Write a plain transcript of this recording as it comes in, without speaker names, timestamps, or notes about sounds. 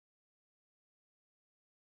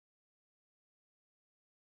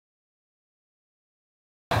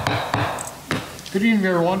Good evening,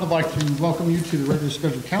 everyone. I'd like to welcome you to the regular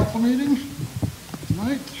scheduled council meeting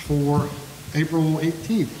tonight for April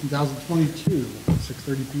 18th, 2022,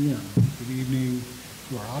 6:30 p.m. Good evening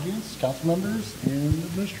to our audience, council members, and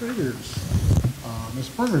administrators. Ms.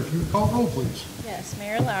 Berger, if you would call roll, please. Yes,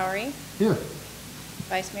 Mayor Lowry. Here.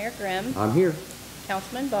 Vice Mayor Grimm. I'm here.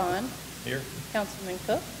 Councilman Bond. Here. Councilman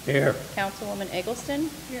Cook. Here. Councilwoman Eggleston.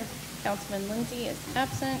 Here. Councilman Lindsay is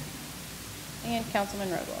absent. And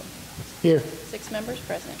Councilman Rodwell. Here. 6 members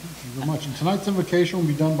present. Thank you very much. And tonight's invocation will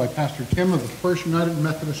be done by Pastor Tim of the First United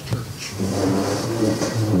Methodist Church.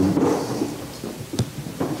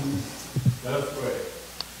 Let us pray.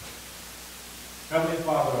 Heavenly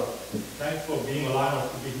Father, thanks for being allowed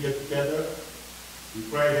us to be here together. We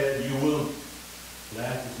pray that you will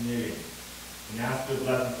bless this meeting and ask your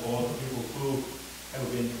blessings for all the people who have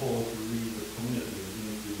been called to lead the community, to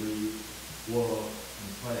lead, work,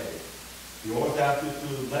 and play. We always ask you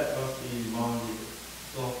to let us be reminded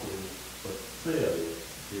softly but clearly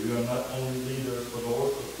that we are not only leaders but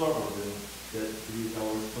also servants, and that it is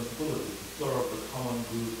our responsibility to serve the common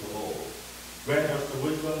good of all. Grant us the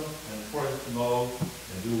wisdom and courage to know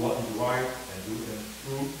and do what is right and do what is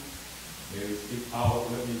true. May we speak out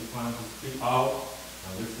when it is time to speak out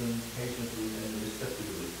and listen patiently and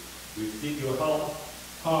receptively. We seek your help.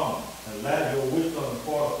 Come and let your wisdom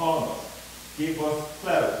pour upon us. Give us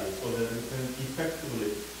clarity so that we can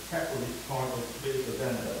effectively tackle this part of today's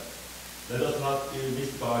agenda. Let us not be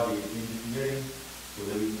misguided in this meeting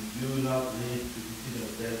so that we do not lead to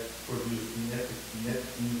decisions that produce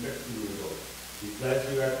ineffective results. We bless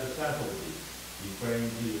you at the center of this. We pray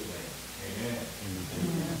in Jesus' name. Amen.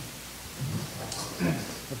 Amen.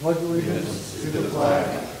 I pledge allegiance to the flag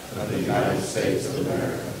of the United States of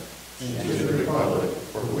America and to the republic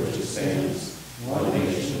for which it stands, one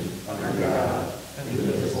nation, under God,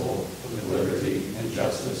 indivisible, with liberty and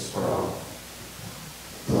justice for all.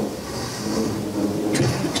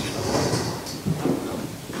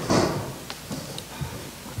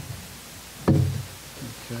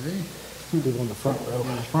 Okay. Who's on the front row?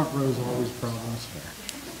 The front row is always problems.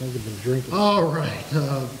 They've been drinking. All right.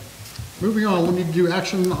 Moving on, we need to do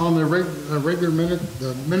action on the regular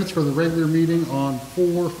minutes for the regular meeting on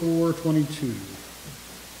 4/4/22.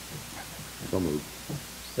 So moved.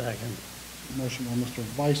 Second. Motion by Mr.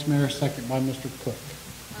 Vice Mayor, second by Mr. Cook.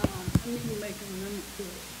 I need to make an amendment to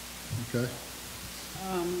it. Okay.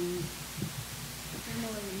 Emily,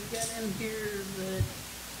 you got in here that,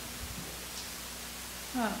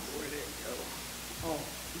 where did it go? Oh,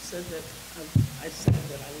 you said that, I said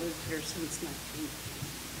that I lived here since 19.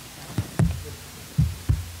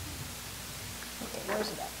 Okay,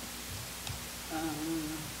 where's it at?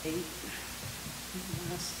 8,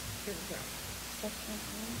 last paragraph. Section 8,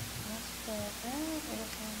 last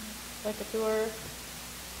paragraph, like a tour.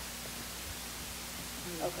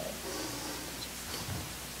 Okay.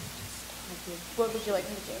 What would you like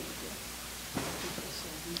me to change it to?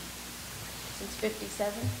 Since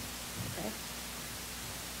 57? Okay.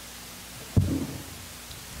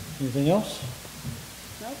 Anything else?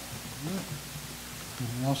 Nope.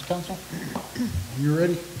 Anything else, council? You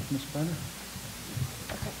ready, Ms. Brenner?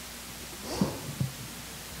 Okay.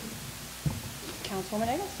 Councilwoman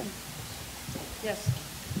Eggleston. Yes.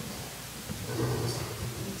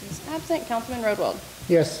 Lindsay's absent. Councilman Rodwell.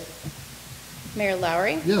 Yes. Mayor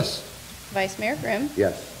Lowry. Yes. Vice Mayor Grimm.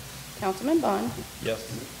 Yes. Councilman Bond. Yes.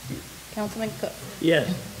 Councilman Cook. Yes.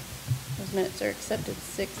 Those minutes are accepted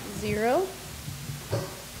 6-0. All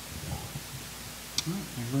right,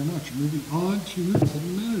 thank you very much. Moving on to the city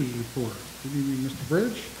manager's report. Good evening, Mr.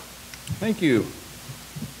 Bridge. Thank you.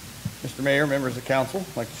 Mr. Mayor, members of council,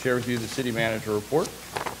 I'd like to share with you the city manager report.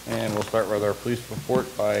 And we'll start with our police report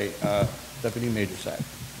by Deputy Major Sack.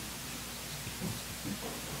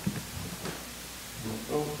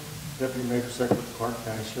 Deputy Major Secretary of the Clark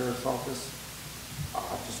County Sheriff's Office.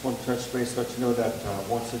 I just want to touch base, let you know that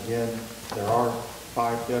once again, there are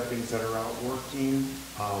 5 deputies that are out working.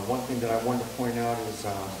 One thing that I wanted to point out is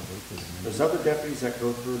there's other deputies that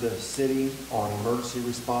go through the city on emergency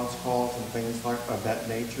response calls and things like of that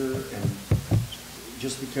nature. And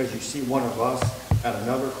just because you see one of us at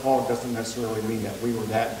another call doesn't necessarily mean that we were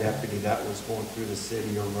that deputy that was going through the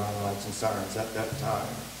city or running lights and sirens at that time.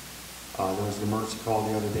 There was an emergency call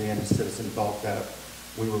the other day, and a citizen thought that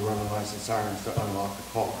we were running lights and sirens to unlock the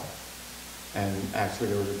car. And actually,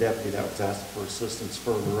 there was a deputy that was asking for assistance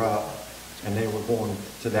further up, and they were going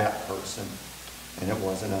to that person, and it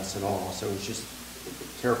wasn't us at all. So it's just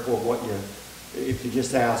careful of what you, if you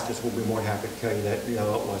just ask us, we'll be more happy to tell you that, you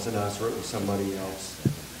know, it wasn't us or it was somebody else.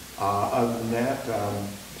 Other than that,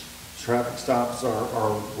 traffic stops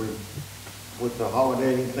are we've with the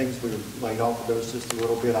holiday things, we laid off of those just a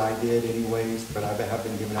little bit. I did anyways, but I have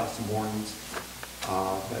been giving out some warnings.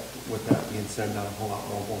 But with that being said, not a whole lot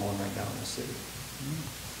more going on right now in the city.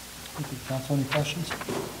 Thank you. Council, any questions?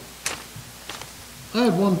 I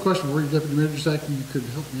had one question for you, Deputy Manager Sackey, you could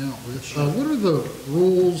help me out with. What are the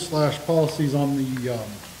rules / policies on the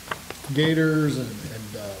gators and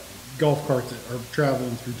golf carts that are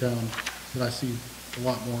traveling through town that I see a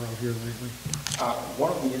lot more of here lately?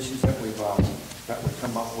 One of the issues that we've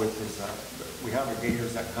come up with is we have the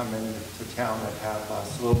gators that come into town that have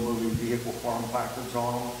slow-moving vehicle farm placards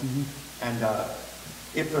on them. And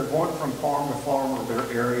if they're going from farm to farm or their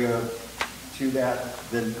area to that,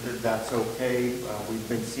 then that's okay. We've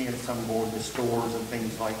been seeing some going to stores and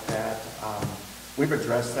things like that. We've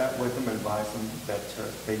addressed that with them, advised them that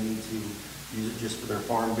they need to use it just for their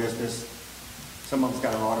farm business. Some of them's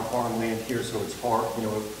got a lot of farmland here, so it's hard,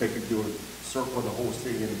 they could do a circle of the whole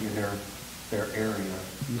city and be in their area,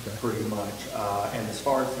 pretty much. And as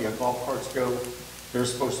far as the golf carts go, they're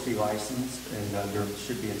supposed to be licensed, and they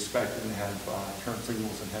should be inspected and have turn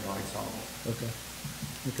signals and headlights on them.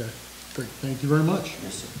 Okay, great, thank you very much.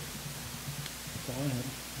 Yes, sir. That's all I had.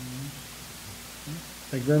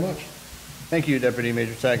 Thank you very much. Thank you, Deputy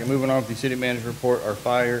Major Sackett. Moving on with the city manager report, our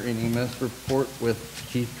fire and EMS report with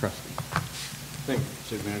Chief Trustee. Thank you,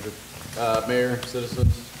 City Manager. Mayor,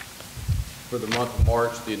 citizens, for the month of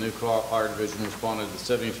March, the New Carlisle Fire Division responded to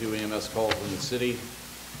 72 EMS calls in the city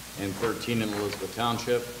and 13 in Elizabeth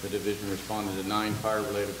Township. The division responded to 9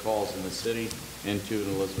 fire-related calls in the city and 2 in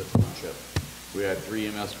Elizabeth Township. We had 3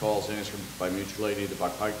 EMS calls answered by mutual aid either by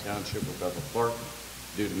Pike Township or Bethel Park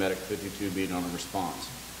due to Medic 52 being on a response.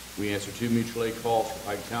 We answered 2 mutual aid calls for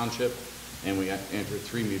Pike Township, and we entered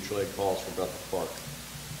 3 mutual aid calls for Bethel Park.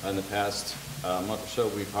 In the past month or so,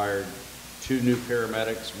 we've hired 2 new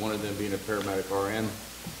paramedics, one of them being a paramedic RN,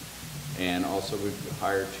 and also we've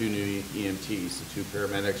hired 2 new EMTs. The 2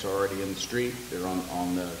 paramedics are already in the street, they're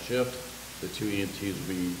on the shift. The 2 EMTs will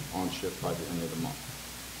be on shift by the end of the month.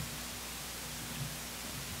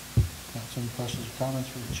 Got some questions or comments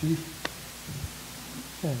for the chief?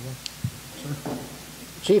 Sir?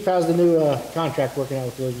 Chief, how's the new contract working out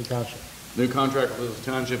with Elizabeth Township? New contract with Elizabeth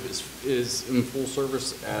Township is in full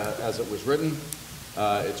service as it was written.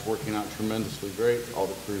 It's working out tremendously great. All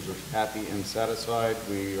the crews are happy and satisfied.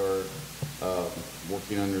 We are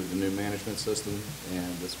working under the new management system,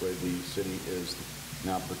 and this way the city is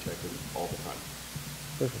now protected all the time.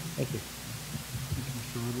 Perfect, thank you. Thank you,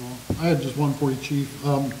 Mr. Ridwell. I had just one for you, Chief.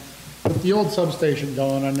 With the old substation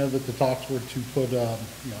going, I know that the talks were to put,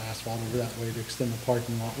 asphalt over that way to extend the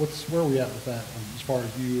parking lot. Where are we at with that, as far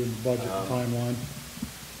as you and the budget and timeline?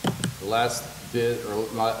 The last bid, or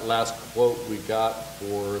last quote we got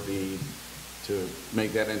to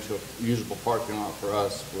make that into a usable parking lot for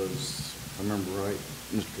us was, if I remember right,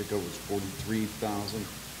 Mr. Kicko, was $43,000.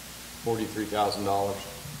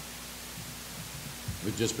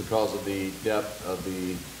 But just because of the depth of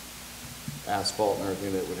the asphalt and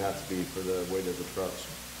everything that would have to be for the weight of the trucks.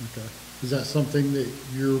 Okay. Is that something that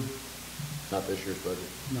you're... Not this year's budget.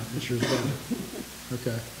 Not this year's budget.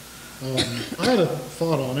 Okay. I had a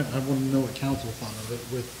thought on it. I want to know what council thought of it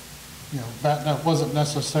with, that wasn't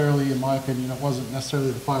necessarily, in my opinion, it wasn't necessarily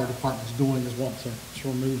the fire department's doing is want to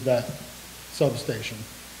remove that substation.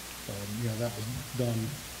 That was done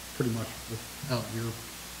pretty much without your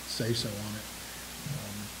say-so on it.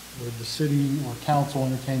 Would the city or council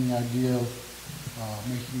entertain the idea of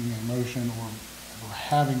making a motion or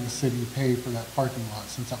having the city pay for that parking lot,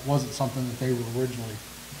 since that wasn't something that they were originally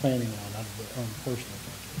planning on out of their own personal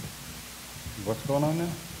budget? What's going on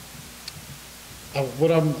now?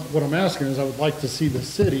 What I'm asking is, I would like to see the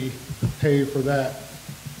city pay for that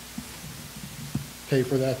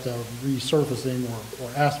resurfacing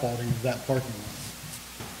or asphalting of that parking lot.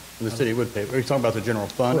 The city would pay. Are you talking about the general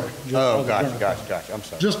fund? Correct. Oh, General gotcha. I'm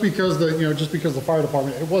sorry. Just because the fire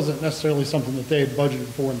department, it wasn't necessarily something that they had budgeted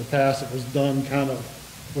for in the past. It was done kind of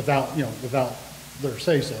without their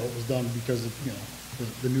say-so. It was done because of,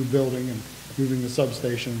 the new building and moving the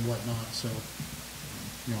substation and whatnot. So,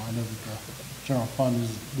 I know that the general fund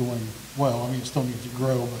is doing well. I mean, it still needs to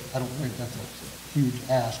grow, but I don't think that's a huge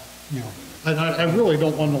ask, And I really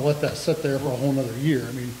don't want to let that sit there for a whole nother year.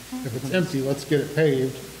 I mean, if it's empty, let's get it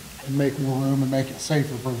paved and make more room and make it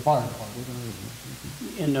safer for the fire department.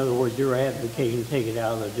 In other words, you're advocating take it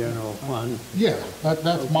out of the general fund. Yeah,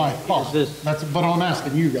 that's my thought. But I'm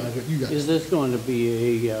asking you guys what you guys. Is this going to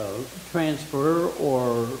be a transfer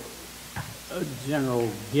or a general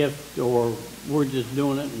gift, or we're just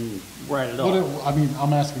doing it and write it off?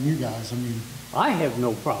 I'm asking you guys. I have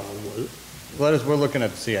no problem with it. we're looking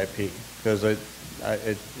at the CIP, because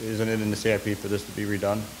isn't it in the CIP for this to be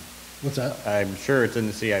redone? What's that? I'm sure it's in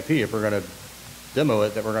the CIP, if we're gonna demo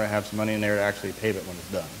it, that we're gonna have some money in there to actually pave it when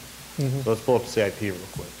it's done. So let's pull up the CIP real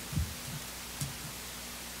quick.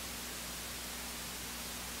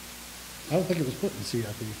 I don't think it was put in CIP.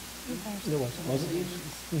 It was. Was it?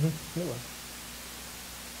 It was.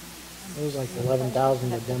 It was like 11,000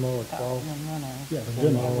 to demo or 12. Yeah, the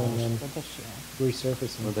Demo demo. and then For this year,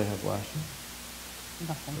 resurfacing. What they have last year?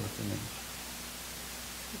 nothing.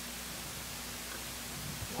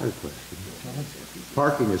 I have a question.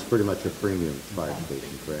 Parking is pretty much a premium at the fire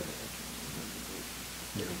station, correct?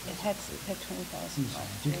 It had 20,000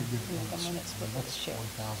 last You year, could get it and on then the it's split, with that's this year.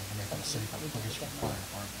 40,000 to make it a safer place for fire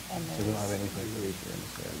department. And So we don't have anything for this year in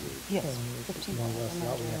the CIP. yes, One 15,000 less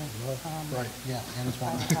lot we have to mow. Right, yeah, and it's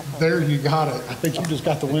one, there you got it. I think you just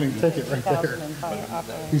got the winning ticket right there. 15,000 in fire He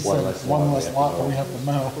operating. said, one less lot that we have to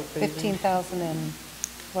mow. 15,000 in,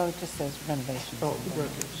 well, it just says renovations. Oh, the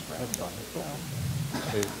bridges.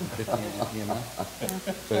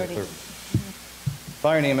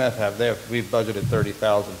 Fire and EMF we've budgeted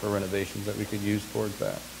 30,000 for renovations that we could use towards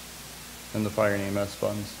that, in the fire and EMS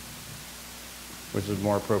funds, which is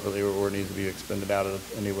more appropriately where it needs to be expended out of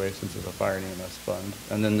anyway, since it's a fire and EMS fund.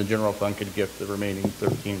 And then the general fund could gift the remaining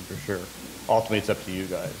 13 for sure. Ultimately, it's up to you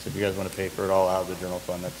guys. If you guys want to pay for it all out of the general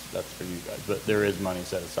fund, that's for you guys. But there is money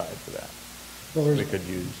set aside for that. Well, We there's, could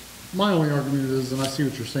use. my only argument is, and I see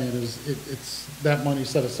what you're saying, is it's that money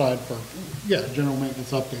set aside for, yeah, general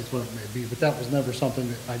maintenance updates, whatever it may be, but that was never something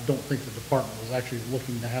that I don't think the department was actually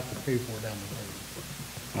looking to have to pay for down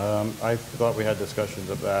the road. I thought we had discussions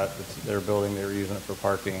of that. It's their building, they were using it for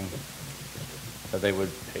parking, that they would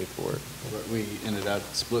pay for it. But we ended up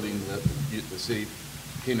splitting the city,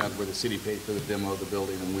 came out where the city paid for the demo of the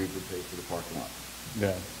building and we would pay for the parking lot.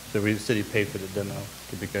 Yeah, so the city paid for the demo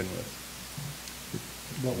to begin with.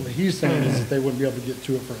 But what he's saying is that they wouldn't be able to get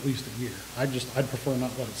to it for at least a year. I'd prefer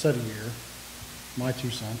not let it set a year, my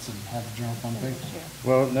 2 cents, and have the general fund pay for it.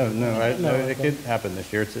 Well, no, it could happen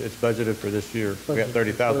this year. It's budgeted for this year. We got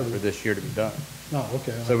 30,000 for this year to be done. No,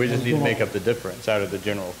 okay. So we just need to make up the difference out of the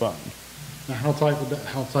general fund. Now, how tight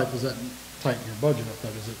does that tighten your budget up, though?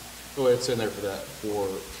 Is it, Well, it's in there for that, for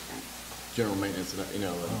general maintenance and,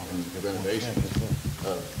 and renovation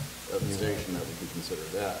of the station, that we can consider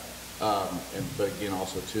that. But again,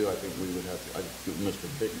 also too, I think we would have to, I'd give Mr.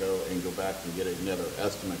 Pitko and go back and get another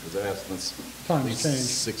estimate, because that estimate's at Times least change.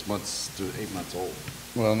 6 months to 8 months old.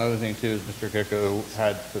 Well, another thing too is Mr. Kiko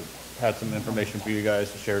had some information for you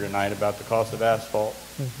guys to share tonight about the cost of asphalt.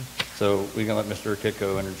 So we can let Mr.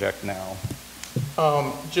 Kiko interject now.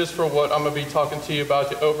 Just for what I'm gonna be talking to you about,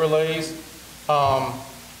 the overlays,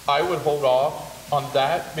 I would hold off on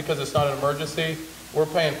that because it's not an emergency. We're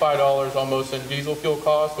paying $5 almost in diesel fuel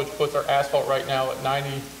costs, which puts our asphalt right now at 90.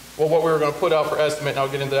 Well, what we were gonna put out for estimate, and I'll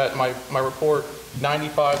get into that in my report,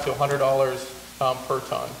 $95 to $100 per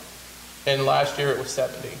ton. And last year it was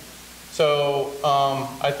 70. So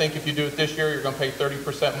I think if you do it this year, you're gonna pay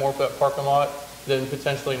 30% more for that parking lot than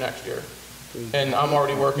potentially next year. And I'm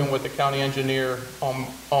already working with the county engineer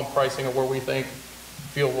on pricing of where we think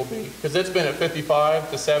fuel will be. Because it's been at 55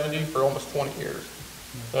 to 70 for almost 20 years.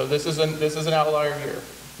 So this is an outlier year.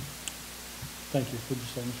 thank you, would you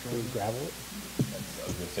say, Mr. We Rogers? gravel it? I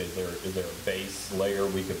was gonna say, is there a base layer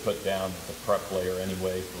we could put down, it's a prep layer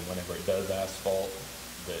anyway, for whenever it does asphalt,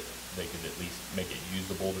 that they could at least make it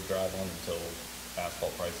usable to drive on until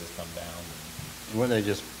asphalt prices come down? Wouldn't they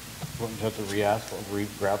just, wouldn't you have to re-asphalt,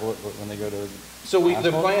 re-gravel it when they go to? So the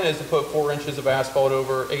asphalt? plan is to put 4 inches of asphalt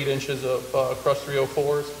over 8 inches of crushed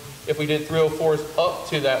 304s. If we did 304s up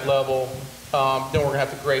to that level, then we're gonna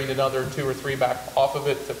have to grade another 2 or 3 back off of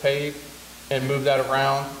it to pave and move that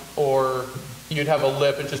around. Or you'd have a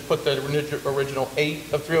lip and just put the original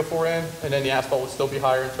 8 of 304 in, and then the asphalt would still be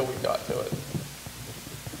higher until we got to it.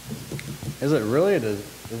 Is it really, is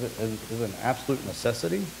it an absolute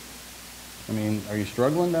necessity? I mean, are you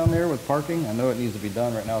struggling down there with parking? I know it needs to be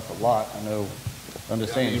done right now, it's a lot, I know. I'm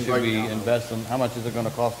just saying, should right we now- invest in, how much is it gonna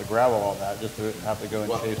cost to gravel all that, just to have to go and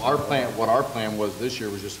Well, chase? what our plan was this year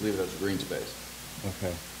was just leave it as a green space.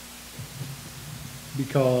 Okay.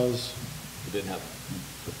 Because, We didn't have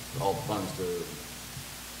all the funds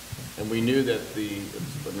to, and we knew that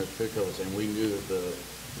what Mr. Pitko was saying, we knew that the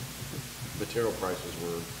material prices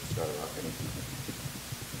were skyrocketing.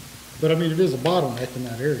 but I mean, it is a bottleneck in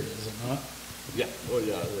that area, is it not? Yeah, well,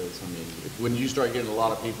 yeah, it is. I mean, when you start getting a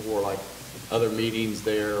lot of people or like other meetings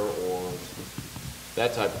there or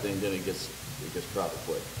that type of thing, then it gets crowded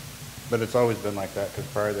quick. But it's always been like that, because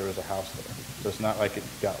prior there was a house there. So it's not like it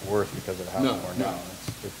got worse because of the house No, torn no. down.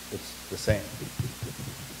 It's the same.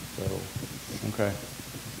 So, Okay.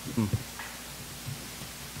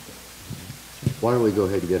 Why don't we go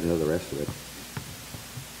ahead and get another estimate,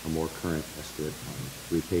 a more current estimate on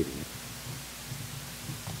repaving it?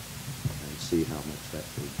 And see how much that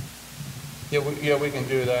would. Yeah, we can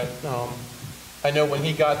do that. I know when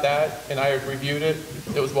he got that and I had reviewed it,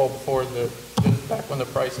 it was well before it was back when the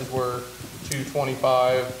prices were $2.25,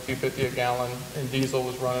 $2.50 a gallon, and diesel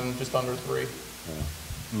was running just under $3.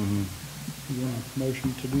 You want a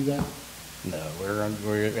motion to do that? No, we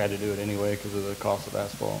had to do it anyway because of the cost of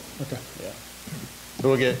asphalt. Okay. Yeah. So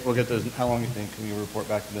we'll get those, how long do you think, can you report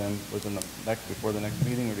back to them within the next, before the next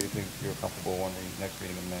meeting, or do you think you're comfortable on the next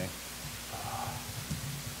meeting in May?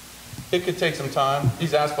 It could take some time.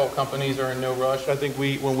 These asphalt companies are in no rush. I think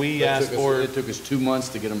when we asked for, It took us 2 months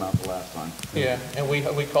to get them out the last time. yeah, and we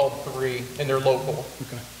called 3, and they're local.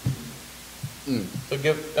 Okay. So I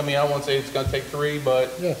don't want to say it's going to take 3,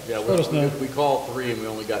 but Yeah, Yeah, let us know. we called 3 and we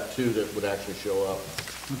only got 2 that would actually show up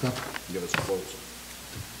Okay. and give us quotes.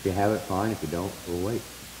 If you have it, fine. If you don't, we'll wait.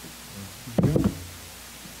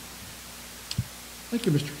 Thank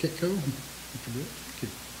you, Mr. Kitco. Mr. Britt,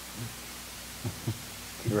 thank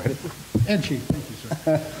You ready? you. And Chief, thank you, sir.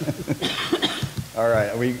 All right,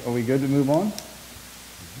 are we good to move on?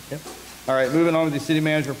 Yep. All right, moving on to the city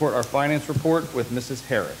manager report, our finance report with Mrs.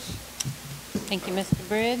 Harris. Thank you, Mr.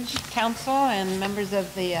 Bridge, council, and members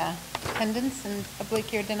of the attendance and public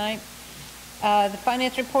here tonight. The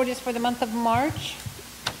finance report is for the month of March.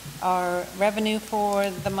 Our revenue for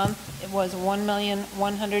the month was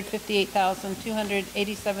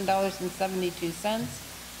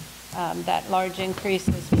 $1,158,287.72. That large increase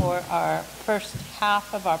is for our first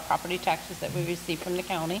half of our property taxes that we received from the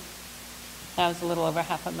county. That was a little over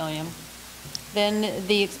 $500,000. Then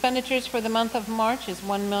the expenditures for the month of March is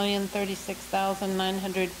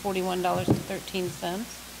 $1,036,941.13.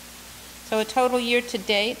 So a total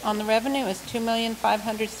year-to-date on the revenue is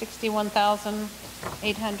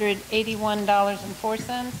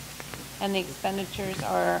 $2,561,881.04, and the expenditures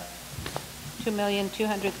are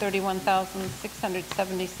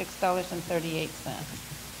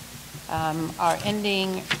 $2,231,676.38. Our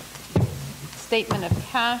ending statement of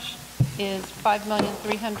cash is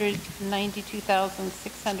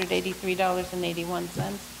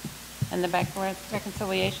 $5,392,683.81, and the bank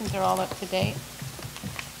reconciliations are all up to date.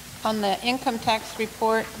 On the income tax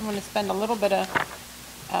report, I'm going to spend a little bit of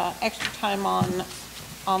extra time on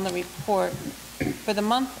the report. For the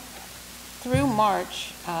month through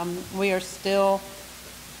March, we are still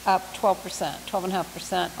up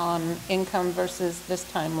 12.5% on income versus this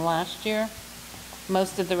time last year.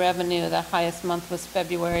 Most of the revenue, the highest month was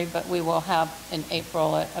February, but we will have in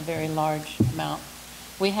April a very large amount.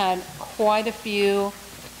 We had quite a few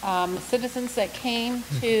citizens that came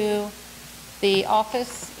to the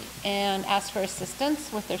office and asked for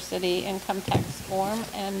assistance with their city income tax form,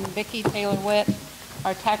 and Vicki Taylor-Witt,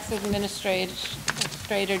 our tax administrator,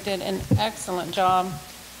 did an excellent job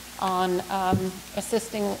on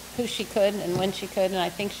assisting who she could and when she could, and I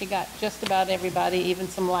think she got just about everybody, even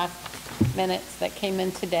some last minutes that came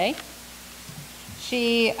in today.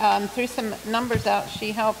 She threw some numbers out.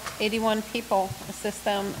 She helped 81 people, assist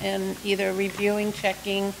them in either reviewing,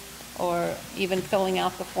 checking, or even filling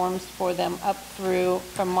out the forms for them up through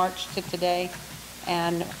from March to today.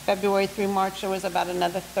 And February through March, there was about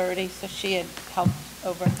another 30, so she had helped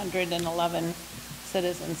over 111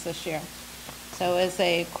 citizens this year. So as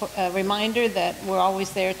a reminder that we're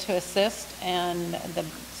always there to assist, and the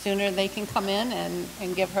sooner they can come in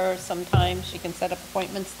and give her some time, she can set up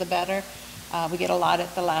appointments, the better. We get a lot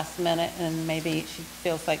at the last minute, and maybe she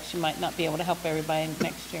feels like she might not be able to help everybody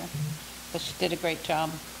next year. But she did a great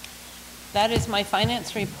job. That is my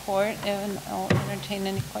finance report, and I'll entertain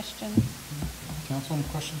any questions. Council, any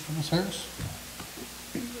questions for Ms. Harris?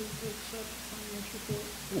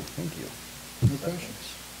 Oh, thank you. No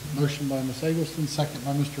questions? Motion by Ms. Eggleston, second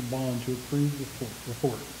by Mr. Bond to approve the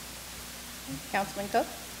report. Councilman Cook?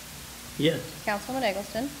 Yes. Councilman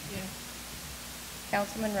Eggleston? Yes.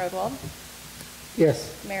 Councilman Rodwald?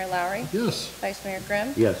 Yes. Mayor Lowry? Yes. Vice Mayor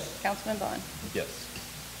Grimm? Yes. Councilman Bond? Yes.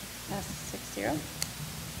 Passes 6-0.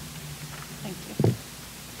 Thank you.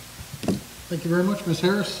 Thank you very much, Ms.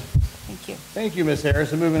 Harris. Thank you. Thank you, Ms.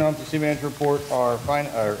 Harris. And moving on to city manager report, our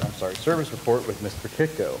service report with Mr.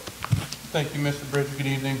 Kitco. thank you, Mr. Bridge. Good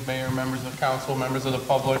evening, Mayor, members of council, members of the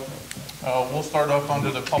public. We'll start off under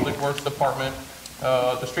the Public Works Department.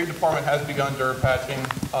 The street department has begun dirt patching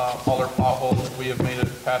all our potholes. We have made it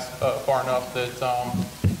past far enough that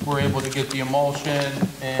we're able to get the emulsion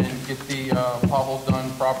and get the potholes done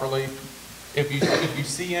properly. If you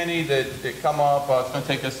see any that come up, it's going to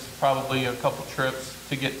take us probably a couple trips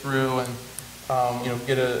to get through, and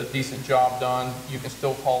get a decent job done, you can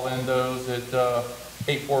still call in those at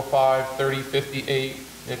 845-3058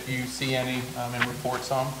 if you see any and report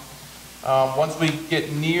some. Once we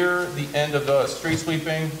get near the end of the street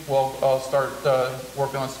sweeping, I'll start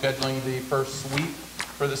working on scheduling the first sweep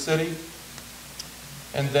for the city.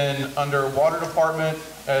 And then under water department,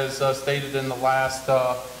 as stated in the last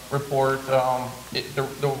report,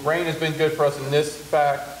 the rain has been good for us in this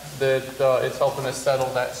fact that it's helping us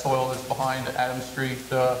settle that soil that's behind Adams Street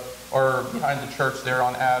or behind the church there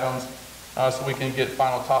on Adams, so we can get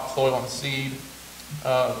final topsoil and seed.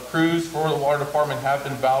 Crews for the water department have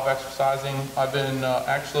been valve exercising. I've been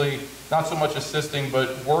actually not so much assisting,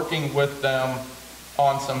 but working with them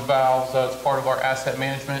on some valves. It's part of our asset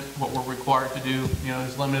management, what we're required to do.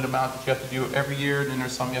 There's a limited amount that you have to do every year, and then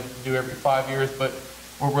there's some you have to do every 5 years, but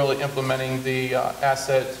we're really implementing the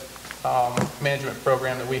asset management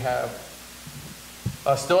program that we have.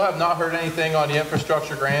 Still have not heard anything on the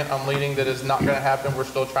infrastructure grant. I'm leading that is not going to happen. We're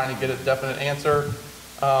still trying to get a definite answer.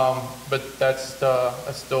 But that's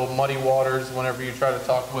still muddy waters whenever you try to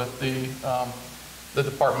talk with the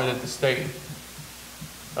department at the state.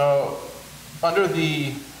 Under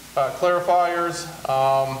the clarifiers,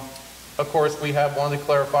 of course, we have one of the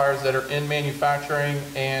clarifiers that are in manufacturing,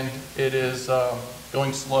 and it is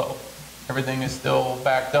going slow. Everything is still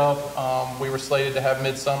backed up. We were slated to have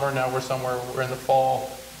midsummer. Now we're in the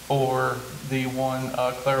fall for the one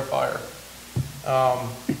clarifier.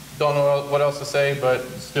 Don't know what else to say, but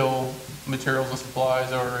still materials and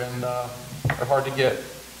supplies are hard to get.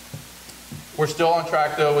 We're still on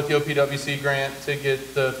track though with the OPWC grant to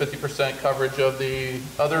get the 50% coverage of the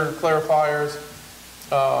other clarifiers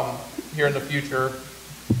here in the future.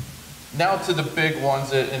 Now to the big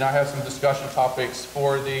ones, and I have some discussion topics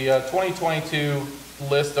for the 2022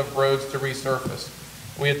 list of roads to resurface.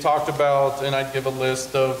 We had talked about, and I'd give a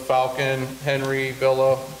list of Falcon, Henry,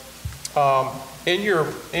 Villa. In your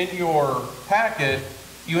packet,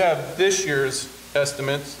 you have this year's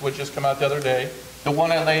estimates, which just come out the other day. The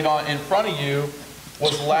one I laid on in front of you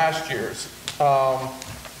was last year's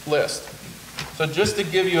list. So just to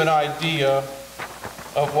give you an idea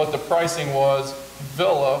of what the pricing was,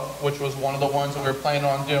 Villa, which was one of the ones that we were planning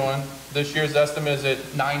on doing, this year's estimate is at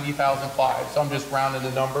 $90,500. So I'm just rounding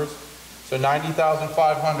the numbers. So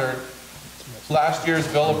 $90,500. Last year's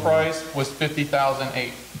Villa price was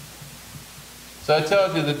 $50,008. So that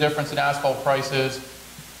tells you the difference in asphalt prices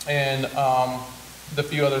and the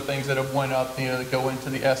few other things that have went up, that go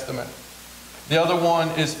into the estimate. The other one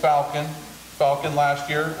is Falcon. Falcon last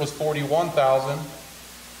year was $41,000.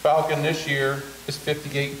 Falcon this year is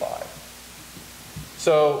 $58,500.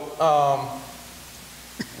 So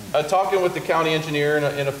talking with the county engineer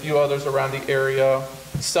and a few others around the area,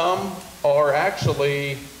 some are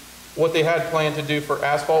actually what they had planned to do for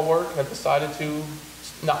asphalt work have decided to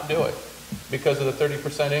not do it because of the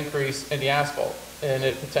 30% increase in the asphalt and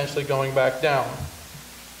it potentially going back down.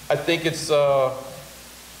 I think it's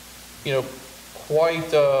quite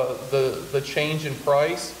the change in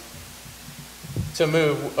price to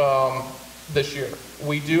move this year.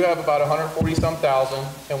 We do have about 140-some thousand,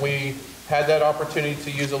 and we had that opportunity to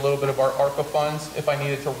use a little bit of our ARPA funds. If I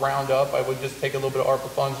needed to round up, I would just take a little bit of ARPA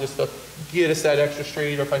funds just to get us that extra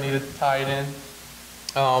street, or if I needed to tie it in.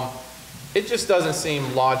 It just doesn't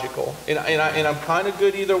seem logical, and I'm kind of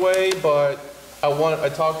good either way. But I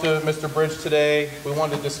talked to Mr. Bridge today. We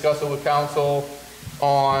wanted to discuss it with council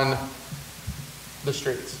on the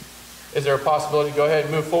streets. Is there a possibility to go ahead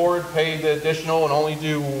and move forward, pay the additional, and only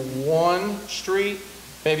do one street,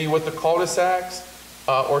 maybe with the cul-de-sacs,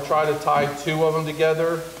 or try to tie two of them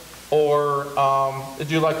together, or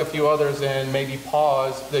do like a few others and maybe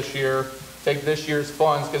pause this year, take this year's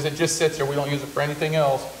funds, because it just sits there, we don't use it for anything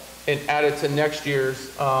else, and add it to next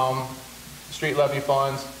year's street levy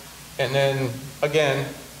funds, and then, again,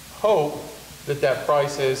 hope that that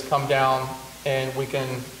price has come down and we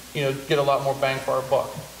can, get a lot more bang for our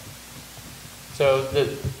buck. So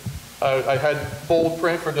I had bold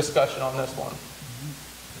print for discussion on this one.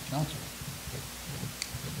 Council.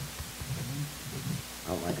 I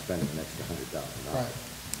don't like spending an extra $100,000. Right.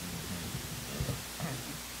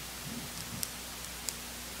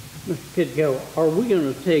 Mr. Kitco, are we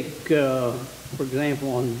going to take, for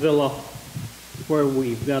example, on Villa, where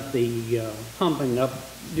we've got the pumping up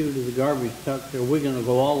due to the garbage trucks, are we going to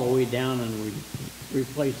go all the way down and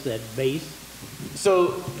replace that base?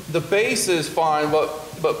 So the base is fine,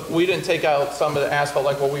 but we didn't take out some of the asphalt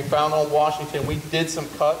like what we found on Washington. We did some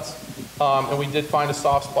cuts, and we did find a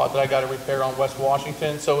soft spot that I got to repair on West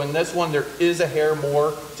Washington. So in this one, there is a hair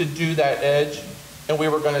more to do that edge, and we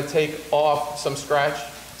were going to take off some scratch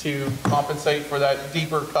to compensate for that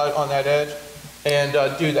deeper cut on that edge. and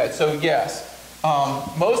do that. So yes,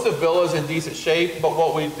 most of Villa's in decent shape, but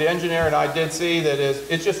the engineer and I did see that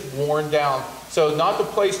it's just worn down. So not the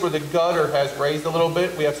place where the gutter has raised a little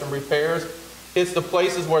bit, we have some repairs. It's the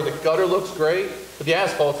places where the gutter looks great, but the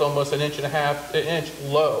asphalt's almost an inch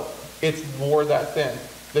low. It's wore that thin.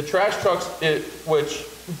 The trash trucks, which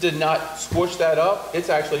did not squish that up, it's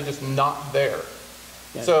actually just not there.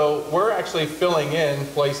 Yeah. So we're actually filling in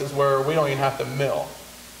places where we don't even have to mill.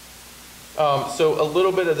 So a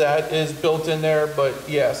little bit of that is built in there, but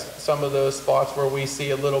yes, some of those spots where we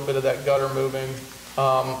see a little bit of that gutter moving,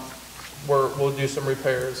 we'll do some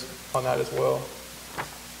repairs on that as well.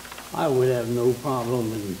 I would have no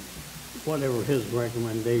problem in whatever his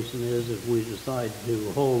recommendation is if we decide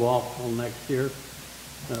to hold off till next year,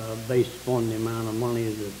 based upon the amount of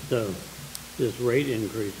money that this rate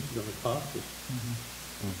increase is going to cost us.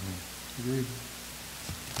 Agreed.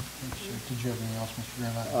 Did you have anything else, Mr.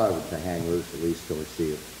 Graham? I would say hang loose at least till we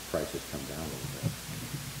see if prices come down a little bit.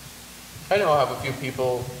 I know I have a few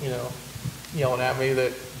people, yelling at me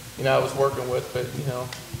that, I was working with, but,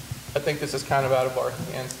 I think this is kind of out of our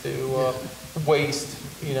hands to waste,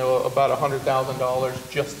 about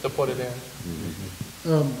 $100,000 just to put it in.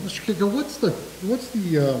 Mr. Kicker, what's the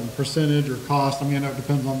percentage or cost? I mean, I know it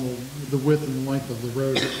depends on the width and length of the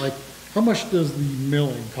road, but like, how much does the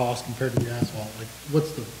milling cost compared to the asphalt? Like,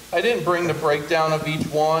 what's the? I didn't bring the breakdown of each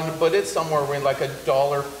one, but it's somewhere around like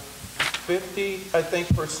 $1.50, I think,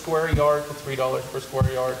 per square yard to $3 per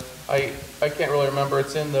square yard. I can't really remember.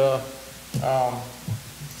 It's in the.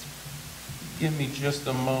 Give me just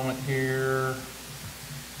a moment here.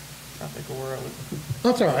 I think where I was.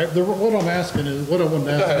 That's all right. What I'm asking is, what I wanted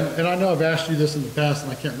to ask, and I know I've asked you this in the past,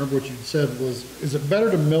 and I can't remember what you said, was, is it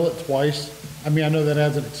better to mill it twice? I mean, I know that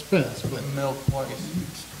adds an expense, but Mill twice.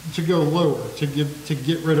 to go lower, to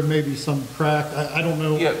get rid of maybe some crack, I don't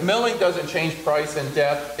know. Yeah, milling doesn't change price and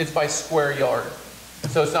depth. It's by square yard.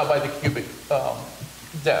 So it's not by the cubic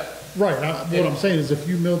depth. Right. What I'm saying is if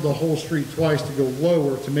you milled the whole street twice to go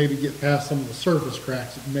lower to maybe get past some of the surface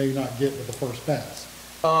cracks that you may not get with the first pass,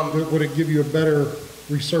 would it give you a better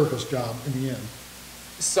resurface job in the end?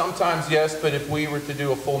 Sometimes yes, but if we were to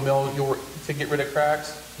do a full mill, to get rid of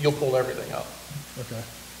cracks, you'll pull everything up. Okay.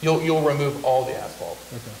 You'll remove all the asphalt.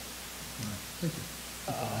 Okay. All right. Thank you.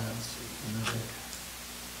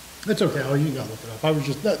 It's okay. Oh, you got to look it up. I was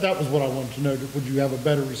just, that was what I wanted to know. Would you have a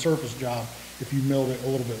better resurface job if you milled it a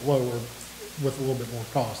little bit lower with a little bit more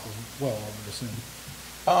cost as well, I would assume?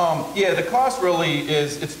 Yeah, the cost really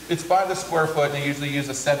is, it's by the square foot, and they usually use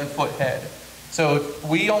a 7-foot head. So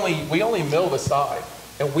we only mill the side,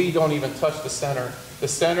 and we don't even touch the center. The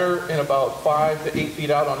center, in about 5 to 8 feet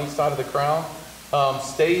out on each side of the crown,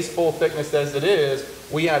 stays full thickness as it is.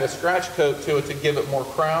 We add a scratch coat to it to give it more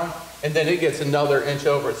crown, and then it gets another inch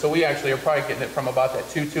over it. So we actually are probably getting it from about that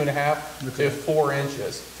 2.5 to 4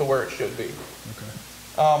 inches to where it should be. Okay.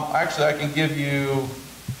 Actually, I can give you,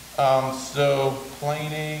 so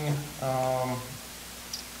planing,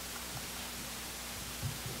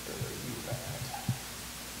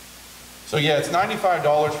 so yeah, it's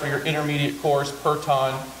 $95 for your intermediate course per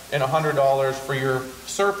ton and $100 for your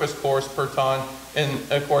surface course per ton. And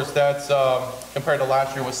of course, that's compared to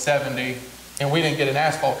last year was 70. And we didn't get an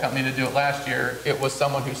asphalt company to do it last year. It was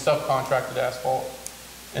someone who subcontracted asphalt.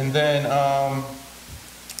 And then,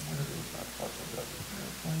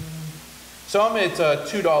 so I'm at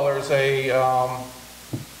 $2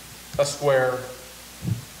 a square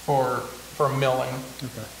for milling.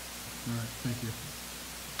 Okay. All right. Thank you.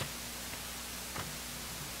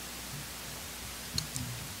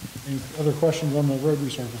 Any other questions on the road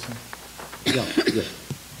resurfacing? Yeah.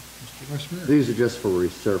 Mr. Vice Mayor? These are just for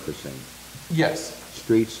resurfacing. Yes.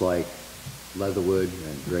 Streets like Leatherwood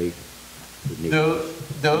and Drake would need.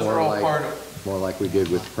 Those are all part of. More like we did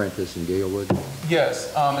with Prentice and Galewood?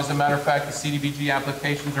 Yes, as a matter of fact, the CDBG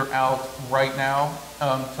applications are out right now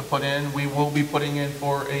to put in. We will be putting in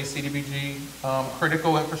for a CDBG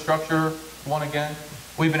critical infrastructure one again.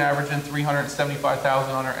 We've been averaging $375,000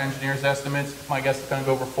 on our engineers' estimates. My guess is going to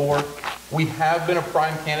go over 4. We have been a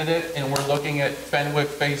prime candidate, and we're looking at Fenwick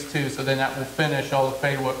Phase 2, so then that will finish all of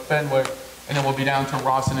Fenwick, and then we'll be down to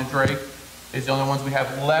Rawson and Drake. Is the only ones we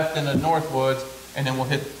have left in the Northwoods, and then we'll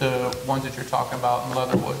hit the ones that you're talking about in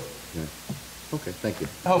Leatherwood. Yeah. Okay, thank you.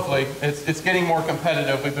 Hopefully. It's getting more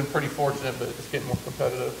competitive. We've been pretty fortunate, but it's getting more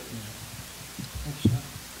competitive. Thanks, sir.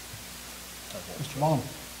 Mr. Mullin?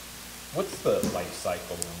 What's the life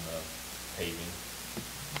cycle on the paving?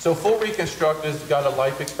 So full reconstruct has got a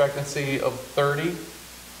life expectancy of 30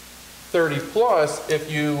 plus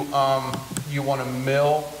if you you want to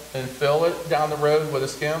mill and fill it down the road with a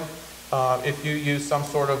skim. If you use some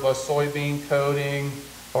sort of a soybean coating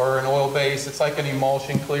or an oil base, it's like an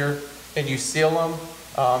emulsion clear, and you seal them,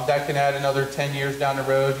 that can add another 10 years down the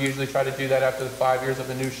road. Usually try to do that after the 5 years of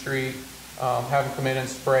a new street, have them come in and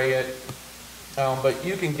spray it. But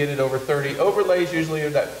you can get it over 30. Overlays usually are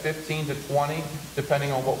that 15 to 20,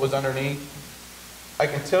 depending on what was underneath. I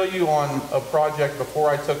can tell you on a project before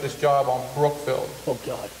I took this job on Brookfield. Oh,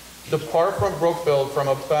 God. The part from Brookfield, from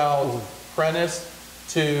about Prentice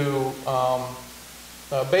to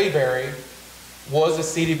Bayberry, was a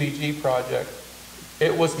CDBG project.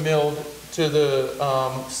 It was milled to the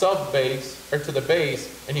sub base, or to the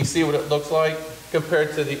base, and you see what it looks like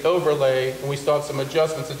compared to the overlay, and we still have some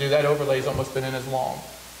adjustments to do. That overlay's almost been in as long.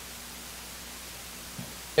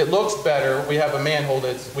 It looks better. We have a manhole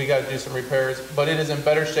that's, we got to do some repairs, but it is in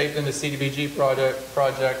better shape than the CDBG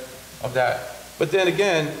project of that. But then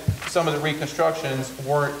again, some of the reconstructions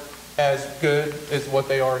weren't as good as what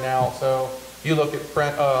they are now. So you look at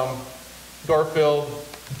Garfield,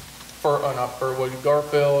 not Furwood,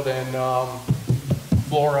 Garfield and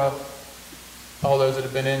Flora, all those that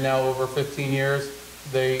have been in now over 15 years,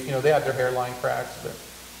 they have their hairline cracks. But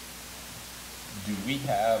Do we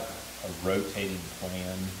have a rotating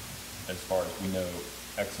plan as far as we know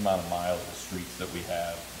X amount of miles of streets that we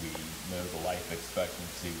have, we know the life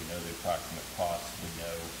expectancy, we know the approximate cost, we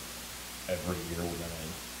know every year we're going to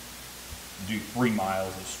do 3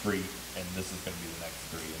 miles of street and this is going to be the next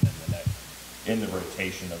 3 and then the next, in the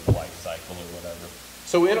rotation of the life cycle or whatever?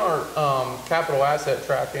 So in our capital asset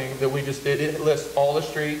tracking that we just did, it lists all the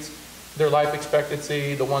streets, their life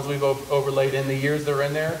expectancy, the ones we've overlaid in, the years they're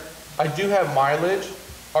in there. I do have mileage.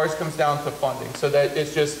 Ours comes down to funding. So that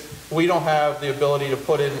it's just, we don't have the ability to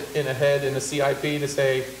put it in ahead in the CIP to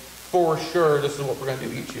say, for sure, this is what we're going to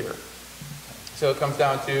do each year. So it comes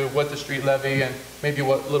down to what the street levy and maybe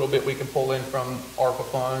what little bit we can pull in from ARPA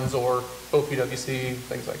funds or OPWC,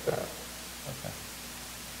 things like that. Okay.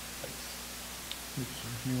 Thanks.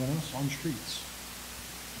 Anyone else on streets?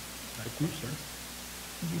 Thank you, sir.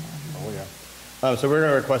 Oh, yeah. So we're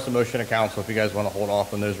going to request a motion of council if you guys want to hold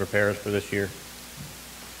off on those repairs for this year.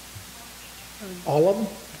 All of them?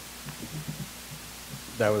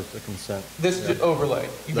 That was the consent. This is just overlay.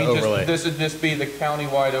 You The mean just- overlay. This would just be the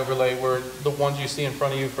countywide overlay where the ones you see in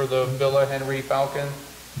front of you for the Villa, Henry, Falcon,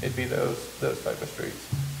 it'd be those type of streets.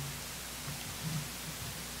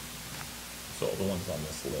 So all the ones on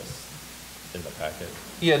this list in the packet?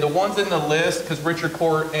 Yeah, the ones in the list, because Richard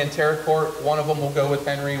Court and Terra Court, one of them will go with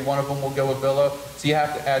Henry, one of them will go with Villa. So you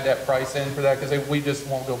have to add that price in for that because we just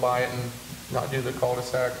won't go by it and not do the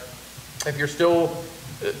cul-de-sac. If you're still,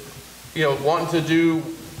 wanting to do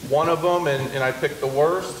one of them and I pick the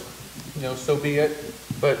worst, so be it.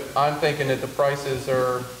 But I'm thinking that the prices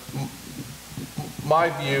are, my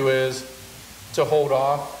view is to hold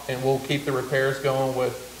off and we'll keep the repairs going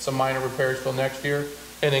with some minor repairs till next year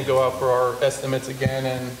and then go out for our estimates again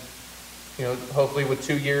and, hopefully with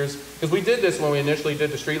 2 years. Because we did this when we initially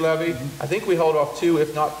did the street levy. I think we held off 2,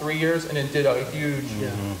 if not 3 years, and then did a huge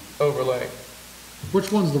overlay.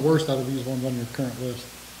 Which one's the worst out of these ones on your current list?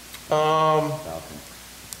 Falcon.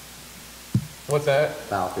 What's that?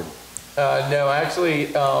 Falcon. No, actually,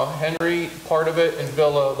 Henry, part of it, and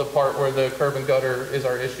Villa, the part where the curb and gutter is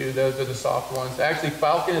our issue. Those are the soft ones. Actually,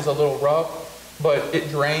 Falcon is a little rough, but it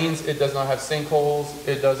drains. It does not have sinkholes.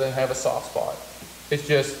 It doesn't have a soft spot. It's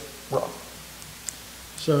just rough.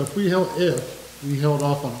 So if we held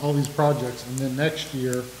off on all these projects and then next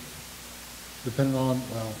year, depending on,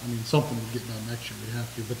 something would get done next year, we'd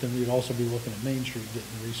have to, but then we'd also be looking at Main Street getting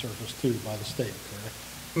resurfaced too by the state, correct?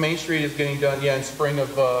 Main Street is getting done, in spring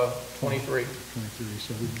of 23. 23,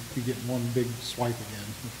 so we'd be getting one big swipe again,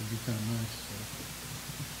 which would be kind of nice,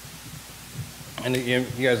 so. And you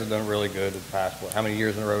guys have done really good the past, how many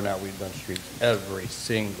years in a row now we've done streets every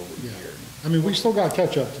single Yeah. year. We still got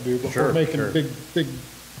catch up to do, but Sure, we're making sure. big,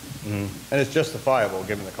 And it's justifiable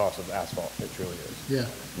given the cost of asphalt. It truly is. yeah.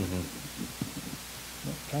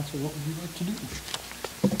 Well, Council, what would you like to do?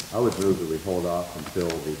 I would move that we hold off until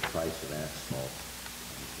the price of asphalt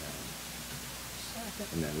comes down.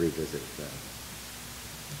 And then revisit that.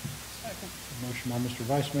 Motion by Mr.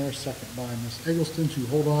 Vice Mayor, second by Ms. Eggleston to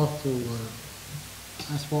hold off till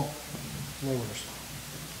asphalt lowers.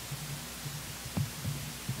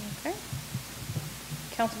 Okay.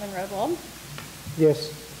 Councilman Rodwald, Yes.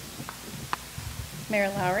 Mayor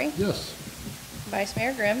Lowry, Yes. Vice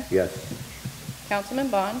Mayor Grimm, Yes. Councilman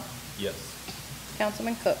Bond, Yes.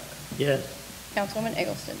 Councilman Cook, Yes. Councilwoman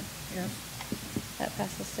Eggleston. Yes. That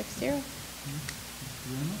passes 6-0.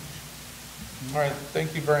 All right,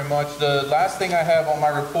 thank you very much. The last thing I have on my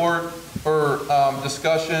report for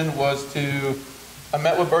discussion was to I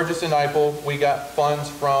met with Burgess and Nyepel. We got funds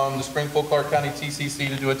from the Springfield-Clark County TCC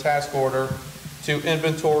to do a task order to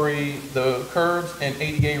inventory the curbs and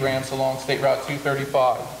ADA ramps along State Route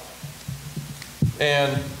 235.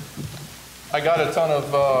 And I got a ton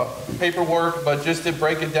of paperwork, but just to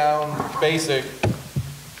break it down basic,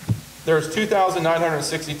 there's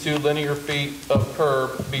 2,962 linear feet of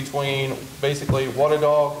curb between basically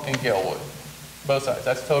Watadog and Galewood, both sides.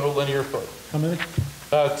 That's total linear foot. How many?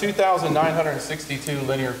 2,962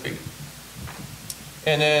 linear feet.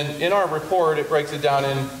 And then in our report, it breaks it down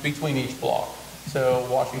in between each block. So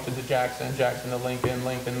Washington to Jackson, Jackson to Lincoln,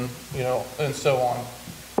 Lincoln, you know, and so on.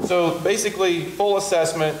 So basically, full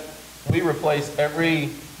assessment, we replace every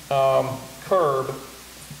curb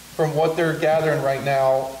from what they're gathering right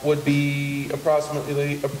now would be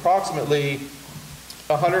approximately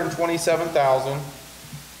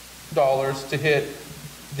 $127,000 to hit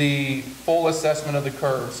the full assessment of the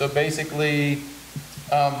curb. So basically,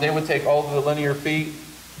 they would take all of the linear feet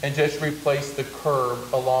and just replace the curb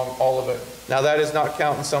along all of it. Now that is not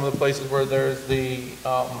counting some of the places where there's the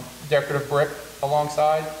decorative brick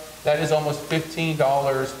alongside. That is almost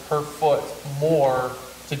 $15 per foot more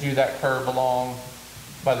to do that curb along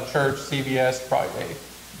by the church, CVS, Pride Day.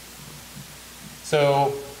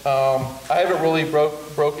 So I haven't really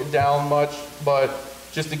broke it down much, but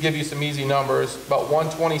just to give you some easy numbers, about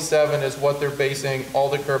 127 is what they're basing all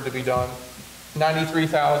the curb to be done.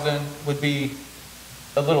 93,000 would be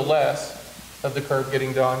a little less of the curb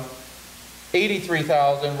getting done.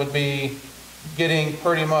 83,000 would be getting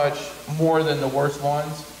pretty much more than the worst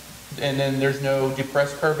ones, and then there's no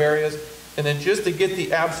depressed curb areas. And then just to get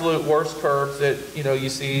the absolute worst curbs that you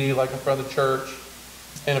see like in front of the church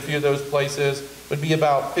and a few of those places would be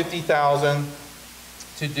about 50,000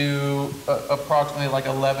 to do approximately like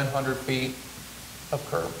 1,100 feet of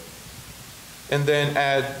curb. And then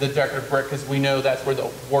add the decorative brick because we know that's where the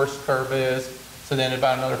worst curb is. So then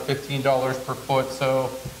about another $15 per foot. So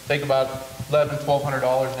think about $1,100,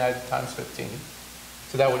 $1,200 and add times 15.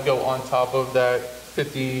 So that would go on top of that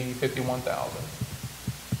 51,000.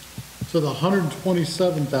 So the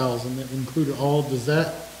 127,000 that included all, does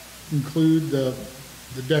that include the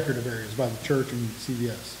decorative areas by the church and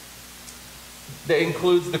CVS? That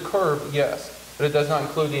includes the curb, yes, but it does not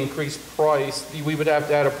include the increased price. We would have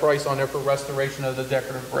to add a price on there for restoration of the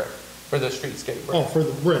decorative brick, for the streetscape brick. Oh, for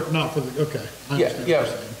the brick, not for the, okay. I Yeah, understand what yeah. you're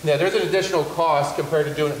saying. Yeah, there's an additional cost compared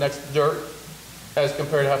to doing it next to dirt, as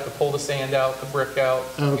compared to have to pull the sand out, the brick out,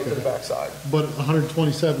 and get to the Okay. backside. But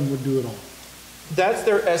 127 would do it all. That's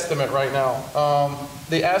their estimate right now.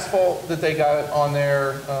 The asphalt that they got on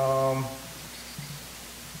there,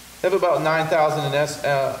 they have about 9,000 in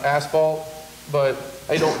asphalt, but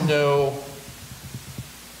I don't know.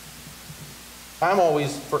 I'm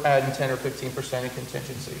always for adding 10 or 15% in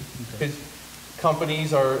contingency. Because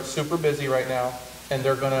companies are super busy right now, and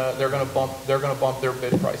they're gonna bump their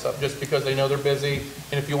bid price up just because they know they're busy,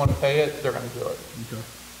 and if you want to pay it, they're gonna do it. Okay.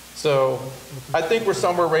 So I think we're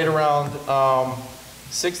somewhere right around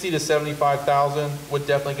 60 to 75,000 would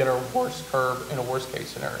definitely get our worst curb in a worst case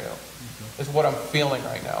scenario. Is what I'm feeling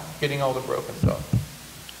right now, getting all the broken stuff.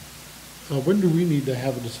 When do we need to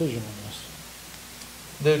have a decision on this?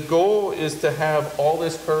 The goal is to have all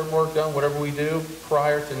this curb work done, whatever we do,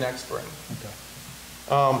 prior to next spring. Okay.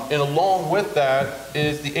 And along with that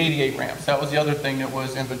is the 88 ramps. That was the other thing that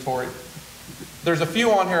was inventoried. There's a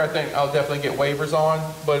few on here I think I'll definitely get waivers on,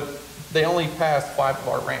 but they only passed 5 of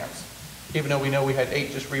our ramps, even though we know we had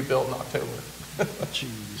 8 just rebuilt in October.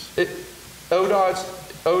 Jeez.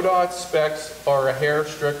 ODOT specs are a hair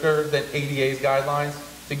stricter than ADA's guidelines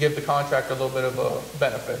to give the contractor a little bit of a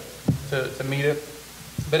benefit to meet it.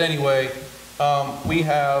 But anyway, we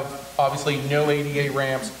have obviously no ADA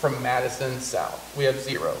ramps from Madison south. We have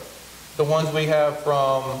 0. The ones we have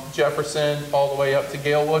from Jefferson all the way up to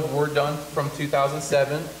Galewood were done from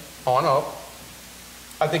 2007 on up.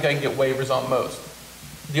 I think I can get waivers on most.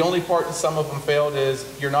 The only part that some of them failed is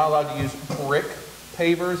you're not allowed to use brick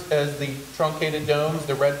pavers as the truncated domes,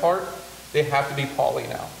 the red part. They have to be poly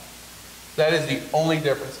now. That is the only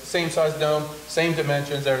difference. Same size dome, same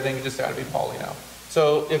dimensions, everything, just got to be poly now.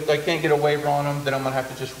 So if I can't get a waiver on them, then I'm going to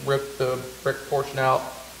have to just rip the brick portion out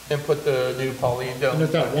and put the new poly dome. And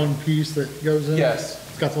if that one piece that goes in? Yes.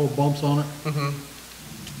 It's got the little bumps on it? Mm-hmm.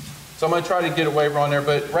 So I'm going to try to get a waiver on there,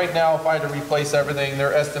 but right now, if I had to replace everything,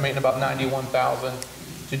 they're estimating about 91,000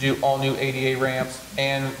 to do all new ADA ramps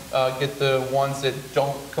and get the ones that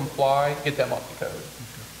don't comply, get them up to code.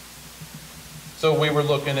 So we were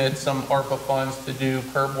looking at some ARPA funds to do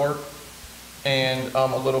curb work and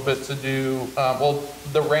a little bit to do, well,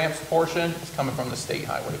 the ramps portion is coming from the state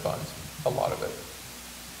highway funds, a lot of it.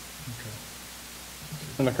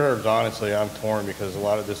 And the curbs, honestly, I'm torn because a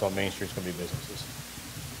lot of this on Main Street's gonna be businesses.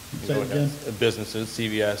 You Say know, it again? Businesses,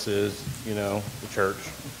 CVS's, you know, the church,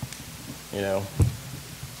 you know.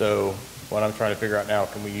 So what I'm trying to figure out now,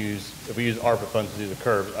 can we use, if we use ARPA funds to do the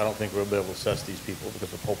curbs, I don't think we'll be able to assess these people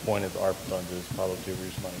because the whole point of the ARPA funds is probably to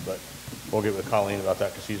reduce money. But we'll get with Colleen about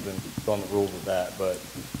that because she's been on the rules with that, but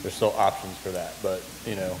there's still options for that. But,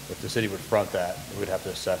 you know, if the city would front that, we'd have to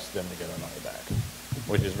assess them to get our money back,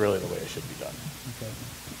 which is really the way it should be done. Okay.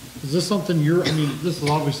 Is this something you're, I mean, this is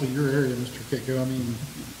obviously your area, Mr. Kitco. I mean,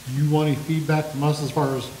 do you want any feedback from us as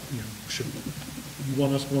far as, you know, should, you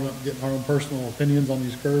want us going up and getting our own personal opinions on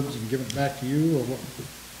these curbs and giving it back to you, or what?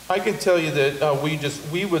 I can tell you that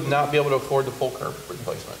we would not be able to afford the full curb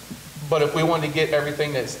replacement. But if we wanted to get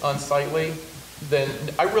everything that's unsightly, then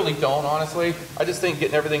I really don't, honestly. I just think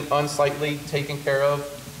getting everything unsightly taken care of,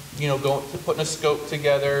 you know, putting a scope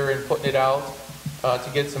together and putting it out to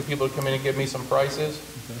get some people to come in and give me some prices.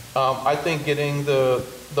 Okay. I think getting the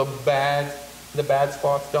bad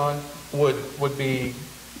spots done would be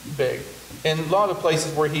big. And a lot of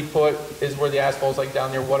places where he put is where the asphalt's like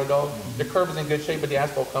down near Water Dog. The curb is in good shape, but the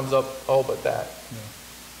asphalt comes up all but that. Yeah.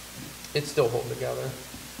 It's still holding together.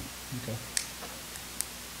 Okay.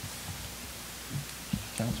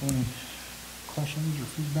 Council, any questions or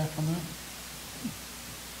feedback on that?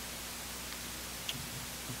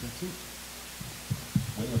 That's it.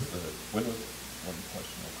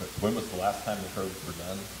 When was the last time the curbs were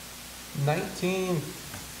done?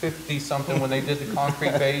 1950 something when they did the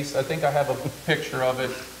concrete base. I think I have a picture of it,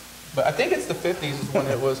 but I think it's the 50s is when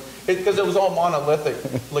it was, because it was all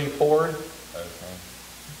monolithically poured. Okay.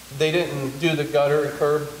 They didn't do the gutter and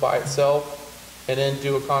curb by itself and then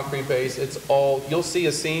do a concrete base. It's all, you'll see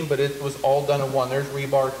a seam, but it was all done in one. There's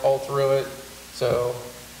rebar all through it. So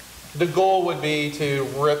the goal would be to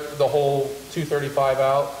rip the whole 235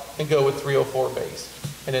 out and go with 304 base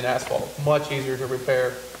and then asphalt. Much easier to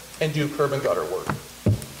repair and do curb and gutter work.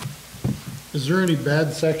 Is there any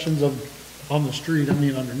bad sections on the street, I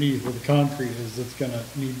mean underneath where the concrete is, that's gonna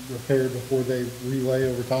need repaired before they relay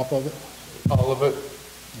over top of it? All of it.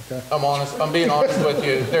 Okay. I'm being honest with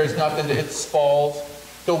you. There's nothing, it's falls.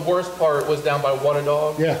 The worst part was down by Water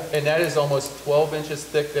Dog. Yeah. And that is almost 12 inches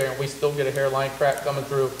thick there, and we still get a hairline crack coming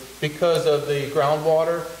through because of the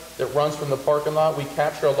groundwater that runs from the parking lot. We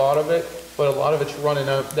capture a lot of it, but a lot of it's running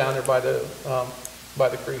up down there by the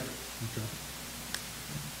creek. Okay.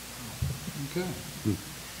 Okay.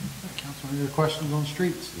 Council, any other questions on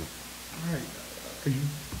streets? All right. Could you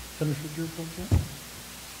finish with your project?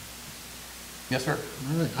 Yes, sir.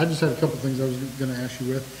 All right. I just had a couple things I was going to ask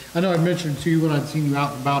you with. I know I mentioned to you when I'd seen you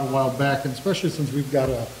out and about a while back, and especially since we've got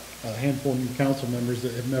a handful of new council members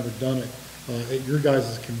that have never done it, at your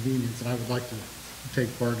guys' convenience, and I would like to take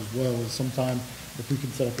part as well, is sometime if we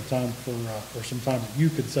could set up a time for, or some time that you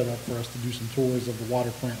could set up for us to do some tours of the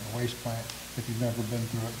water plant and the waste plant if you've never been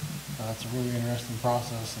through it. It's a really interesting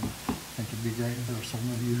process, and I think it'd be great for some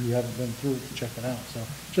of you who haven't been through it to check it out. So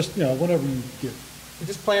just, you know, whenever you get. We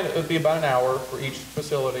just plan it would be about an hour for each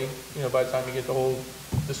facility, you know, by the time you get the whole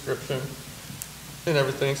description and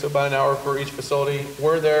everything. So about an hour for each facility.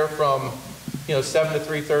 We're there from, you know, 7 to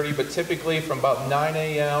 3:30, but typically from about 9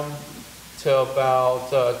 a.m. to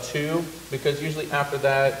about 2, because usually after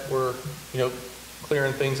that we're, you know,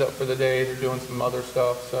 clearing things up for the day. They're doing some other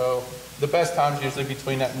stuff. So the best time's usually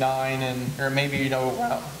between that 9 and, or maybe, you know,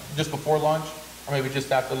 around just before lunch or maybe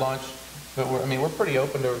just after lunch. But we're pretty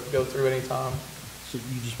open to go through any time. So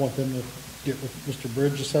you just want them to get with Mr.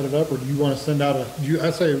 Bridge to set it up, or do you want to send out do you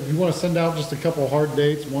want to send out just a couple of hard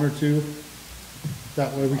dates, 1 or 2?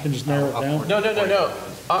 That way we can just narrow it down? No.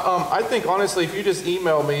 I think honestly, if you just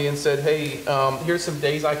email me and said, hey, here's some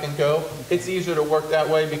days I can go, it's easier to work that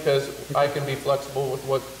way because I can be flexible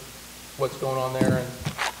with what's going on there.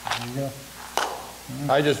 And there you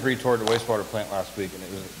go. I just retoured the wastewater plant last week, and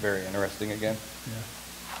it was very interesting again. Yeah.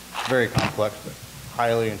 Very complex, but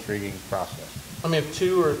highly intriguing process. I mean, if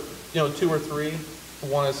 2 or 3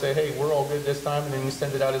 want to say, hey, we're all good this time, and then you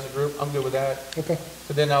send it out as a group, I'm good with that. Okay.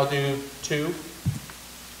 So then I'll do 2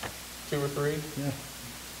 or 3. Yeah.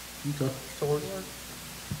 Okay. Tours.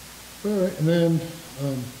 All right, and then,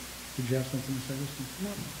 did you have something to say this?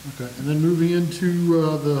 No. Okay, and then moving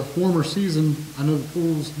into the former season, I know the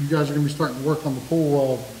pools, you guys are going to be starting to work on the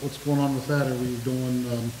pool. What's going on with that? Are we doing,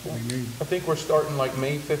 I think we're starting like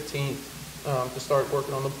May 15th to start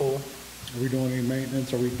working on the pool. Are we doing any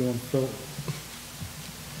maintenance? Are we doing fill?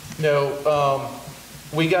 No,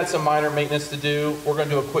 we got some minor maintenance to do. We're going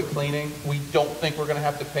to do a quick cleaning. We don't think we're going to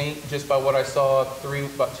have to paint, just by what I saw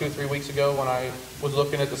about 2 or 3 weeks ago when I was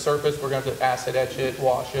looking at the surface. We're going to have to acid etch it,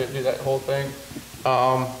 wash it, do that whole thing.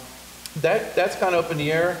 That's kind of up in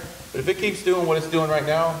the air, but if it keeps doing what it's doing right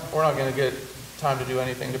now, we're not gonna get time to do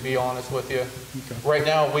anything, to be honest with you. Right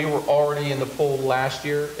now, we were already in the pool last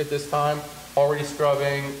year at this time, already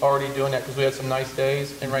scrubbing, already doing that, because we had some nice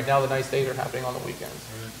days, and right now the nice days are happening on the weekends.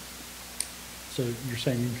 So you're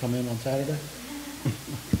saying you can come in on Saturday?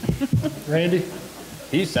 Randy?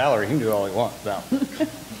 He's salary, he can do all he wants now.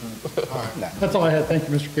 That's all I had. Thank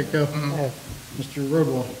you, Mr. Kitco. Mr.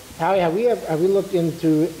 Roble. Howie, have we looked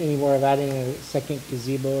into any more of adding a second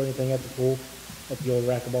gazebo or anything at the pool, at the old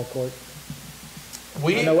racquetball court?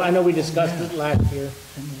 I know we discussed it last year.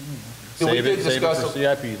 Save it for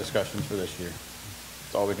CIP discussions for this year.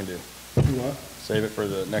 That's all we can do. Do what? Save it for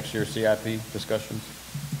the next year's CIP discussions.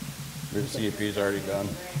 The CIP is already done.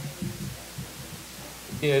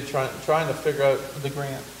 Yeah, trying to figure out the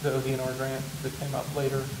grant, the ODNR grant that came up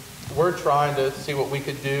later. We're trying to see what we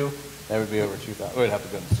could do. That would be over 2,000. We'd have to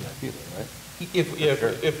go to CIP though, right?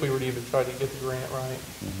 If we were to even try to get the grant, right?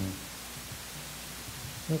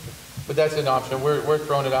 Okay. But that's an option. We're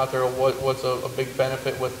throwing it out there, what's a big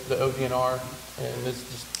benefit with the ODNR, and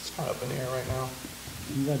it's kind of up in the air right now.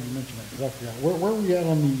 I'm glad you mentioned that, because I forgot. Where are we at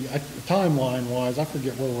on the, timeline-wise, I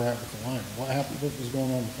forget where we're at with the liner. What happened, what was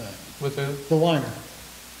going on with that? With who? The liner.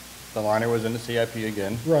 The liner was in the CIP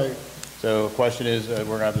again. Right. So the question is, we're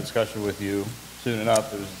gonna have a discussion with you soon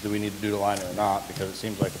enough, is do we need to do the liner or not? Because it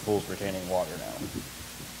seems like the pool's retaining water now.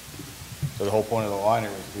 So the whole point of the liner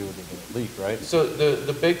is to deal with the leak, right? So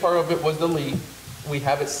the big part of it was the leak. We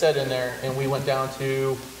have it set in there, and we went down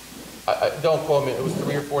to, don't quote me, it was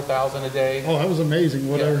 3,000 or 4,000 a day. Oh, that was amazing,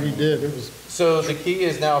 whatever he did. It was. So the key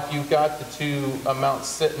is now, if you've got the two amounts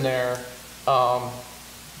sitting there,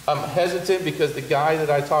 I'm hesitant because the guy that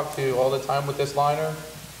I talk to all the time with this liner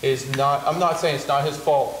is not, I'm not saying it's not his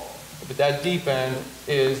fault, but that deep end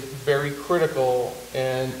is very critical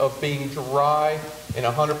of being dry and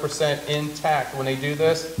 100% intact when they do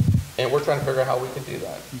this, and we're trying to figure out how we can do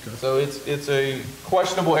that. Okay. So it's a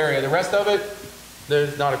questionable area. The rest of it,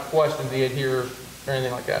 there's not a question to adhere or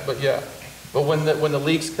anything like that, but yeah. But when the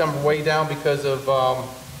leaks come way down because of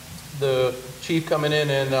the chief coming in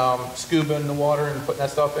and scuba in the water and putting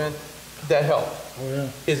that stuff in, that helped. Oh, yeah.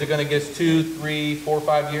 Is it gonna get us 2, 3, 4,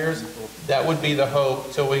 5 years? That would be the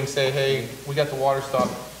hope, so we can say, hey, we got the water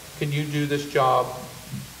stuff. Can you do this job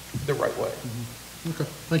the right way? Okay,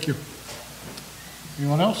 thank you.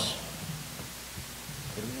 Anyone else?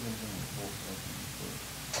 Didn't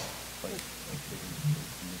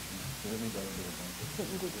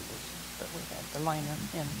do this, but we had the liner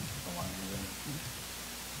in.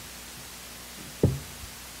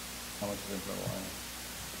 How much is in for the liner?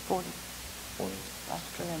 40. 40.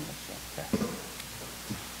 Last year and this year.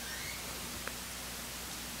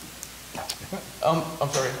 I'm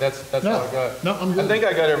sorry, that's all I got. No, I'm good. I think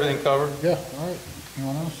I got everything covered. Yeah, all right.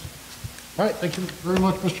 Anyone else? All right, thank you very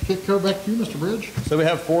much, Mr. Kitco. Back to you, Mr. Bridge. So we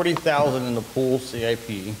have 40,000 in the pool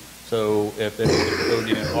CIP. So if there's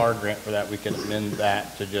an ODNR grant for that, we can amend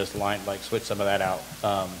that to just switch some of that out.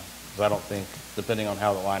 Because I don't think, depending on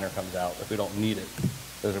how the liner comes out, if we don't need it,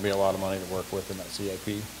 there's gonna be a lot of money to work with in that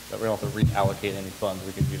CIP. That we don't have to reallocate any funds.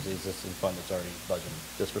 We could use the existing fund that's already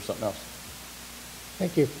budgeted just for something else.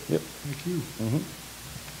 Thank you. Yep. Thank you.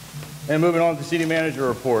 And moving on to city manager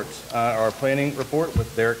reports, our planning report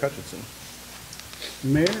with Derek Hutchinson.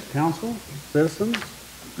 Mayor, council, citizens,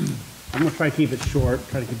 I'm gonna try to keep it short,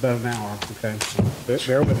 try to keep about an hour, okay?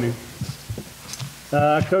 Bear with me.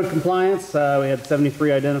 Code compliance, we had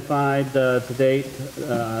 73 identified to date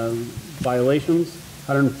violations,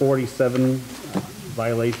 147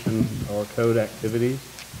 violation or code activities.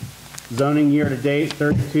 Zoning year to date,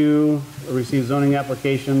 32 received zoning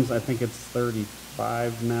applications. I think it's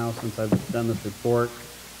 35 now since I've done this report.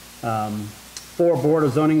 4 Board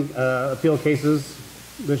of Zoning appeal cases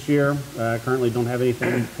this year. Currently don't have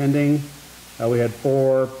anything pending. We had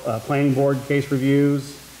 4 planning board case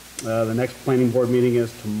reviews. The next planning board meeting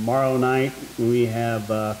is tomorrow night. We have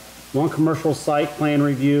 1 commercial site plan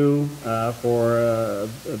review for a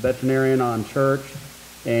veterinarian on Church,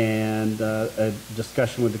 and a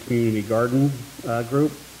discussion with the community garden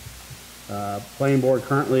group. Planning board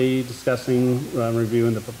currently discussing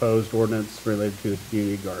reviewing the proposed ordinance related to the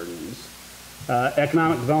community gardens.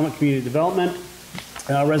 Economic development, community development,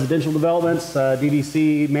 residential developments.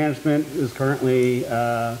 DDC management is currently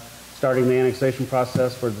starting the annexation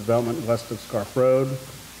process for the development west of Scarf Road.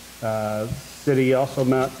 City also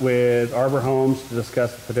met with Arbor Homes to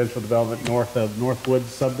discuss the potential development north of Northwood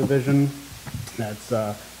subdivision. That's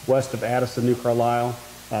west of Addison, New Carlisle.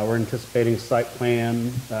 We're anticipating site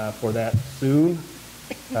plan for that soon.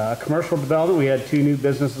 Commercial development, we had 2 new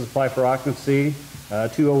businesses apply for occupancy.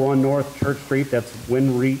 201 North Church Street, that's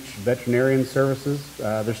WinReach Veterinarian Services.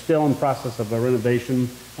 They're still in process of a renovation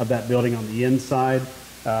of that building on the inside.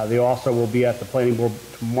 They also will be at the planning board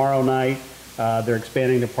tomorrow night. They're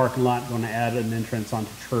expanding the parking lot, going to add an entrance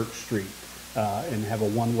onto Church Street and have a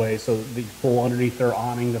one-way, so the pull underneath their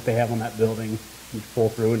awning that they have on that building, you pull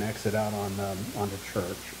through and exit out on onto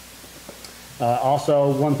Church. Also,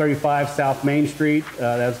 135 South Main Street,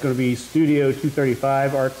 that's going to be Studio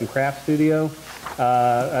 235 Arts and Crafts Studio.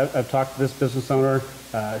 I've talked to this business owner.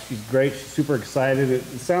 She's great. She's super excited. It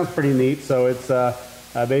sounds pretty neat. So it's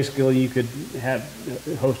basically you could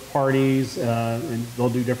host parties and they'll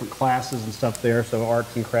do different classes and stuff there. So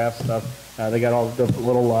arts and crafts stuff. They got all the different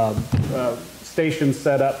little stations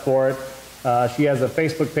set up for it. She has a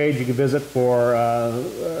Facebook page you can visit for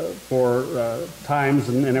times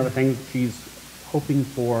and everything. She's hoping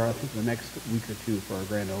for, I think, the next week or two for a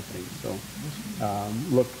grand opening. So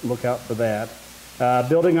look out for that.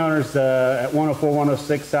 Building owners at 104,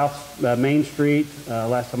 106 South Main Street.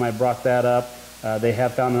 Last time I brought that up, they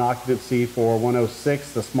have found an occupancy for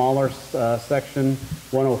 106, the smaller section.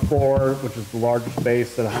 104, which is the larger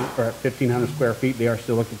space at 1,500 square feet. They are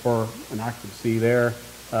still looking for an occupancy there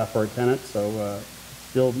for a tenant. So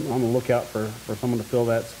still on the lookout for someone to fill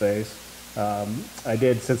that space. I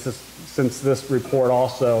did, since this report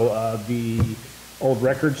also, the old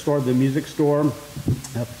record store, the music store,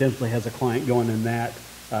 potentially has a client going in that.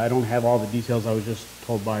 I don't have all the details. I was just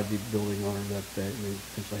told by the building owner that they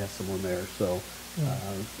potentially have someone there. So,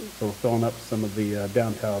 so we're filling up some of the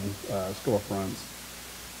downtown storefronts.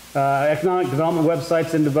 Economic development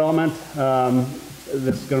websites in development.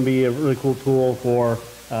 This is going to be a really cool tool for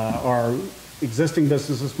our existing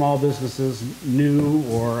businesses, small businesses, new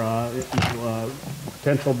or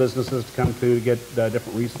potential businesses to come to get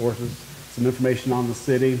different resources, some information on the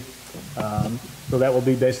city. So that will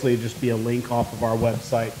be basically just be a link off of our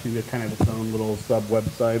website to a kind of its own little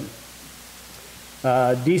sub-website.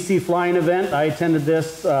 DC Flying Event, I attended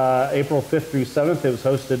this April 5th through 7th. It was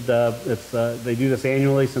hosted, they do this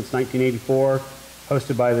annually since 1984,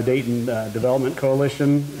 hosted by the Dayton Development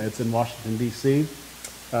Coalition. It's in Washington, D.C.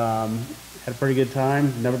 Had a pretty good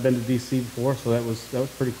time. Never been to DC before, so that was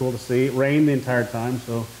pretty cool to see. It rained the entire time,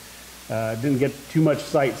 so didn't get too much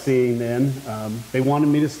sightseeing then. They wanted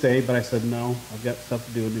me to stay, but I said no. I've got stuff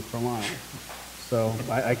to do in New Carolina, so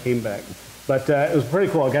I came back. But it was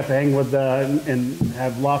pretty cool. I got to hang with and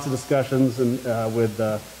have lots of discussions and with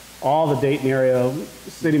all the Dayton area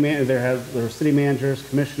city man. There were city managers,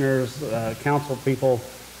 commissioners, council people.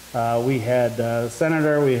 We had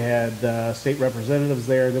senator, we had state representatives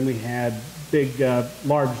there, then we had big,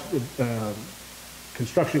 large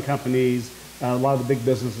construction companies, a lot of the big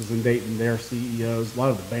businesses in Dayton, their CEOs, a lot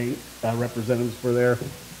of the bank representatives were there.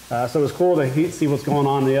 So it was cool to see what's going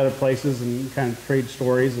on in the other places and kind of trade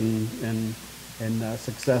stories and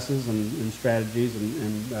successes and strategies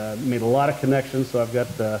and made a lot of connections. So I've got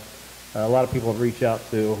a lot of people to reach out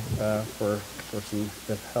to for some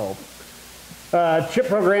help. CHIP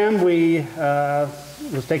program, we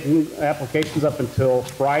was taking applications up until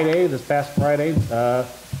Friday, this past Friday.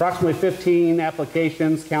 Approximately 15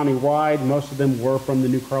 applications countywide. Most of them were from the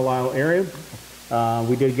New Carlisle area.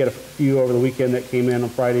 We did get a few over the weekend that came in on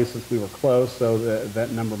Friday since we were closed, so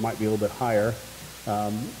that number might be a little bit higher.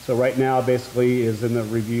 So right now, basically, is in the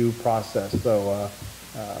review process. So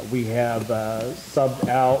we have subbed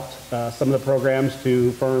out some of the programs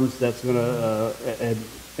to firms that's going to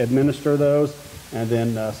administer those, and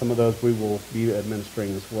then some of those we will be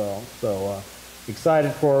administering as well. So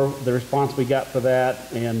excited for the response we got for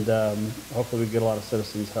that, and hopefully we get a lot of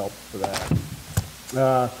citizens' help for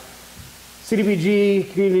that.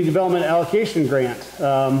 CDBG Community Development Allocation Grant.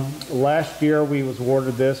 Last year we was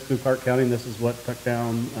awarded this through Clark County, and this is what took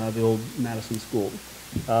down the old Madison School.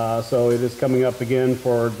 So it is coming up again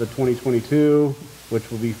for the 2022, which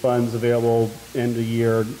will be funds available end of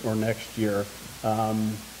year or next year.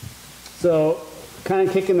 So kind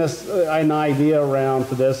of kicking this an idea around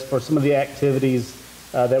for this, for some of the activities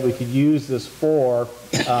that we could use this for,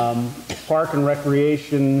 park and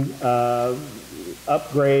recreation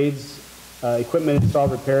upgrades, equipment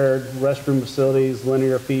installed, repaired, restroom facilities,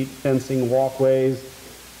 linear feet, fencing, walkways,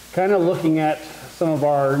 kind of looking at some of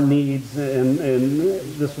our needs, and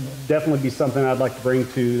this would definitely be something I'd like to bring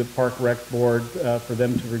to the Park Rec Board for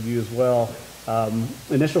them to review as well.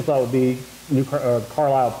 Initial thought would be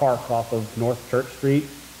Carlisle Park off of North Church Street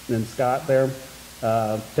and Scott there.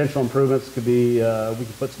 Potential improvements could be, we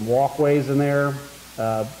could put some walkways in there,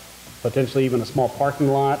 potentially even a small parking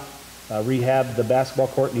lot. Rehab, the basketball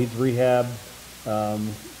court needs rehab,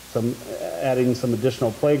 adding some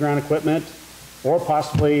additional playground equipment, or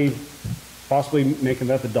possibly possibly making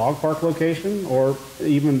that the dog park location, or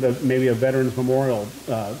even maybe a Veterans Memorial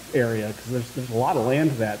area, because there's a lot of land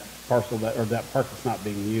to that parcel or that park that's not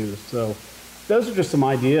being used. So those are just some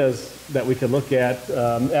ideas that we could look at.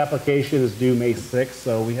 Application is due May 6th,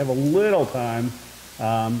 so we have a little time,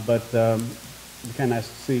 but it'd be kind of nice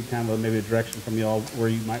to see kind of maybe a direction from y'all where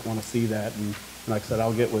you might want to see that. And like I said,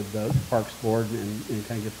 I'll get with the Parks Board and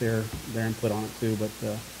kind of get their input on it too. But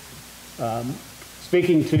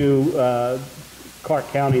speaking to Clark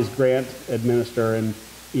County's grant administrator, and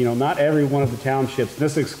not every one of the townships,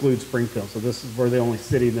 this excludes Springfield, so this is, we're the only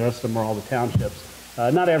city, the rest of them are all the townships.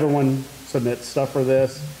 Not everyone submits stuff for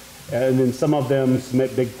this, and then some of them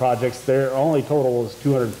submit big projects. Their only total is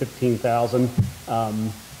 $215,000.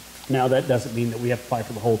 Now that doesn't mean that we have to apply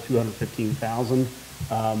for the whole $215,000.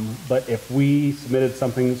 But if we submitted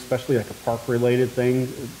something, especially like a park-related thing,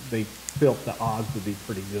 they felt the odds would be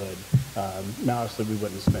pretty good. Now, obviously, we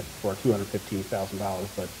wouldn't submit for $215,000,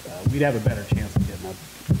 but we'd have a better chance of getting a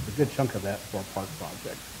good chunk of that for a park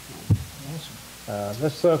project.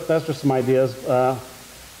 That's just some ideas.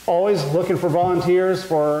 Always looking for volunteers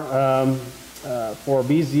for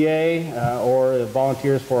BZA or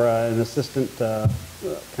volunteers for an assistant,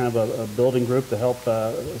 kind of a building group to help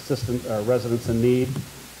assistant residents in need.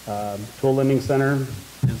 Tool Lending Center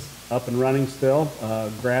is up and running still.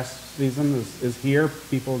 Grass season is here.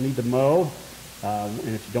 People need to mow.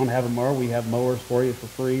 And if you don't have a mower, we have mowers for you for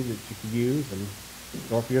free that you can use. And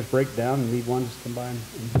or if yours break down and need one, just come by and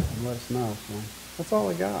let us know. So that's all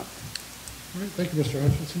I got. All right, thank you, Mr.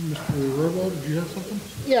 Hutchinson. Mr. Robo, did you have something?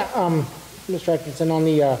 Yeah, Mr. Hutchinson, on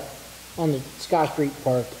the Scott Street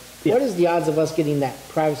Park, Yeah. what is the odds of us getting that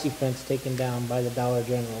privacy fence taken down by the Dollar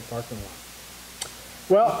General parking lot?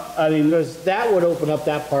 Well, I mean, Because that would open up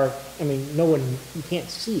that park, I mean, you can't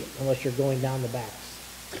see it unless you're going down the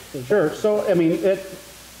backs. sure. So, I mean,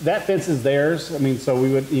 that fence is theirs. I mean, so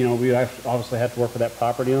we would, we obviously have to work with that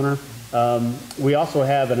property owner. We also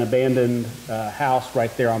have an abandoned house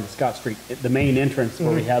right there on the Scott Street, the main entrance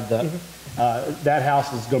where we have that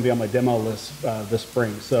house is going to be on my demo list this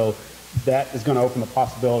spring. So that is going to open the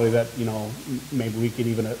possibility that, maybe we could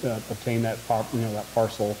even obtain that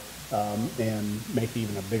parcel and make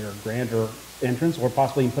even a bigger, grander entrance, or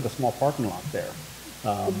possibly even put a small parking lot there.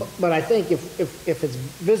 But I think if it's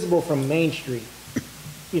visible from Main Street,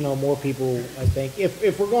 more people, I think,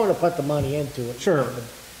 if we're going to put the money into it. Sure.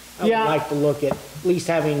 I would like to look at least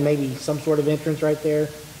having maybe some sort of entrance right there.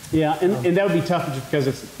 Yeah, and that would be tough just because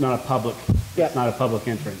it's not a public, Yeah. it's not a public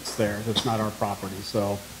entrance there. It's not our property,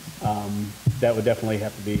 so that would definitely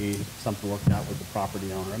have to be something worked out with the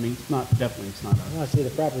property owner. I mean, it's not I see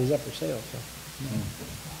the property's up for sale, so.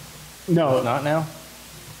 No. Not now?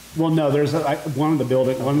 Well, no, there's one of the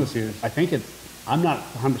building, one of the, I think I'm not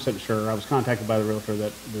 100% sure. I was contacted by the realtor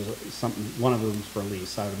that there's one of them's for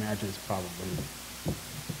lease. I would imagine it's probably,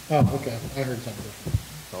 Oh, okay, I heard something different.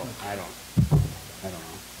 so I don't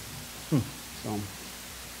know. So,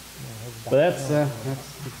 but that's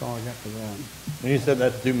all I got for that. You said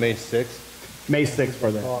that's due May 6th? May 6th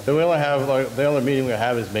for that. So we only have, the only meeting we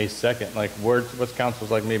have is May 2nd. What's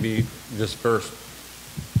council's maybe just first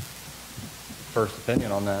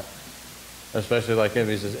opinion on that? Especially if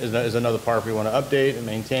is another park we want to update and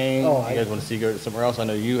maintain? Oh, You guys want to see go somewhere else? I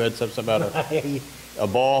know you had something about a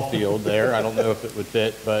ball field there. I don't know if it would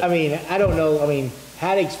fit, but. I mean, I don't know,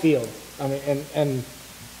 Haddock's Field, and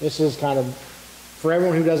this is kind of, for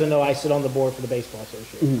everyone who doesn't know, I sit on the board for the Baseball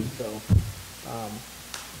Association, so,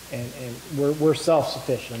 and we're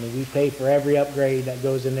self-sufficient. We pay for every upgrade that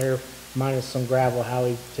goes in there, minus some gravel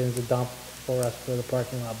Howie tends to dump for us for the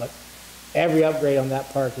parking lot, but every upgrade on that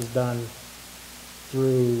park is done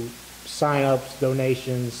through sign-ups,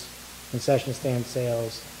 donations, concession stand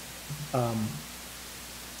sales.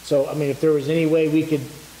 So, if there was any way we could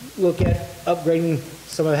look at upgrading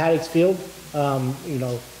some of Haddock's Field,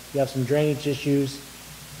 you have some drainage issues,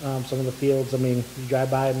 some of the fields, you drive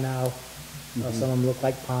by them now, some of them look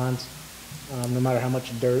like ponds, no matter how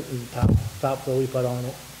much dirt and topsoil we put on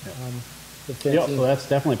it. The Yeah, fencing, so that's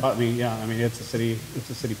definitely, it's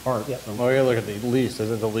a city park. Yeah. So. Well, we gotta look at the lease.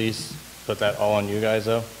 Doesn't the lease put that all on you guys,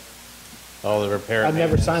 though? All the repair? I've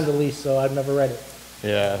never maintenance? signed the lease, so I've never read it.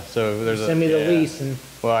 Yeah, so there's a. Send me the yeah. lease, and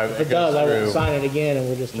Well, if it does, I will sign it again, and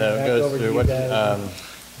we'll just turn No, it it back goes over to through, you what, guys.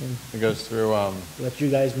 it goes through, Let you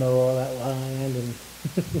guys mow all that land and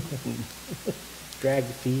drag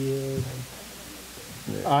the field.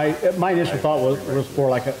 My initial thought was for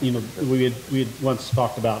we had once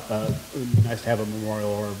talked about, it'd be nice to have a memorial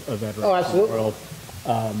or a veteran. Oh, absolutely.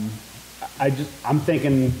 Memorial. I'm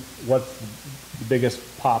thinking what's the biggest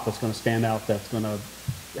pop that's gonna stand out that's gonna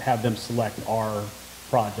have them select our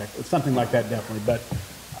project. It's something like that definitely, but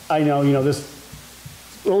I know, this,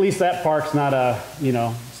 well, at least that park's not a,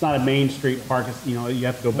 it's not a Main Street park. It's, you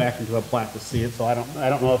have to go back into a plat to see it. So I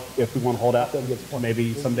don't know if we want to hold out,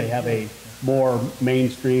 maybe someday have a more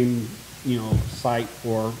mainstream, site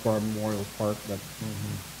for a Memorial Park.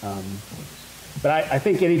 But I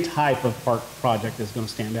think any type of park project is going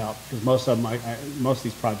to stand out because most of them, most of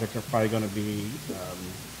these projects are probably going to be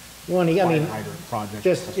Well, I mean, hydrant projects.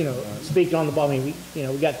 just, speaking on the ball, I mean,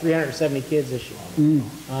 we got 370 kids this year.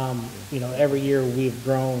 Every year we've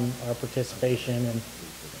grown our participation and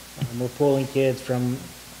we're pulling kids from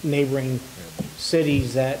neighboring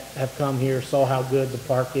cities that have come here, saw how good the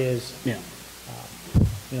park is. Yeah.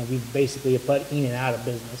 We basically have put Enid out of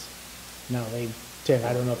business. Now I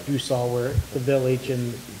don't know if you saw where the village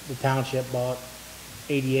and the township bought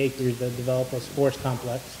 80 acres to develop a sports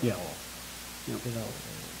complex. Yeah.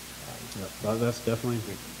 Well, that's definitely,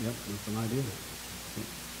 that's an idea.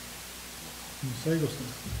 Ms. Eggleston.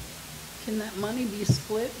 Can that money be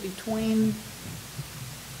split between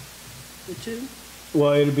the two?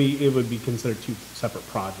 Well, it would be considered two separate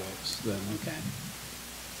projects then. Okay.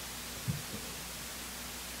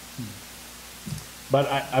 But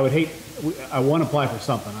I would hate, I want to apply for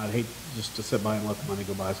something. I'd hate just to sit by and let the money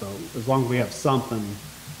go by. So as long as we have something,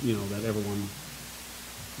 that everyone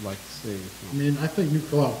would like to see. I mean, I think New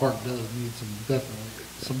Carlisle Park does need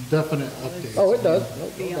some definite updates. Oh, it does,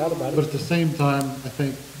 no doubt about But it. at the same time, I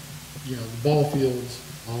think, the ball fields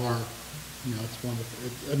are, it's one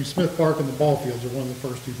of the, Smith Park and the ball fields are one of the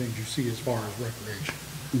first two things you see as far as recreation.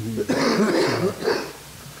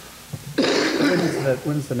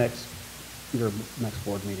 When is your next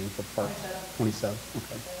board meeting for Park? 27th.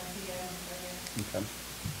 Okay. Okay.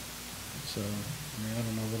 So, I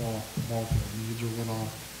don't know what all ball field needs or what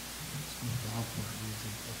all golf course needs.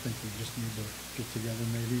 I think we just need to get together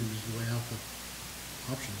maybe and just lay out the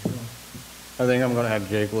options, really. I think I'm gonna have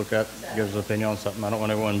Jake look at, give his opinion on something. I don't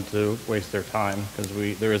want everyone to waste their time,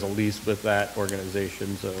 because there is a lease with that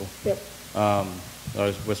organization, so. Yep. I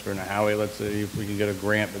was whispering to Howie, let's see if we can get a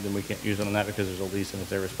grant, but then we can't use it on that because there's a lease and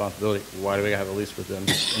it's their responsibility. Why do we have a lease with them?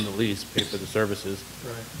 In the lease, pay for the services.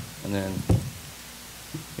 Right. And then,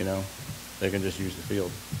 they can just use the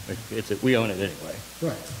field. We own it anyway,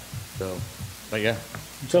 Right. so, but yeah.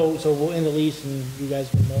 So we'll end the lease and you guys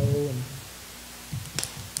can mow and.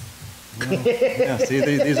 Yeah, see,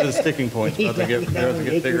 these are the sticking points, about to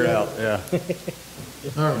get figured out, yeah.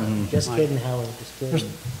 All right. Just kidding, Howard, just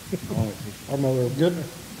kidding. Our mower. Good?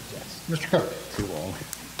 Mr. Cook? Too long.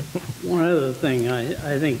 One other thing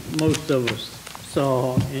I think most of us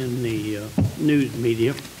saw in the news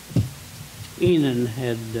media, Enon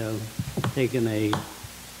had taken a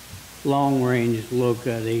long-range look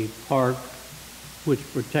at a park which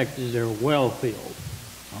protected their well field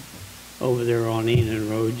over there on Enon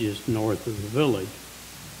Road, just north of the village.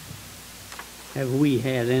 Have we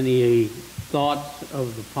had any thoughts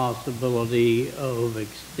of the possibility of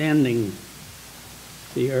extending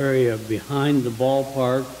the area behind the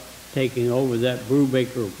ballpark, taking over that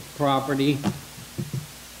Brubaker property?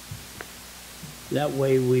 That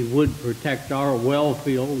way we would protect our well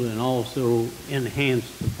field and also enhance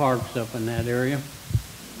the parks up in that area.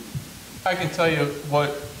 I can tell you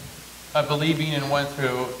what I believe Enon went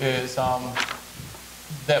through is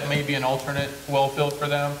that may be an alternate well field for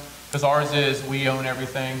them, because ours is, we own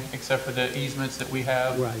everything except for the easements that we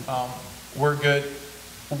have. Right. We're good.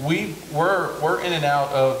 We're in and out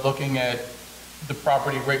of looking at the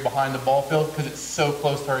property right behind the ball field because it's so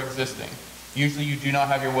close to our existing. Usually you do not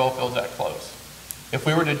have your well fields that close. If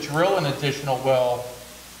we were to drill an additional well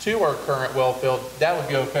to our current well field, that would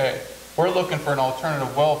be okay. We're looking for an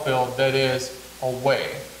alternative well field that is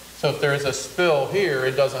away. So if there's a spill here,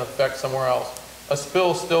 it doesn't affect somewhere else. A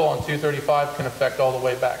spill still on 235 can affect all the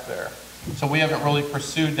way back there. So we haven't really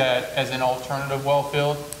pursued that as an alternative well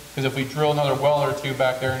field, because if we drill another well or two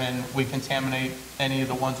back there and then we contaminate any of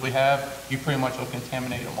the ones we have, you pretty much will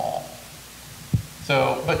contaminate them all.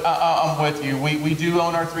 So, but I'm with you. We do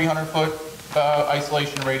own our 300-foot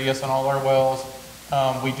isolation radius on all our wells.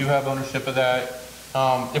 We do have ownership of that.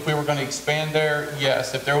 If we were going to expand there,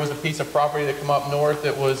 yes. If there was a piece of property that come up north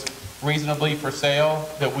that was reasonably for sale,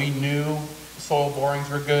 that we knew soil borings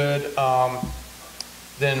were good,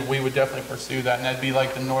 then we would definitely pursue that. And that'd be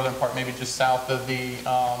like the northern part, maybe just south of the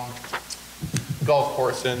golf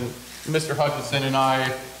course. And Mr. Hutchinson and I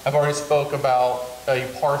have already spoke about a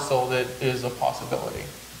parcel that is a possibility.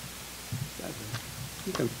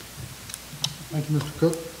 Okay. Thank you, Mr.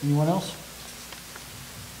 Cook. Anyone else?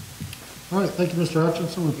 All right, thank you, Mr.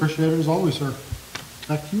 Hutchinson. We appreciate it as always, sir.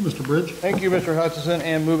 Back to you, Mr. Bridge. Thank you, Mr. Hutchison.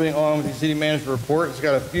 And moving on with the city manager report, it's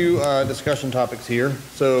got a few discussion topics here.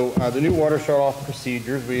 So the new water shut-off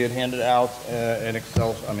procedures, we had handed out a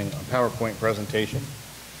PowerPoint presentation.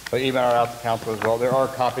 But emailed out to council as well. There are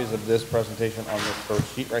copies of this presentation on this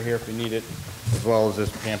first sheet right here if you need it, as well as this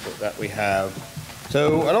pamphlet that we have.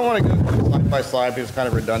 So I don't want to go slide by slide because it's kind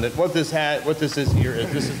of redundant. What this is here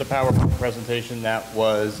is this is the PowerPoint presentation that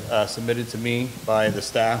was submitted to me by the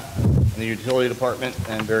staff in the utility department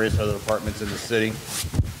and various other departments in the city.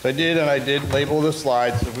 So I did label the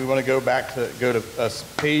slides. So if we want to go to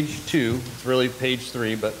page 2, it's really page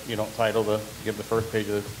 3, but you don't give the first page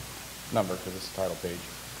of the number because it's the title page.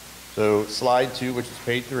 So slide 2, which is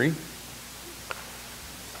page 3.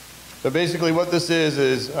 So basically what this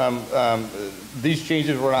is these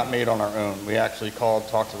changes were not made on our own. We actually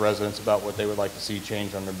talked to residents about what they would like to see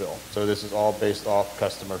changed on their bill. So this is all based off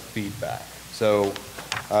customer feedback. So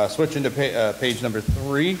switching to page number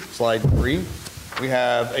 3, slide 3, we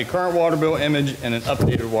have a current water bill image and an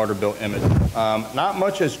updated water bill image. Not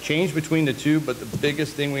much has changed between the two, but the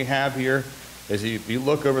biggest thing we have here is if you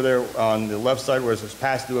look over there on the left side where it says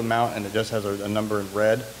past due amount and it just has a number in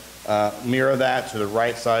red, mirror that to the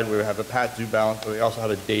right side where we have a past due balance, but we also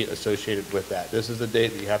have a date associated with that. This is the date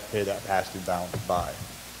that you have to pay that past due balance by.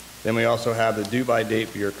 Then we also have the due by date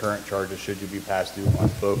for your current charges should you be past due on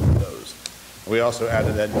both of those. We also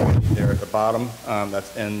added that date there at the bottom,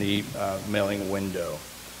 that's in the mailing window.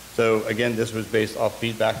 So again, this was based off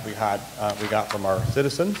feedback we got from our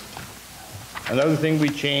citizens. Another thing we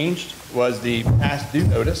changed was the past due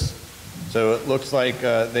notice. So it looks like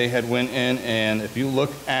they had went in, and if you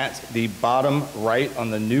look at the bottom right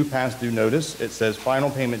on the new past due notice, it says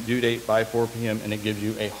final payment due date by 4 p.m. and it gives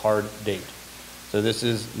you a hard date. So this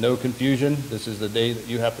is no confusion. This is the day that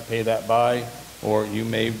you have to pay that by, or you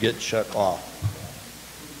may get shut off.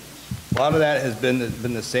 A lot of that has been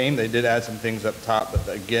the same. They did add some things up top, but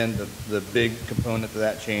again, the big component to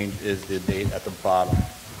that change is the date at the bottom.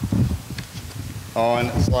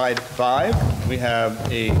 On slide 5, we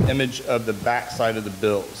have an image of the back side of the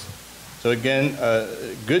bills. So again,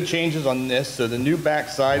 good changes on this. So the new back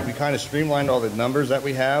side, we kind of streamlined all the numbers that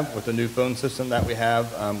we have with the new phone system that we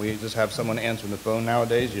have. We just have someone answering the phone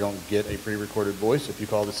nowadays. You don't get a pre-recorded voice. If you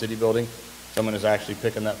call the city building, someone is actually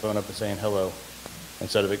picking that phone up and saying hello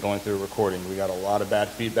instead of it going through a recording. We got a lot of bad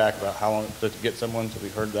feedback about how long it took to get someone, so we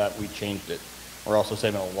heard that, we changed it. We're also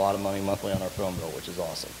saving a lot of money monthly on our phone bill, which is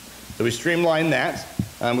awesome. So we streamlined that.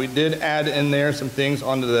 We did add in there some things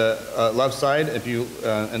onto the left side. If you,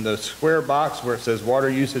 in the square box where it says water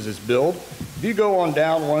usage is billed, if you go on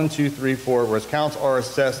down 1, 2, 3, 4, where accounts are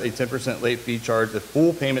assessed a 10% late fee charge, the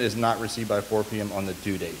full payment is not received by 4 p.m. on the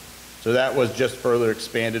due date. So that was just further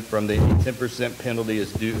expanded from the 10% penalty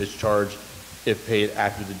is charged if paid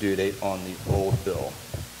after the due date on the old bill.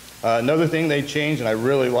 Another thing they changed, and I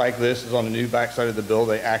really like this, is on the new backside of the bill,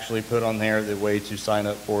 they actually put on there the way to sign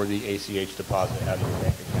up for the ACH deposit out of your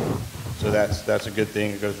bank account. So that's a good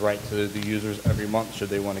thing. It goes right to the users every month. Should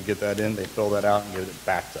they want to get that in, they fill that out and give it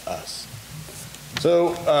back to us.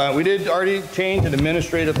 So we did already change an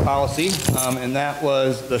administrative policy, and that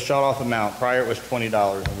was the shut-off amount. Prior it was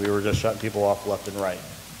 $20, and we were just shutting people off left and right.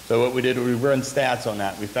 So what we did, we run stats on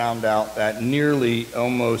that. We found out that nearly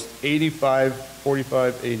almost 85,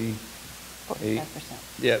 45, 80, 8,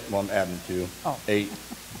 yeah, well, I'm adding 2, 8.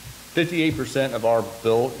 58% of our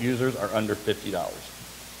bill users are under $50.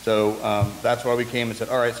 So that's why we came and said,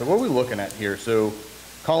 all right, so what are we looking at here? So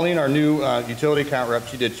Colleen, our new utility account rep,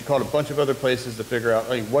 she called a bunch of other places to figure out,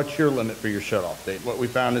 hey, what's your limit for your shut-off date? What we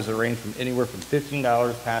found is a range from anywhere from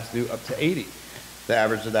 $15 past due up to $80. The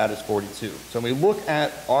average of that is 42. So when we look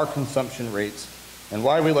at our consumption rates and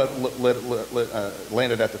why we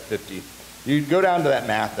landed at the 50, you go down to that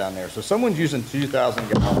math down there. So someone's using 2,000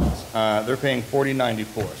 gallons. They're paying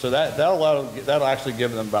 $40.94. So that'll actually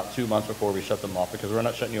give them about 2 months before we shut them off, because we're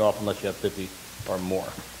not shutting you off unless you have 50 or more.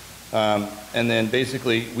 And then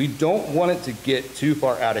basically, we don't want it to get too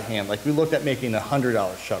far out of hand. Like we looked at making a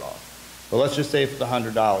 $100 shut off. But let's just say it's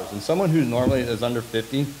 $100. And someone who normally is under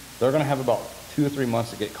 50, they're going to have about 2 or 3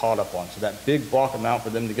 months to get caught up on. So that big bulk amount for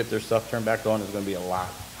them to get their stuff turned back on is going to be a lot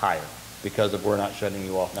higher, because we're not shutting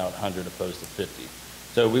you off now at 100 opposed to 50.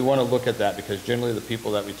 So we want to look at that, because generally the people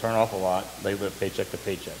that we turn off a lot, they live paycheck to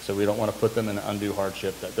paycheck. So we don't want to put them in an undue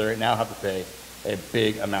hardship that they now have to pay a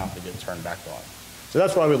big amount to get turned back on. So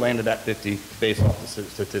that's why we landed at 50 based off the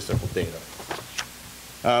statistical data.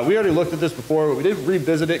 We already looked at this before, but we did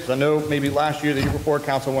revisit it, because I know maybe last year, the year before,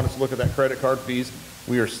 council wanted to look at that credit card fees.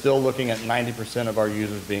 We are still looking at 90% of our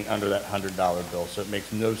users being under that $100 bill, so it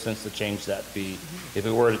makes no sense to change that fee. If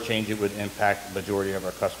we were to change it, it would impact the majority of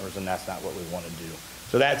our customers, and that's not what we want to do.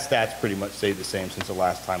 So that stats pretty much stayed the same since the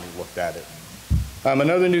last time we looked at it.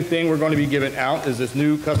 Another new thing we're going to be giving out is this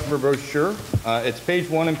new customer brochure. It's page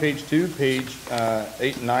 1 and page 2, page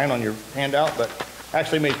 8 and 9 on your handout, but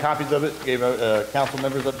actually made copies of it, gave out council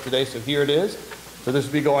members up today, so here it is. So this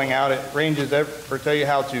will be going out. It ranges for tell you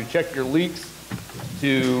how to check your leaks,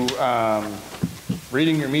 to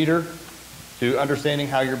reading your meter, to understanding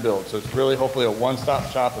how you're billed. So it's really hopefully a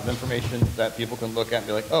one-stop shop of information that people can look at and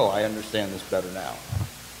be like, oh, I understand this better now.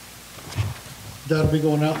 That'll be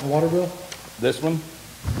going out in the water bill? This one,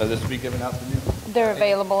 this will be given out to you. They're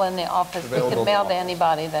available in the office. We Available can in mail the to office.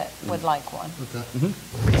 anybody that would like one. Okay.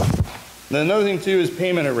 Then another thing too is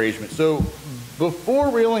payment arrangement. So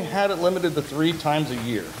before we only had it limited to 3 times a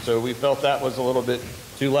year. So we felt that was a little bit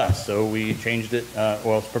too less. So we changed it,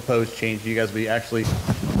 well, it's proposed change. You guys will be actually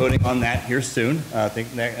voting on that here soon. I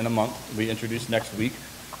think in a month, will be introduced next week.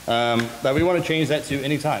 That we want to change that to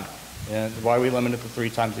any time. And why we limit it to 3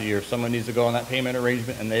 times a year. If someone needs to go on that payment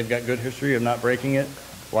arrangement and they've got good history of not breaking it,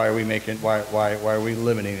 why are we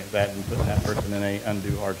limiting that and putting that person in a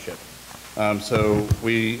undue hardship? So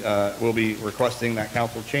we will be requesting that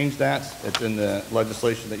council change that. It's in the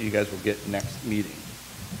legislation that you guys will get next meeting.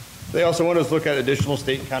 They also want us to look at additional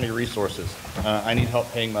state and county resources. I need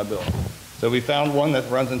help paying my bill. So we found one that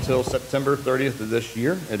runs until September 30th of this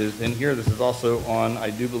year. It is in here. This is also on, I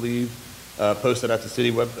do believe, posted at the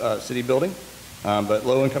city building. But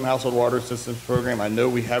low-income household water systems program, I know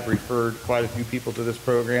we have referred quite a few people to this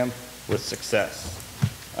program with success.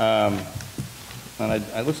 And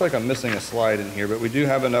it looks like I'm missing a slide in here, but we do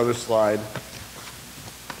have another slide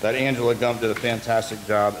that Angela Gump did a fantastic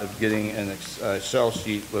job of getting an Excel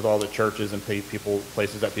sheet with all the churches and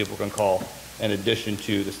places that people can call in addition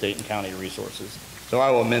to the state and county resources. So I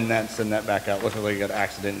will amend that and send that back out. Looks like it got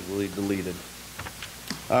accidentally deleted.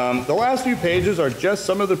 The last few pages are just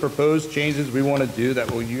some of the proposed changes we want to do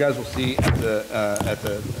that you guys will see at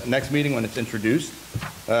the next meeting when it's introduced.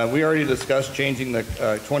 We already discussed changing the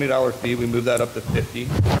 $20 fee. We moved that up to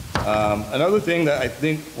 $50. Another thing that I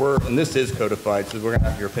think and this is codified, so we're going to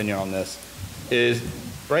have your opinion on this, is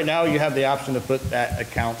right now you have the option to put that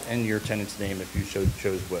account in your tenant's name if you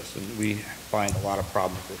chose WIS, and we find a lot of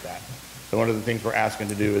problems with that. So one of the things we're asking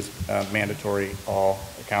to do is mandatory all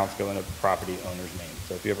accounts go in a property owner's name.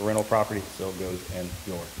 So if you have a rental property, it still goes in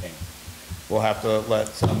your name. We'll have to let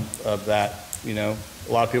some of that, a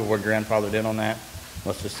lot of people were grandfathered in on that.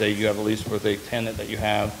 Let's just say you have a lease with a tenant that you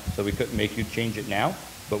have, so we couldn't make you change it now,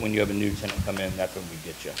 but when you have a new tenant come in, that's when we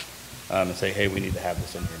get you. And say, hey, we need to have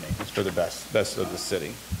this in your name. It's for the best of the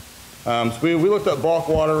city. So we looked at bulk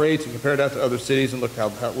water rates and compared that to other cities and look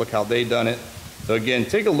how they done it. So again,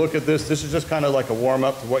 take a look at this. This is just kind of like a warm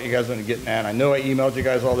up to what you guys are going to get at. I know I emailed you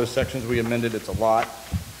guys all those sections we amended. It's a lot.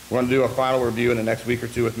 We're going to do a final review in the next week or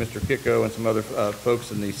two with Mr. Kicko and some other folks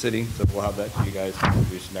in the city. So we'll have that to you guys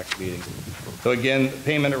introduced next meeting. So again,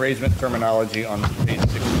 payment arrangement terminology on page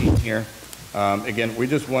 16 here. Again, we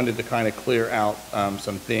just wanted to kind of clear out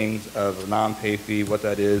some things of a non-pay fee, what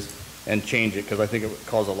that is, and change it because I think it would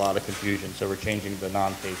cause a lot of confusion. So we're changing the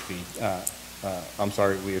non-pay fee.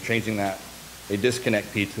 We are changing that a disconnect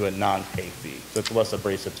fee to a non-pay fee. So it's less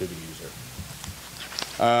abrasive to the user.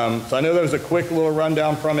 So I know there was a quick little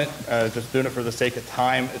rundown from it, just doing it for the sake of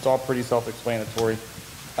time. It's all pretty self-explanatory.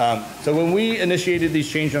 So when we initiated these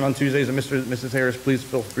changes on Tuesdays, and Mrs. Harris, please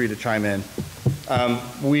feel free to chime in.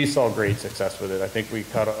 We saw great success with it. I think we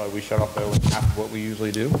shut off half of what we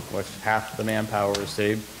usually do, which half the manpower is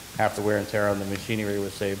saved, half the wear and tear on the machinery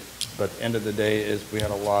was saved. But at the end of the day is we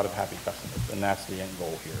had a lot of happy customers, and that's the end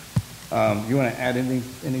goal here. You want to add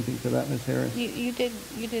anything to that, Ms. Harris? You did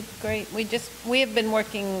great. We have been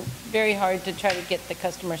working very hard to try to get the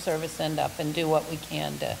customer service end up and do what we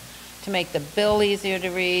can to make the bill easier to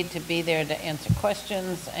read, to be there to answer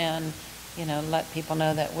questions, and let people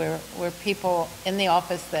know that we're people in the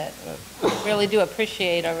office that really do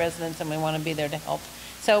appreciate our residents and we want to be there to help.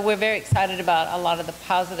 So we're very excited about a lot of the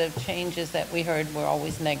positive changes that we heard were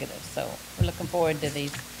always negative. So we're looking forward to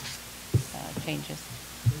these changes.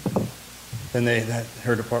 And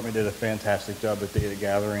her department did a fantastic job with data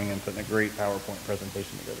gathering and putting a great PowerPoint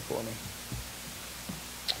presentation together for me.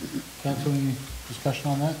 Council, any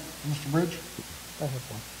discussion on that? Mr. Bridge? I have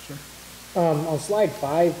one. Sure. On slide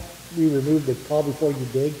 5, we removed the call before you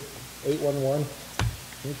dig, 811.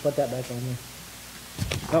 Can you put that back on there?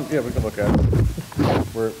 Yeah, we can look at it.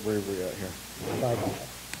 Where are we at here? Slide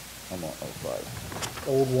 5. I'm on 05.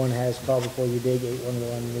 Old one has call before you dig,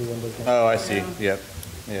 811, new one does not. Oh, I see. Yep.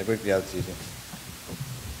 Yeah, that's easy.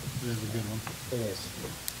 It is a good one. It is.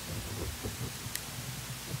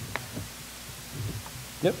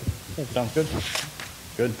 Yep. Sounds good.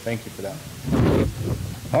 Good. Thank you for that.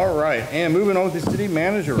 All right, and moving on with the city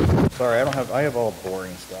manager. Sorry, I have all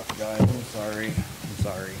boring stuff, guys. I'm sorry.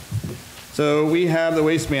 So we have the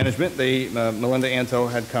waste management. Melinda Anto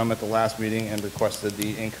had come at the last meeting and requested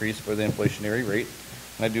the increase for the inflationary rate.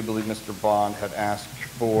 And I do believe Mr. Bond had asked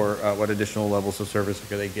for what additional levels of service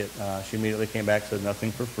could they get. She immediately came back, said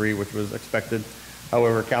nothing for free, which was expected.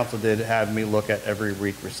 However, council did have me look at every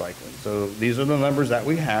week recycling. So these are the numbers that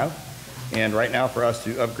we have. And right now, for us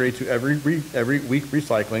to upgrade to every week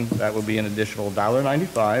recycling, that would be an additional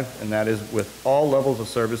 $1.95, and that is with all levels of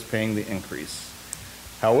service paying the increase.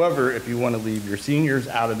 However, if you want to leave your seniors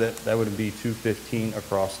out of it, that would be $2.15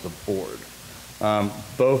 across the board.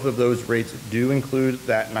 Both of those rates do include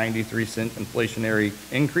that 93-cent inflationary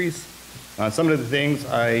increase. Some of the things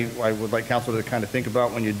I would like council to kind of think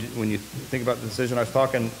about when you think about the decision. I was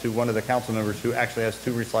talking to one of the council members who actually has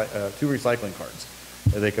two recycling carts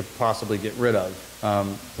that they could possibly get rid of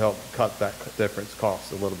to help cut that difference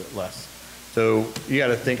cost a little bit less. So you got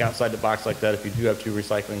to think outside the box like that. If you do have two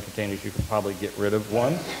recycling containers, you can probably get rid of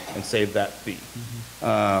one and save that fee.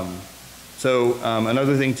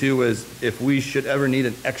 Another thing too is if we should ever need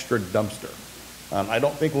an extra dumpster. I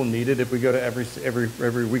don't think we'll need it if we go to every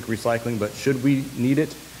week recycling, but should we need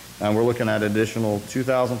it, we're looking at additional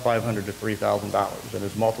 $2,500 to $3,000. And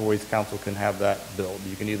there's multiple ways council can have that billed.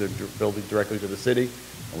 You can either bill it directly to the city,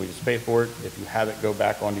 and we just pay for it. If you have it go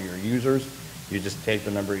back onto your users, you just take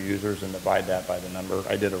the number of users and divide that by the number.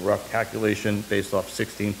 I did a rough calculation based off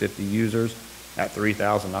 1,650 users at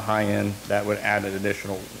 3,000 the high end. That would add an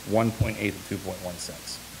additional 1.8 to 2.1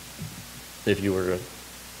 cents if you were to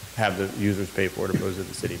have the users pay for it opposed to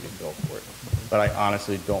the city being billed for it. But I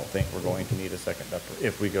honestly don't think we're going to need a second dumpster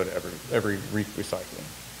if we go to every recycling.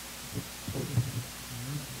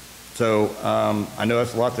 So I know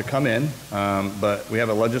that's a lot to come in, but we have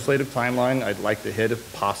a legislative timeline I'd like to hit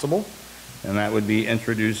if possible. And that would be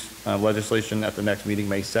introduce legislation at the next meeting,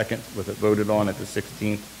 May 2nd, with it voted on at the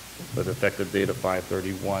 16th, with effective date of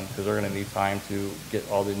 5/31, because they're going to need time to get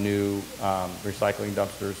all the new recycling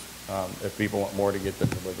dumpsters if people want more to get them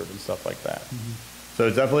delivered and stuff like that. So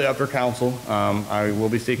it's definitely up for council. I will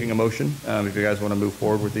be seeking a motion if you guys want to move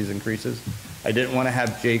forward with these increases. I didn't want to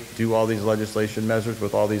have Jake do all these legislation measures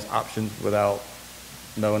with all these options without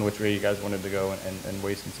knowing which way you guys wanted to go and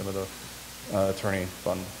wasting some of the attorney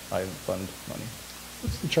fund money.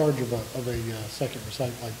 What's the charge of a second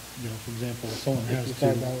recycle, like, for example, if someone has two,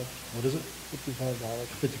 $55. what is it? $55.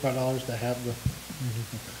 $55 to have the,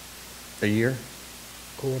 A year?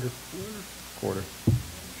 quarter.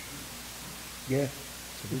 Yeah.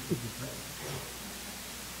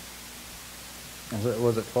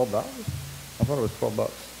 Was it $12? I thought it was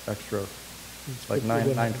 $12 extra. Like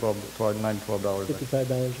 $9, $12.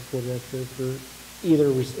 $55 a quarter extra for either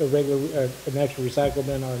a regular, an extra recycle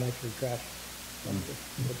bin or an extra trash.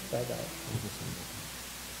 $55.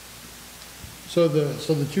 So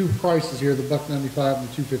the two prices here, the $1.95 and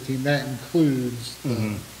the $2.15, that includes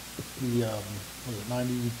the was it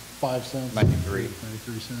 95 cents? 93.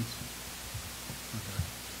 93 cents. Okay.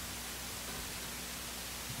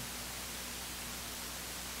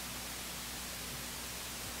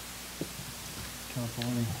 Council,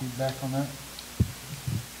 any feedback on that?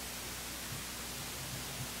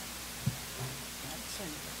 I'd say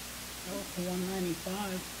go for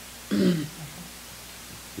 195.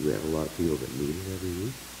 Do we have a lot of people that need it every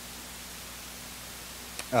week?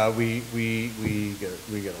 We get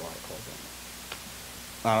a lot of calls on it.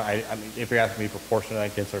 I mean, if you're asking me proportionally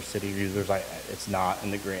against our city users, it's not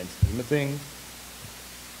in the grand scheme of things,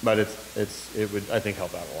 but it would, I think,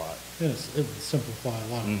 help out a lot. It would simplify a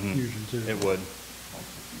lot of confusion too. It would.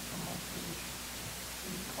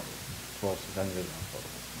 12,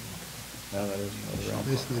 no, that is around.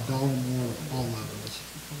 Basically $1 more with all levels.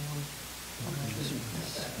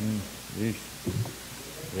 Yeesh.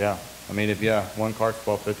 Yeah, I mean, one cart's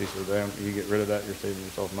 $12.50, so damn, you get rid of that, you're saving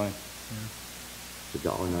yourself money. It's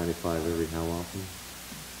 $1.95 every how often?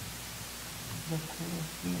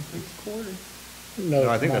 No,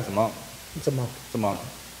 I think that's a month. It's a month. It's a month.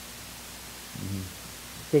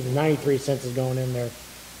 Because the 93 cents is going in there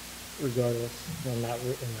regardless, well, not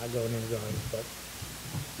going in regardless, but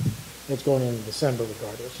it's going in December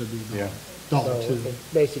regardless. Should be Yeah. So $1.02. it'd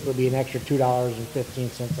basically be an extra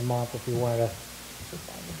 $2.15 a month if you wanted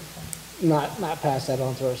to not pass that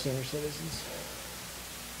on to our senior citizens.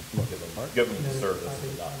 Give them the service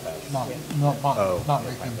and not pass. Not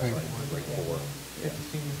make them pay for it.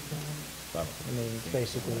 I mean, it's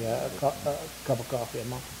basically a cup of coffee a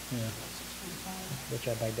month, Yeah. which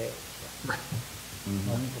I buy daily.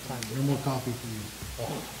 Multiple times. No more coffee for you.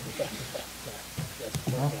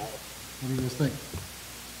 What do you guys think?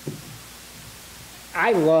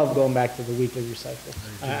 I love going back to the weekly recycle.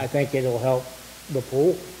 I think it'll help the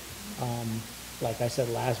pool. Like I said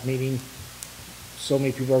last meeting, so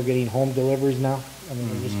many people are getting home deliveries now. I mean,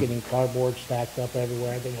 they're just getting cardboard stacked up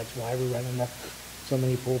everywhere. I think that's why we're running into so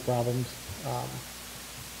many pool problems.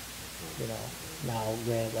 You know, now,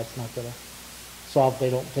 granted, that's not gonna solve if they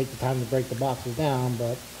don't take the time to break the boxes down,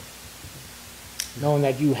 but knowing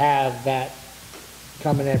that you have that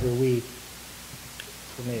coming every week,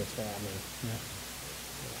 for me, it's, I mean,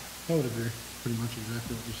 I would agree, pretty much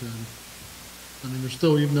exactly what you said. I mean, there's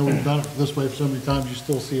still, even though we've done it this way for so many times, you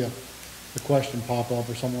still see a question pop up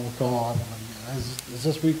or someone will call, is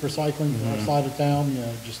this week recycling from our side of town? You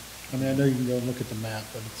know, just, I mean, I know you can go and look at the map,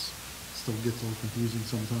 but still gets a little confusing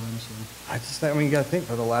sometimes, so. I mean, you gotta think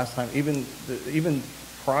for the last time, even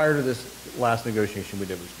prior to this last negotiation we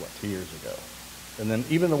did was what, 2 years ago? And then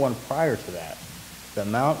even the one prior to that, the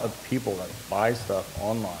amount of people that buy stuff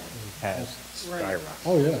online has skyrocketed.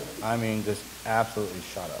 Oh, yeah. I mean, just absolutely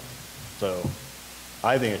shot up. So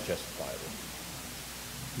I think it's justifiable.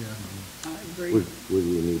 Yeah. I agree. Would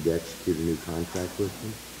we need to execute a new contract with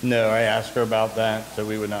them? No, I asked her about that, so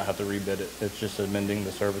we would not have to rebid it. It's just amending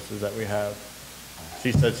the services that we have.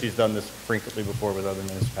 She said she's done this frequently before with other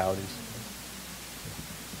municipalities.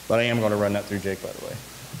 But I am going to run that through Jake, by the way,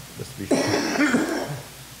 just to be sure.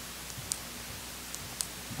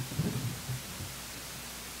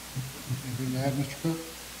 Anything to add, Mr. Cook?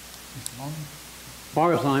 Mr. Bowman? As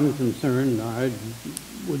far as I'm concerned, I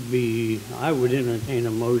would entertain a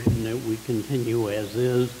motion that we continue as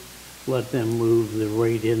is, let them move the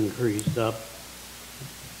rate increase up,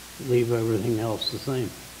 leave everything else the same.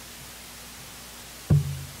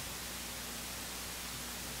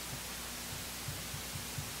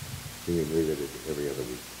 You mean leave it at every other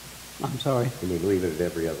week? I'm sorry? You mean leave it at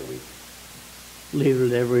every other week? Leave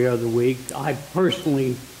it every other week. I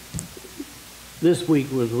personally, this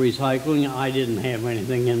week was recycling. I didn't have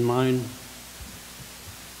anything in mind,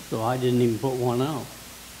 so I didn't even put one out.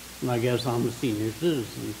 And I guess I'm a senior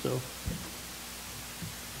citizen, so.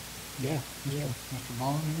 yeah, Mr.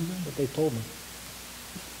 Bowman, anything? what they told me.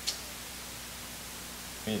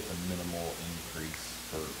 I mean, it's a minimal increase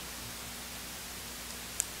for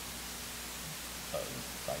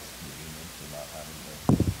nice convenience and not having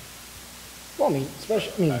to Well, I mean,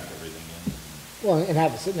 especially, I mean, pack everything in. well, and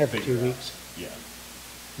have it sitting there for Figure 2 out. weeks, Yeah,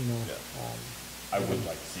 you know. Yeah. I would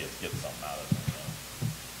like to see us get something out of it, you know.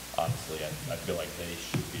 Honestly, I feel like they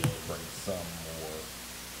should be able to bring some more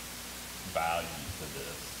value to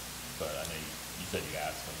this, but I know you said you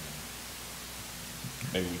asked them.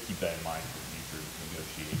 Maybe we keep that in mind for future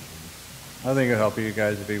negotiations. I think it'd help you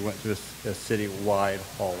guys if we went to a city-wide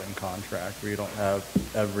hauling contract where you don't have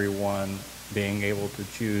everyone being able to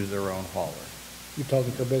choose their own hauler. You're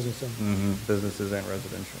talking for business owners. Businesses and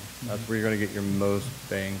residential. That's where you're gonna get your most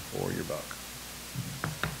bang for your buck.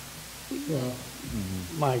 Well,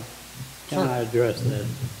 Mike, can I address that?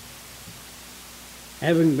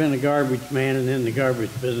 Having been a garbage man and in the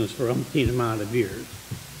garbage business for umpteen amount of years,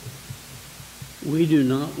 we do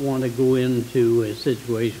not want to go into a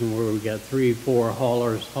situation where we've got 3, 4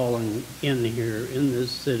 haulers hauling in here in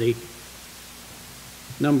this city.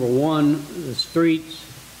 Number one, the streets,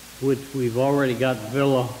 which we've already got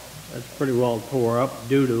Villa, that's pretty well tore up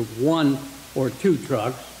due to 1 or 2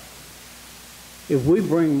 trucks. If we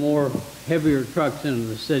bring more heavier trucks into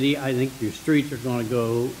the city, I think your streets are going to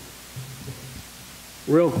go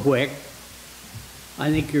real quick. I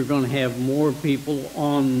think you're going to have more people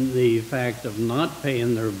on the fact of not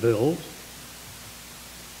paying their bills.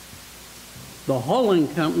 The hauling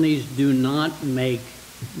companies do not make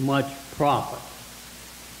much profit.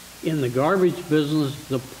 In the garbage business,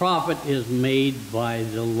 the profit is made by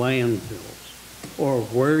the landfills or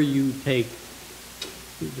where you take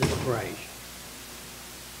the trash.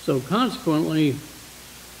 So consequently,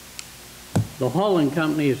 the hauling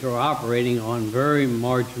companies are operating on very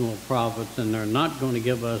marginal profits, and they're not going to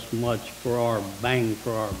give us much for our bang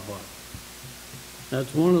for our buck.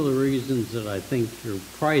 That's one of the reasons that I think your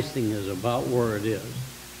pricing is about where it is.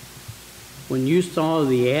 When you saw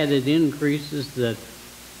the added increases that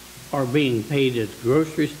are being paid at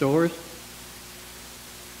grocery stores,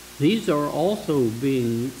 these are also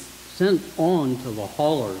being sent on to the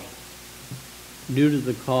haulers due to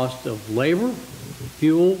the cost of labor,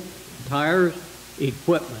 fuel, tires,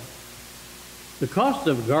 equipment. The cost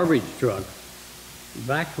of a garbage truck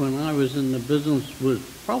back when I was in the business was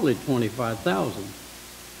probably $25,000.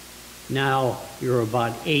 Now you're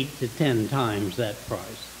about 8 to 10 times that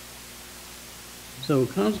price. So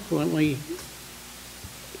consequently,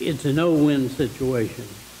 it's a no-win situation.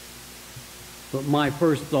 But my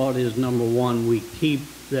first thought is, number one, we keep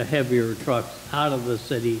the heavier trucks out of the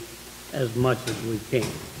city as much as we can.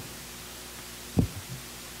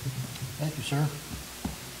 Thank you, sir.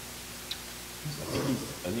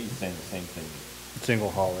 I think he's saying the same thing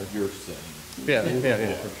Single hauler. that you're saying. Yeah,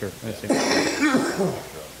 for sure. I think-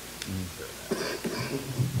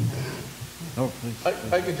 Oh, please.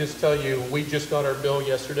 I could just tell you, we just got our bill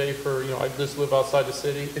yesterday for, I just live outside the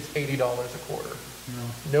city, it's $80 a quarter.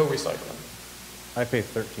 No recycling. I pay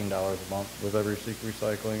 $13 a month with every week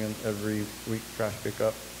recycling and every week trash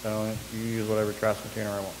pickup. You use whatever trash container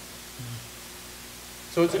I want.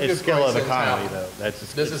 So it's a good It's scale of price in economy, town. though.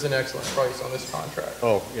 This is an excellent price on this contract.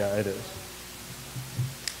 Oh, yeah, it is.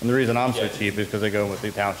 And the reason I'm so Yeah. cheap is because they go with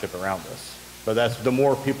the township around us. But that's, the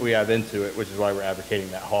more people we have into it, which is why we're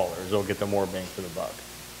advocating that haulers, they'll get the more bang for the buck.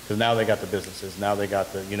 Because now they got the businesses, now they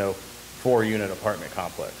got the, 4-unit apartment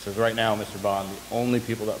complex. Because right now, Mr. Bond, the only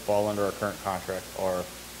people that fall under our current contract are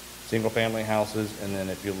single-family houses, and then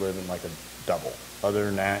if you live in like a double. Other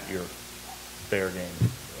than that, you're fair game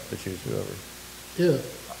to choose whoever.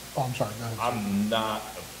 I'm sorry, go ahead. I'm not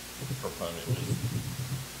a proponent,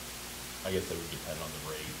 I guess it would depend on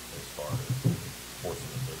the rate as far as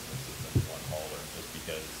forcing the businesses into one hauler, just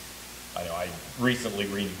because I know I recently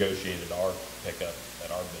renegotiated our pickup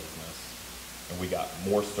at our business, and we got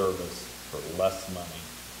more service for less money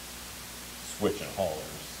switching haulers,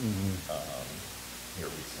 here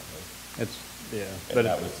recently. It's, yeah.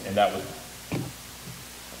 And that was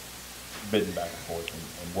bidding back and forth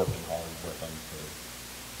and working hard with them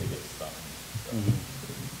to get something.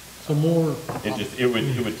 So more.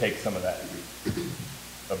 It would take some of that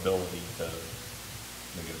ability to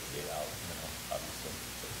negotiate out, obviously.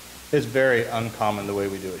 It's very uncommon the way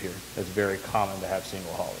we do it here. It's very common to have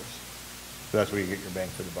single haulers. So that's where you get your bang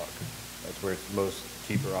for the buck. That's where it's most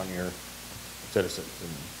cheaper on your citizens,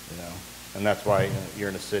 and that's why you're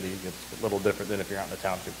in a city. It's a little different than if you're out in the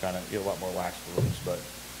township, kind of, a lot more lax rules, but,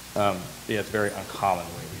 it's very uncommon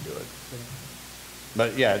the way we do it.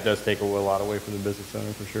 But yeah, it does take a lot away from the business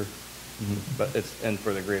owner for sure. But and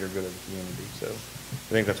for the greater good of the community. So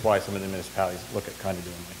I think that's why some of the municipalities look at kind of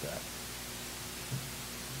doing like that.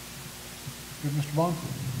 Good, Mr. Bond?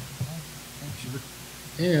 Thanks, sir.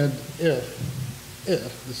 And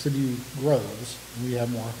if the city grows and we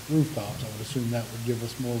have more rooftops, I would assume that would give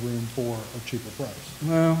us more room for a cheaper price.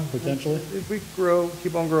 Well, Potentially? if we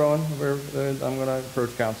keep on growing, I'm going to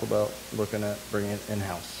approach council about looking at bringing it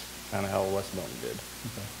in-house, kind of how West Milton did.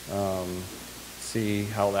 See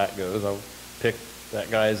how that goes. I'll pick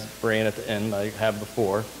that guy's brain at the end, I have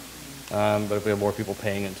before. But if we have more people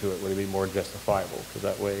paying into it, would it be more justifiable? Because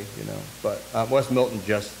that way, But West Milton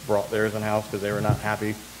just brought theirs in-house because they were not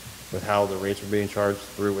happy with how the rates were being charged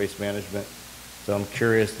through Waste Management. So I'm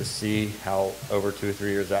curious to see how over 2 or 3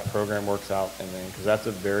 years that program works out, and then because that's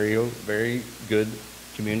a very, very good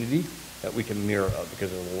community that we can mirror of,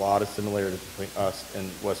 because there's a lot of similarities between us and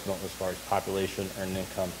West Milton as far as population, earned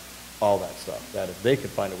income, all that stuff. That if they could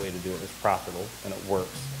find a way to do it that's profitable and it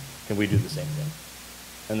works, can we do the same thing?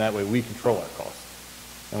 And that way we control our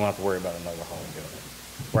costs and we don't have to worry about another hauling going in.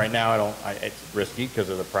 Right now, it's risky because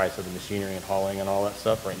of the price of the machinery and hauling and all that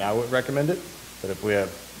stuff. Right now, I wouldn't recommend it, but if we have,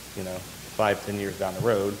 5, 10 years down the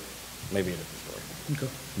road, maybe a different story. Okay.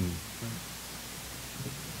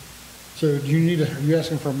 So are you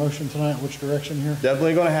asking for a motion tonight? Which direction here?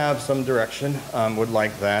 Definitely going to have some direction, would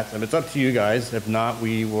like that. And it's up to you guys. If not,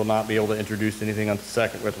 we will not be able to introduce anything on the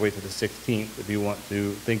 2nd. We have to wait till the 16th if you want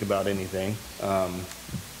to think about anything.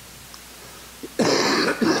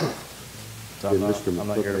 So Did I'm Mr.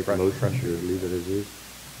 not here to McCook make a motion pressure to you. leave it as is?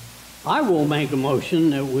 I will make a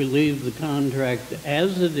motion that we leave the contract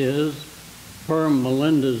as it is per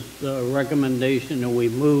Melinda's recommendation, and we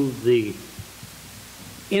move the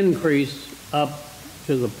increase up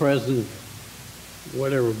to the present,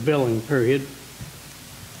 whatever billing period.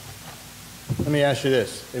 Let me ask you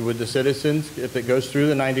this. Would the citizens, if it goes through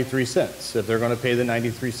the 93 cents, if they're going to pay the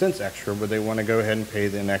 93 cents extra, would they want to go ahead and pay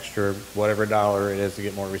an extra whatever dollar it is to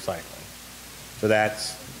get more recycling? So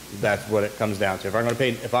that's what it comes down to. If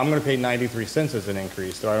I'm going to pay 93 cents as an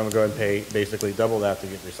increase, so I'm going to go ahead and pay basically double that to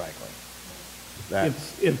get recycling.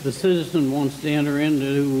 If the citizen wants to enter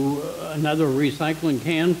into another recycling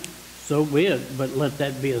can, so be it, but let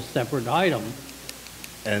that be a separate item.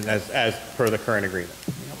 And as per the current agreement.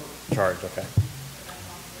 Charge, okay.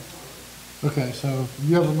 Okay, so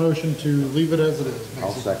you have a motion to leave it as it is, basically.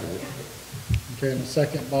 I'll second it. Okay, and a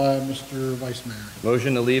second by Mr. Vice Mayor.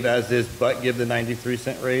 Motion to leave as is, but give the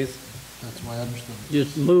 93-cent raise. That's the way I understood it.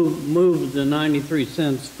 Just move the 93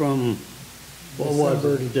 cents from, what was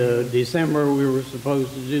it, December we were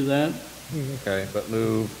supposed to do that? Okay, but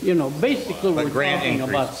move, You know, basically, But we're grant talking increase.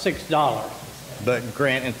 about $6. but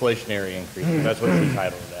grant inflationary increase, that's what she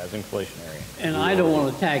titled it as, inflationary. And I don't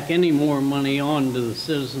want to tack any more money on to the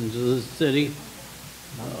citizens of this city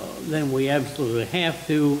than we absolutely have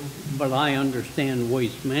to, but I understand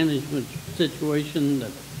waste management situation,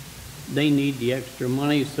 that they need the extra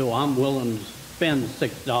money, so I'm willing to spend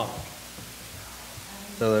 $6.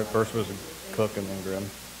 So that first was Cook and then Grimm.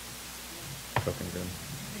 Cook and Grimm.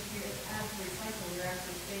 If you add to recycle, you're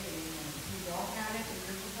actually saving money. If you don't add it in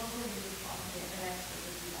your proposal, you're just costing an extra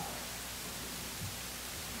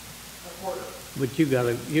 $50. A quarter. But you got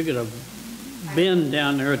a bin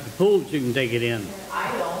down there at the pool that you can take it in.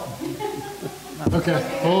 I don't.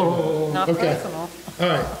 Okay, oh, Not okay. personal. All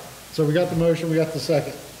right, so we got the motion, we got the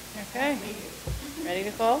second. Okay. Ready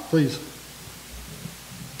to call? Please.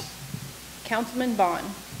 Councilman Bond.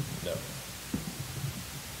 No.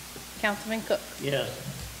 Councilman Cook. Yes.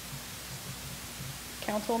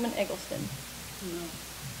 Councilwoman Eggleston.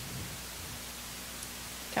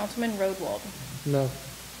 Councilman Rodwald. No.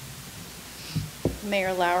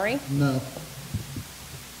 Mayor Lowry. No.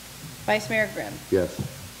 Vice Mayor Grimm. Yes.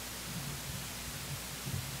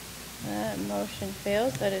 That motion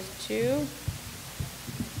fails. That is 2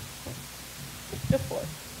 to 4.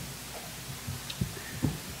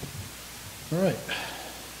 All right. Is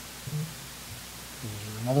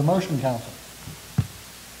there another motion, council?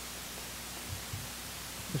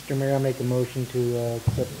 Mr. Mayor, I make a motion to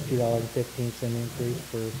accept the $2.15 increase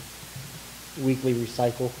for weekly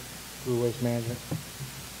recycle through Waste Management.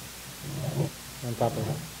 On top of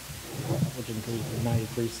that, which includes the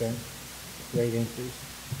 93-cent rate increase.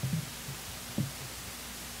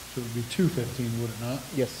 So it would be 215, would it not?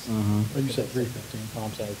 Yes. Oh, you said 315. Oh,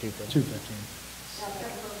 I'm sorry, 215. 215.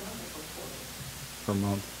 Per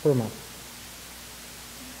month. Per month.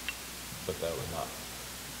 But that would not.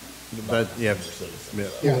 But, yeah. Citizen. Yeah,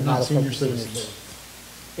 It would not senior affect the citizens.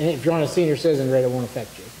 And if you're on a senior citizen rate, it won't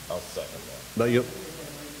affect you. I'll second that. But you,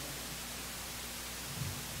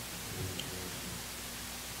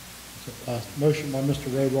 So, motion by Mr.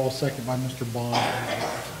 Rodwall, second by Mr. Bond.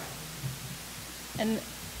 And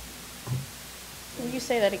will you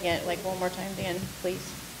say that again, like one more time, Dan, please?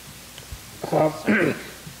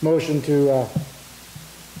 Motion to, I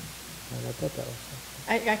thought that was,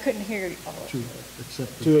 I couldn't hear you. To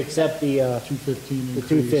accept to accept the 215 the increase.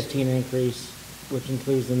 215 increase, which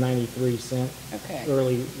includes the 93-cent Okay.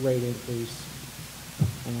 early rate increase,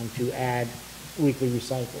 and to add weekly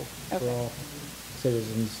recycle for Okay. all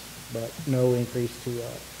citizens, but no increase to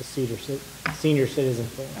the senior citizen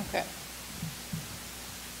plan. Okay.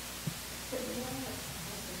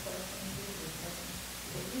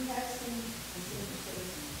 If you have seen the senior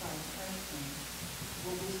citizens trying to transfer,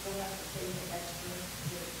 will we still have to pay the extra to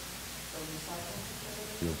the recycling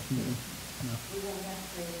facility? No. We won't have to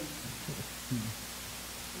pay anything.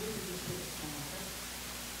 We could just get it smaller.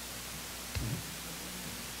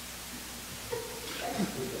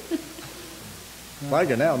 like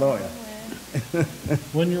it now, don't you?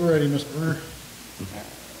 When you're ready, Ms. Brewer.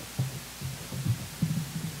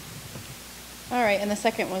 All right, and the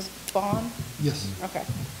second was Bond? Yes. Okay.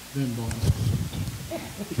 Then Bond.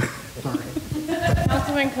 Sorry.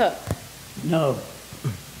 Councilman Cook. No.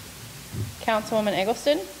 Councilwoman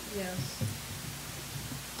Eggleston. Yes.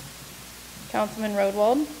 Councilman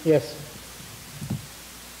Rodwald. Yes.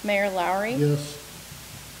 Mayor Lowry. Yes.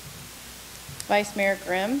 Vice Mayor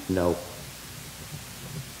Grimm. No.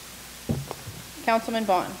 Councilman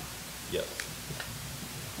Bond. Yes.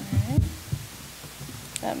 All right.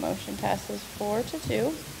 That motion passes 4 to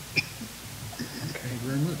 2. Thank you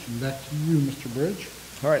very much. And back to you, Mr. Bridge.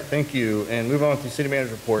 All right, thank you. And move on to city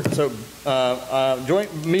manager report. So,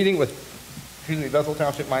 joint meeting with, Bethel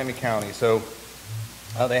Township, Miami County. So,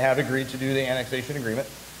 they have agreed to do the annexation agreement.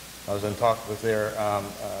 I was in talk with their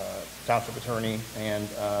township attorney and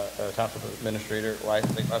township administrator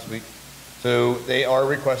last week. So they are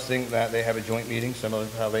requesting that they have a joint meeting, similar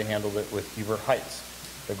to how they handled it with Heber Heights.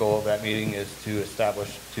 The goal of that meeting is to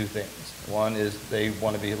establish two things. One is they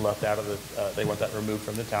want to be left out of the, they want that removed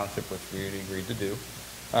from the township, which we already agreed to do.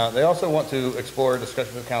 They also want to explore a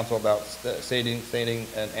discussion with council about stating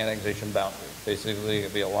an annexation boundary. Basically,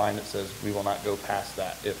 it'd be a line that says we will not go past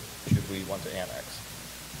that should we want to annex.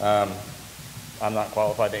 I'm not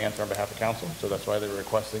qualified to answer on behalf of council, so that's why they're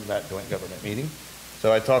requesting that joint government meeting.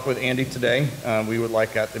 So I talked with Andy today. We would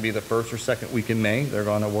like that to be the first or second week in May. They're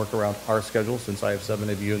going to work around our schedule since I have 7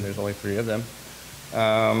 of you and there's only 3 of them.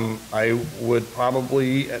 I would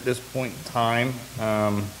probably, at this point in time,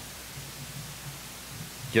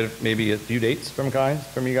 get maybe a few dates from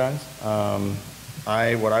you guys.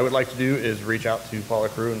 What I would like to do is reach out to Paula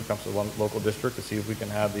Crew and comes to one local district to see if we can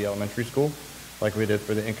have the elementary school like we did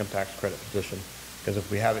for the income tax credit petition. Because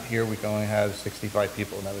if we have it here, we can only have 65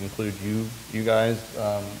 people, and that would include you guys,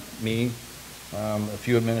 me, a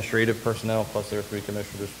few administrative personnel, plus their 3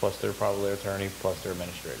 commissioners, plus their probably attorney, plus their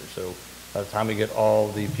administrator. So by the time we get all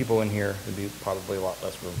the people in here, it'd be probably a lot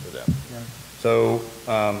less room for them. Right. So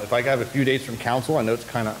if I have a few dates from council, I know it's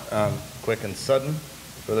kind of quick and sudden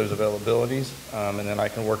for those availabilities, and then I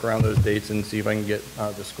can work around those dates and see if I can get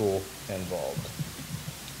the school involved.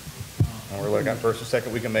 And we're looking at first or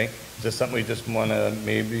second week of May. Is this something we just want to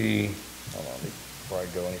maybe, hold on, before I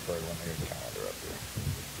go any further, let me get the calendar up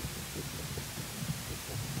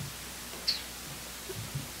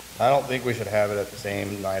here. I don't think we should have it at the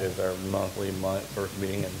same night as our monthly first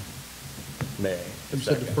meeting in May. You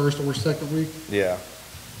said the first or second week, Yeah,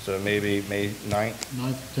 so maybe May 9th?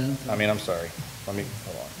 9th or 10th? I mean, I'm sorry, hold on.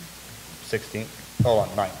 16th, hold on,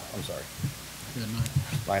 9th, I'm sorry, Yeah, 9th.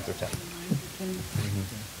 9th or 10th.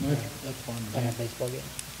 9th, that's fine. with I me. have baseball games.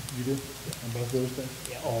 You do? On both those days?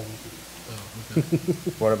 Yeah, all week. Oh, okay.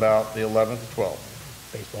 What about the 11th and 12th?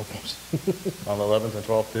 Baseball games. On the 11th and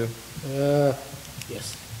 12th too?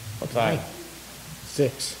 Yes. What time?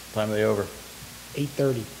 6, Time are they over?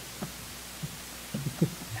 8:30.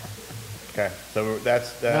 Okay, so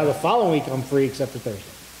that's, Now, the following week, I'm free except for Thursday.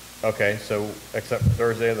 okay, so except for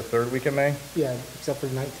Thursday of the third week of May? Yeah, except for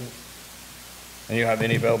the 19th. And you have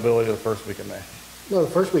any availability the first week of May? No,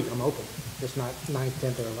 the first week I'm open, just not 9th,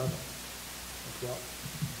 10th, or 11th. As well.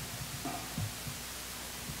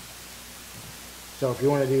 So if you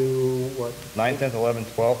want to do, what, 9th, 10th,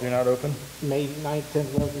 11th, 12th, you're not open? May 9th,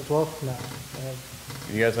 10th, 11th, and 12th? No.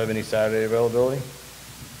 Do you guys have any Saturday availability?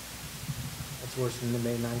 That's worse than the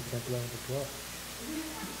May 9th, 10th, 11th, and 12th.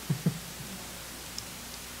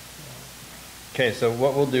 Okay, so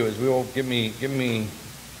what we'll do is we will, give me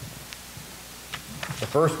the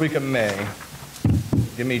first week of May,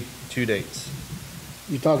 give me 2 dates.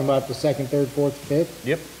 You talking about the 2nd, 3rd, 4th, 5th?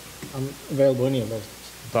 Yep. I'm available any of those.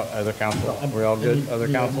 Other council, we all good, other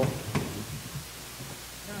Yeah. council?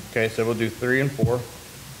 Okay, so we'll do 3 and 4,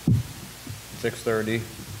 6:30,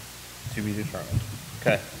 to be determined.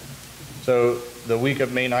 Okay, so the week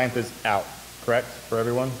of May 9th is out, correct, for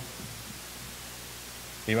everyone?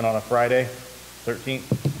 Even on a Friday, 13th?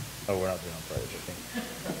 Oh, we're not doing on Friday,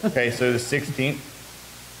 13th. Okay, so the 16th,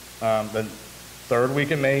 the third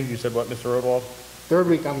week in May, you said what, Mr. Rodwald? 3rd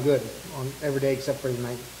week, I'm good on every day except for the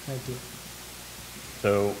 19th.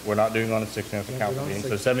 So we're not doing on the 16th of Yeah, council we're on meeting,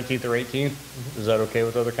 so 16th. 17th or 18th? Is that okay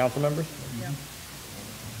with other council members? Yeah.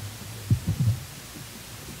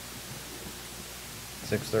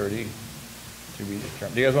 6:30 to be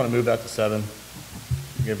determined. Do you guys want to move that to 7?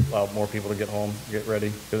 Give more people to get home, get ready,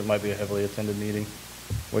 because it might be a heavily attended meeting.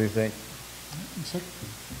 What do you think?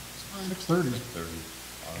 6:30.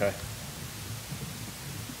 Okay.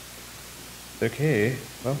 Okay,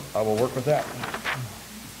 well, I will work with that.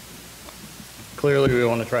 Clearly, we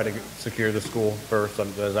want to try to secure the school first.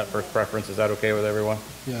 Is that first preference? Is that okay with everyone?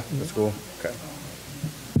 Yeah. The school? Okay.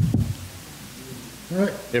 All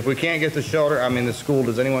right. If we can't get the shelter, I mean, the school,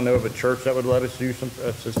 does anyone know of a church that would let us use some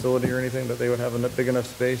facility or anything, that they would have a big enough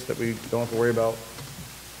space that we don't have to worry about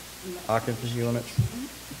occupancy limits?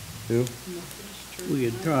 Who? We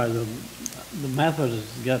could try the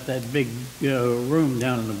Methodist got that big room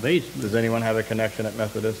down in the basement. Does anyone have a connection at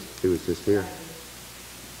Methodist? It was just here.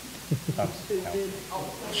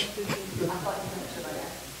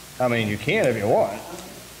 I mean, you can if you want,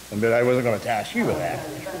 but I wasn't going to task you with that.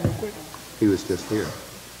 He was just here.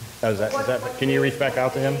 Is that, can you reach back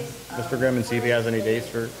out to him, Mr. Grimm, and see if he has any dates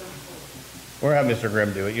for, or have Mr.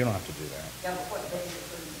 Grimm do it? You don't have to do that. Yeah, but what day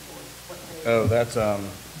is it? Oh, that's,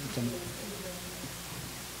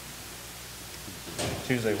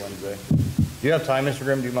 Tuesday, Wednesday. Do you have time, Mr.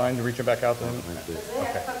 Grimm? Do you mind reaching back out to him? Because they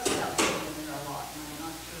have folks out there in there a lot, and I'm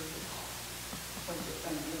not sure when it's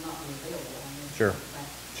going to not be available. I mean, Sure.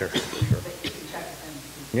 Sure, sure. But you can check with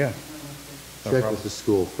them. Yeah. No Check problem. with the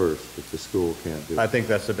school first, if the school can't do it. I think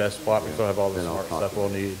that's the best spot. We still have all the Then I'll smart talk stuff to we'll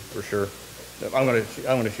need, for sure. I'm gonna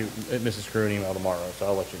shoot Mrs. Crew an email tomorrow, so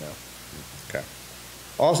I'll let you know. Okay.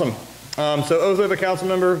 Awesome. So oath of a council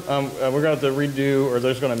member, we're gonna have to redo, or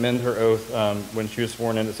they're just gonna amend her oath. When she was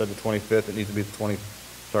sworn in, it said the 25th. It needs to be the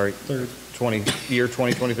year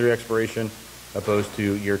 2023 expiration, opposed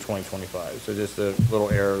to year 2025. So just a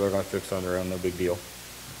little error they're gonna fix on their own, no big deal.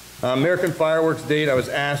 American Fireworks date, I was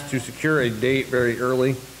asked to secure a date very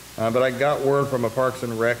early, but I got word from a Parks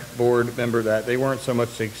and Rec board member that they weren't so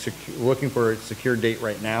much looking for a secure date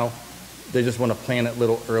right now. They just want to plan it a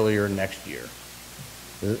little earlier next year.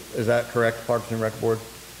 Is that correct, Parks and Rec board?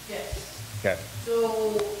 Yes. Okay.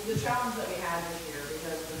 So the challenge that we had this year,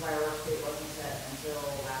 because the fireworks date wasn't set until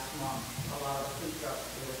last month, a lot of the food trucks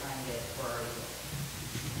we were trying to get for our event.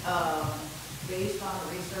 Based on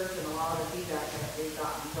the research and a lot of the feedback that we've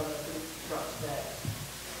gotten from the food trucks that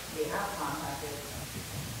we have contacted,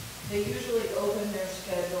 they usually open their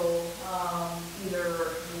schedule,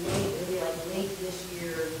 either late, it'll be like late this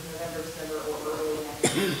year, November, December, or early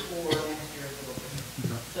next year, for next year's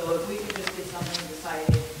delivery. So if we could just get something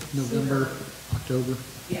decided November, sooner, October?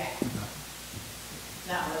 yeah.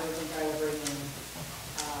 That way we can try to bring in,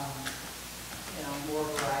 more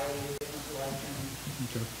variety, different selections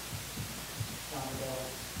Okay. on the bill.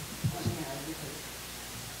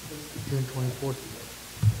 June 24th.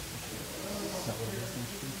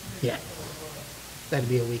 Yeah. That'd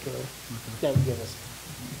be a week early. That would give us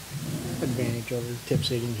advantage over Tip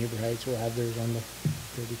City and Huber Heights. We'll have theirs on the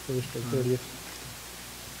 31st or 30th.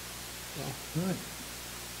 All right.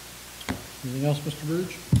 Anything else, Mr.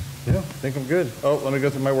 Burge? Yeah, I think I'm good. Oh, let me go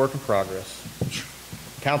through my work in progress.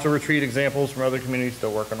 Council retreat examples from other communities,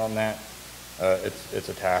 still working on that. It's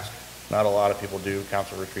a task. Not a lot of people do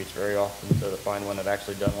council retreats very often, so to find one that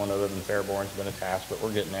actually done one other than Fairborn's been a task, but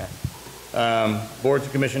we're getting there. Boards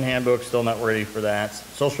and commission handbook, still not ready for that.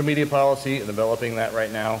 Social media policy, developing that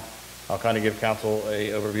right now. I'll kind of give council a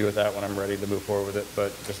overview of that when I'm ready to move forward with it,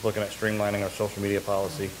 but just looking at streamlining our social media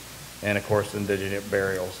policy and of course indigenous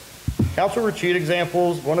burials. Council retreat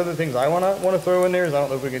examples, one of the things I want to throw in there is I don't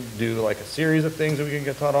know if we could do like a series of things that we can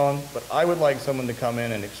get taught on, but I would like someone to come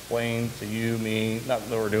in and explain to you, me, not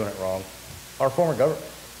that we're doing it wrong, our former government.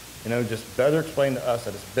 Just better explain to us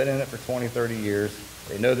that it's been in it for 20, 30 years.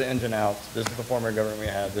 They know the ins and outs. This is the former government we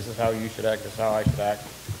had. This is how you should act. This is how I should act.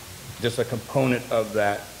 Just a component of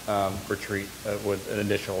that retreat with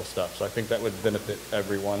initial stuff. So I think that would benefit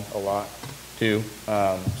everyone a lot too.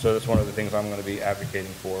 So that's one of the things I'm going to be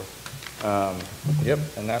advocating for. Yep,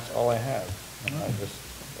 and that's all I have.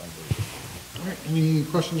 All right, any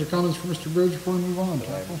questions or comments for Mr. Burge before we move on?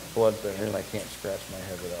 I'm blood thinner and I can't scratch my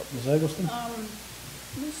head without. Ms. Eggleston?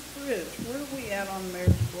 Ms. Bridge, where are we at on the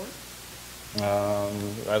mayor's report?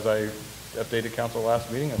 As I updated council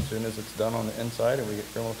last meeting, as soon as it's done on the inside and we get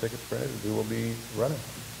criminal tickets printed, we will be running.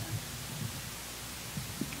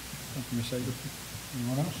 Thank you, Ms. Eggleston.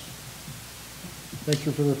 Anyone else? Thank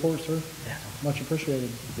you for the report, sir. Yeah. Much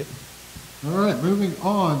appreciated. Yep. All right, moving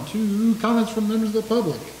on to comments from members of the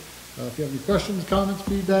public. If you have any questions, comments,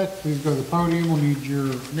 feedback, please go to the podium. We'll need your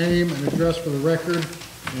name and address for the record.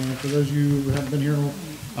 And for those of you who haven't been here,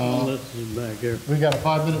 Let's see back here. we got a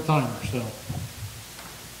 5-minute timer, so.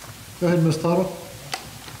 Go ahead, Ms. Tuttle.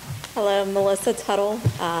 Hello, Melissa Tuttle,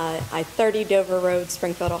 I-30 Dover Road,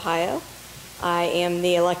 Springfield, Ohio. I am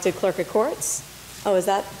the elected clerk of courts. Oh, is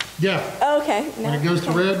that? Yeah. Oh, okay. When it goes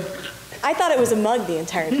to red. I thought it was a mug the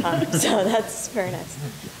entire time, so that's very nice.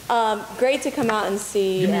 Great to come out and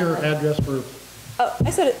see. Give me your address for. Oh,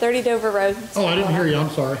 I said at 30 Dover Road. Oh, I didn't hear you,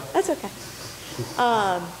 I'm sorry. That's okay.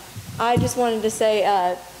 I just wanted to say,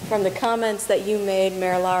 from the comments that you made,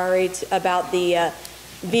 Mayor Lowry, about the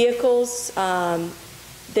vehicles,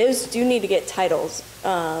 those do need to get titles.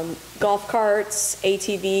 Golf carts,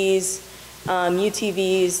 ATVs,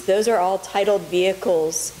 UTVs, those are all titled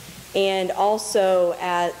vehicles. And also,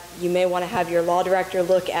 you may want to have your law director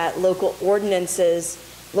look at local ordinances.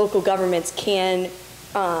 Local governments can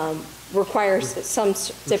require some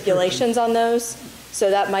stipulations on those. So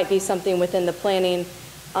that might be something within the planning,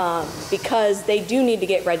 because they do need to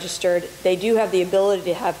get registered. They do have the ability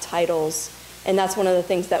to have titles, and that's one of the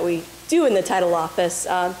things that we do in the title office.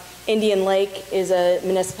 Indian Lake is a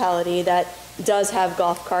municipality that does have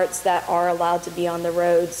golf carts that are allowed to be on the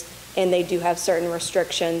roads, and they do have certain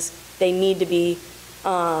restrictions. They need to be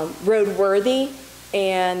roadworthy,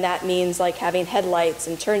 and that means like having headlights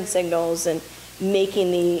and turn signals and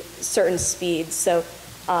making the certain speeds. So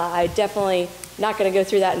I definitely, not going to go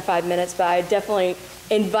through that in 5 minutes, but I definitely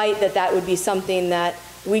invite that would be something that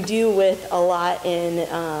we do with a lot in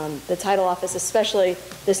the title office, especially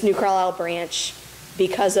this New Carlisle branch,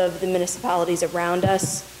 because of the municipalities around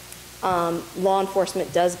us. Law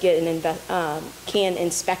enforcement does get can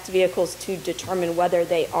inspect vehicles to determine whether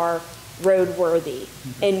they are roadworthy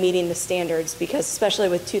and meeting the standards, because especially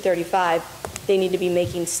with 235, they need to be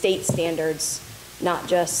making state standards, not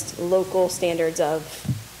just local standards of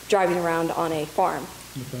driving around on a farm.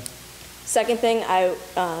 Okay. Second thing, I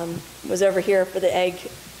was over here for the egg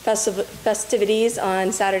festivities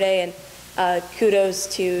on Saturday, and kudos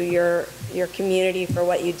to your community for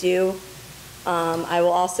what you do. I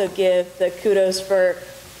will also give the kudos for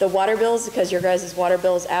the water bills, because your guys' water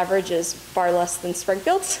bills average is far less than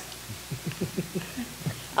Springfield's.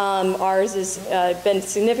 Ours has been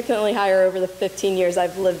significantly higher over the 15 years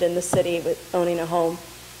I've lived in the city with owning a home.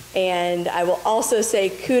 And I will also say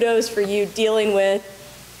kudos for you dealing with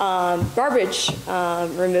garbage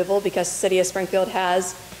removal, because the city of Springfield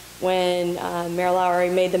has, when Mayor Lowry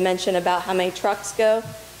made the mention about how many trucks go,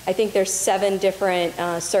 I think there's 7 different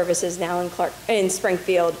services now in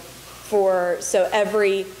Springfield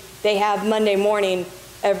they have Monday morning,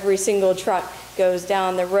 every single truck goes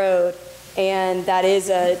down the road. And that is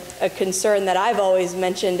a concern that I've always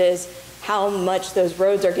mentioned, is how much those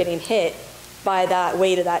roads are getting hit by that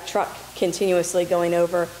weight of that truck continuously going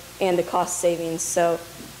over, and the cost savings. So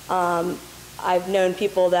I've known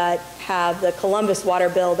people that have the Columbus water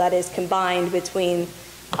bill that is combined between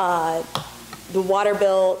the water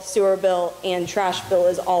bill, sewer bill, and trash bill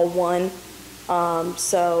is all one.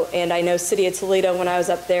 And I know City of Toledo, when I was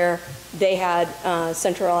up there, they had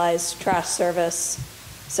centralized trash service.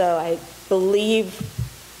 So I believe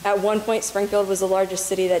at one point Springfield was the largest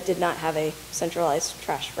city that did not have a centralized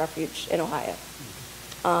trash refuge in Ohio.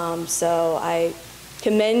 So I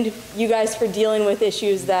commend you guys for dealing with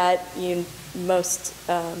issues that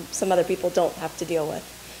some other people don't have to deal with.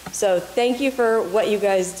 So thank you for what you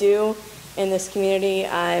guys do in this community.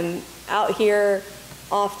 I'm out here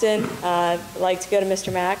often. I like to go to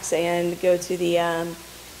Mr. Max and go to the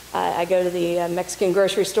I go to the Mexican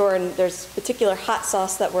grocery store, and there's particular hot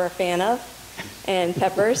sauce that we're a fan of, and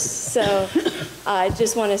peppers. So I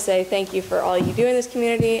just want to say thank you for all you do in this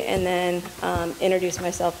community, and then introduce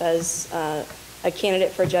myself as a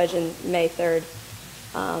candidate for judge in May 3rd.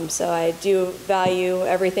 So I do value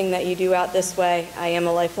everything that you do out this way. I am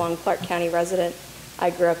a lifelong Clark County resident. I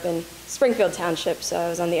grew up in Springfield Township, so I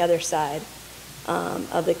was on the other side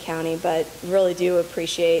of the county, but really do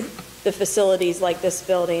appreciate the facilities like this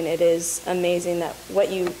building. It is amazing that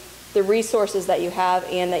the resources that you have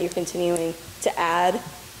and that you're continuing to add.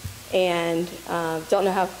 And don't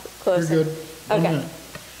know how close. You're good. Okay.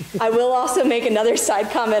 I will also make another side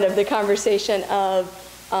comment of the conversation of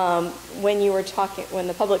when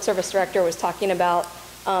the public service director was talking about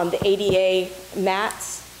the ADA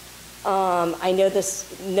mats. I know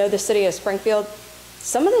the city of Springfield,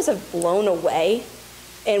 some of those have blown away,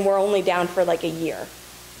 and we're only down for like a year.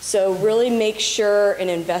 So really make sure and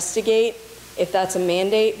investigate if that's a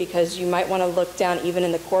mandate, because you might want to look down even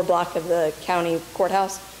in the core block of the county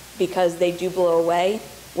courthouse, because they do blow away,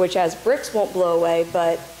 which as bricks won't blow away,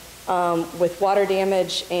 but with water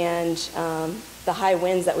damage and the high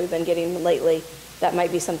winds that we've been getting lately, that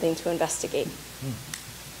might be something to investigate.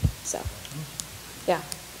 So, yeah.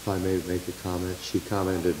 If I may make a comment, she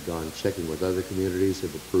commented on checking with other communities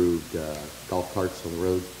have approved golf carts on the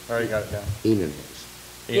road. Already got it down. Enid has.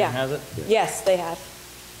 Enid has it? Yeah. Yes, they have.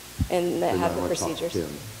 And they have the I wanna talk to procedures. Tim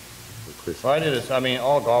or Chris. Well, I did this, I mean,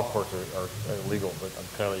 all golf courses are illegal, but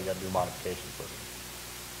clearly you gotta do modifications with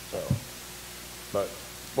them. So, but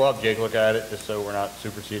we'll have Jake look at it, just so we're not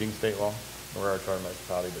superseding state law. We're already charged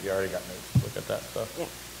municipality, but you already got notes to look at that stuff. Yeah.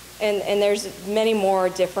 And there's many more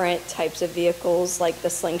different types of vehicles, like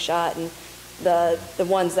the Slingshot and the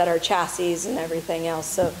ones that are chassis and everything else.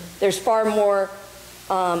 So there's far more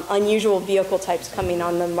unusual vehicle types coming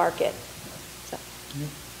on the market. So,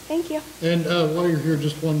 thank you. And while you're here,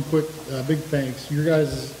 just one quick, big thanks. You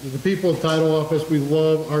guys, the people of title office, we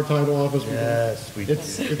love our title office. Yes, we do.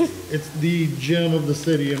 It's the gem of the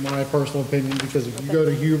city, in my personal opinion, because if you go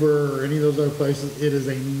to Huber or any of those other places, it is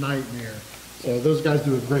a nightmare. So those guys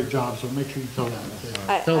do a great job, so make sure you tell them.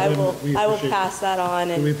 I will pass that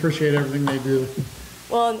on. And we appreciate everything they do.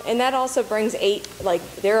 well, and that also brings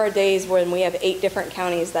there are days when we have 8 different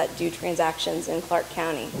counties that do transactions in Clark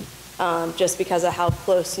County, just because of how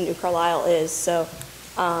close New Carlisle is. So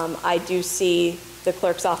I do see the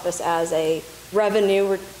clerk's office as a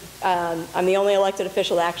revenue. I'm the only elected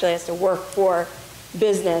official that actually has to work for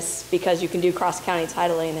business, because you can do cross-county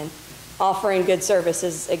titling, and offering good service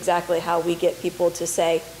is exactly how we get people to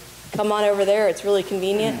say, come on over there, it's really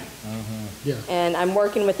convenient. Yeah. And I'm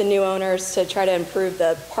working with the new owners to try to improve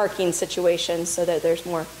the parking situation so that there's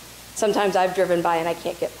more. Sometimes I've driven by and I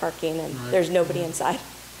can't get parking, and there's nobody inside.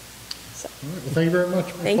 So. All right, well, thank you very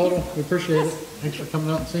much, Ms. Cottle. We appreciate it. Thanks for coming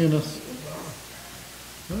out and seeing us.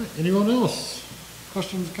 All right, anyone else?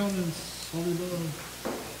 Questions, comments, all the above?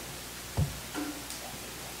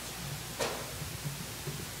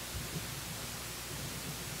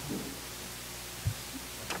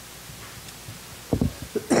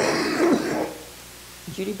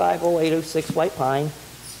 Judy Bible, 806 White Pine.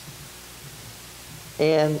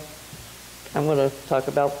 And I'm going to talk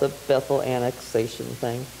about the Bethel annexation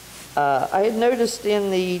thing. I had noticed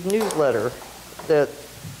in the newsletter that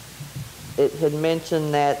it had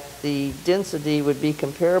mentioned that the density would be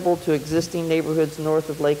comparable to existing neighborhoods north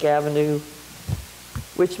of Lake Avenue,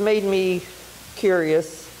 which made me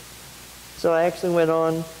curious. So I actually went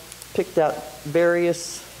on, picked out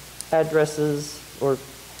various addresses or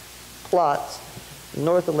plots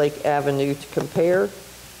north of Lake Avenue to compare.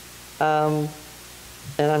 And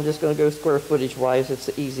I'm just going to go square footage wise, it's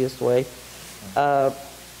the easiest way.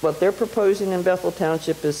 What they're proposing in Bethel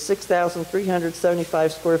Township is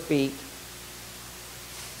 6,375 square feet.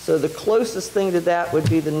 So the closest thing to that would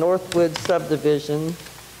be the Northwood subdivision,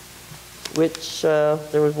 which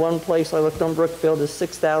there was one place I looked on Brookfield is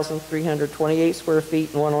 6,328 square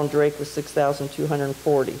feet, and one on Drake was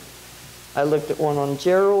 6,240. I looked at one on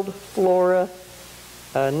Gerald, Flora,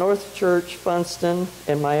 North Church, Funston,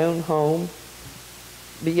 and my own home.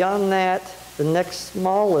 Beyond that, the next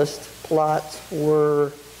smallest plots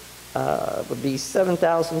were would be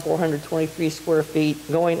 7,423 square feet,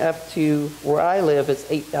 going up to where I live, it's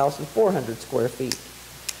 8,400 square feet.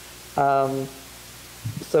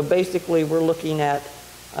 So basically, we're looking at,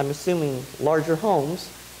 I'm assuming, larger homes,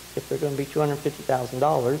 if they're going to be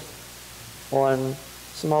 $250,000, on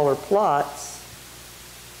smaller plots.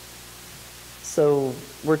 So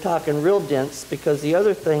we're talking real dense, because the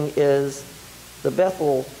other thing is the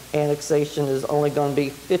Bethel annexation is only going to be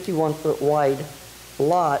 51-foot wide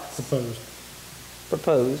lots.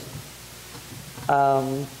 Proposed.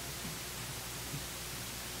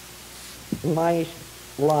 My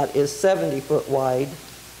lot is 70-foot wide.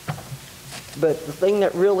 But the thing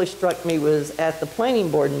that really struck me was at the planning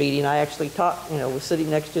board meeting, I actually talked, was sitting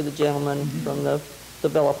next to the gentleman from the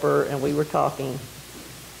developer, and we were talking.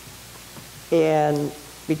 And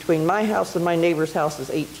between my house and my neighbor's house is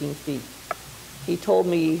 18 feet. He told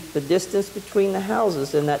me the distance between the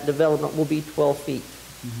houses in that development will be 12 feet.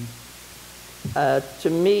 To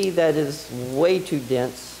me, that is way too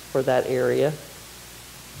dense for that area.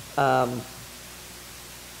 And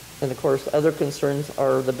of course, other concerns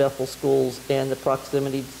are the Bethel schools and the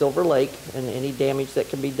proximity to Silver Lake and any damage that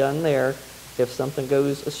can be done there if something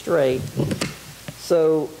goes astray.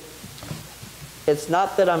 So it's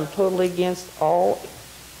not that I'm totally against all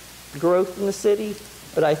growth in the city,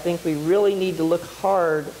 but I think we really need to look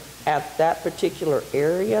hard at that particular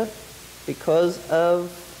area because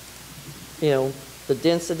of, the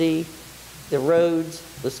density, the roads,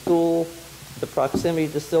 the school, the proximity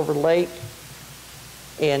to Silver Lake.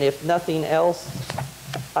 And if nothing else,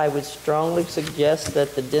 I would strongly suggest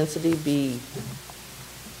that the density be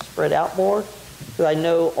spread out more. Because I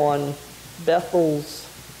know on Bethel's,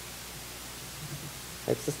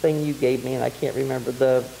 it's the thing you gave me, and I can't remember,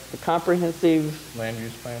 the comprehensive Land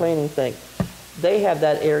use plan? planning thing. They have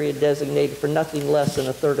that area designated for nothing less than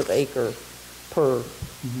a third of acre per,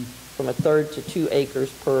 from a third to 2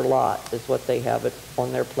 acres per lot is what they have it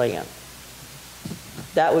on their plan.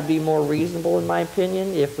 That would be more reasonable in my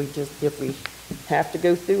opinion if we have to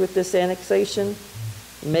go through with this annexation.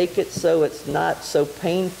 Make it so it's not so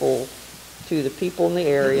painful to the people in the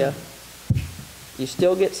area. You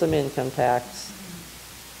still get some income tax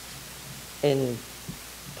and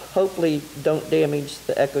hopefully don't damage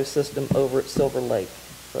the ecosystem over at Silver Lake.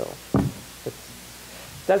 So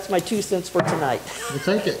that's my 2 cents for tonight. We'll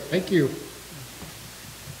take it. Thank you.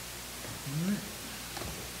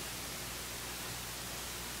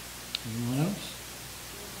 Anyone else?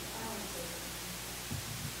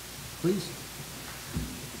 Please.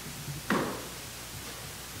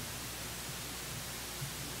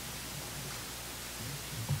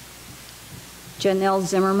 Janelle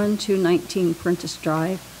Zimmerman, 219 Prentice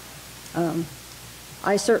Drive.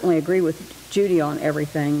 I certainly agree with Judy on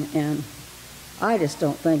everything, and I just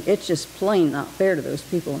don't think, it's just plain not fair to those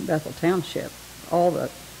people in Bethel Township.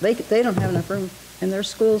 They don't have enough room in their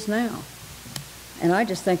schools now. And I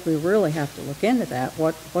just think we really have to look into that,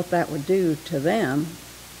 what that would do to them.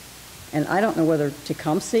 And I don't know whether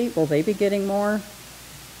Tecumseh, will they be getting more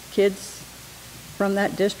kids from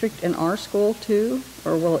that district in our school too,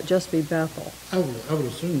 or will it just be Bethel? I would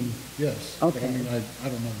assume yes. Okay. I mean, I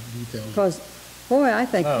don't know the details. Because, boy, I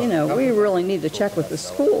think, we really need to check with the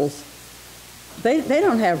schools. They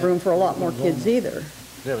don't have room for a lot more kids either.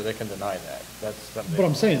 Yeah, but they can deny that. That's something. But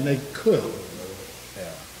I'm saying they could.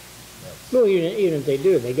 Yeah. Well, even if they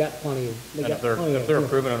do, they got plenty of. And if they're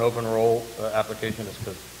approving an open enroll application, it's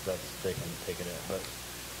because they can take it in.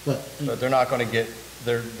 But they're not going to get,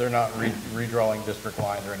 they're not redrawing district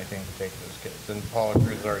lines or anything to take those kids. And Paula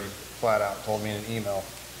Cruz already flat out told me in an email,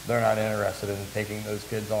 they're not interested in taking those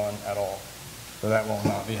kids on at all. So that will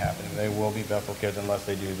not be happening. They will be Bethel kids unless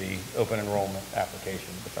they do the open enrollment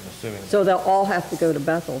application, which I'm assuming. So they'll all have to go to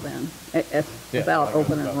Bethel then, without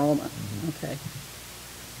open enrollment? Okay.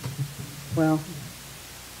 well,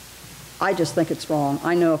 I just think it's wrong.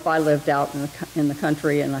 I know if I lived out in the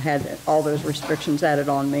country and I had all those restrictions added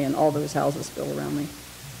on me and all those houses built around me,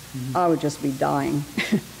 I would just be dying.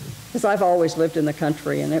 Because I've always lived in the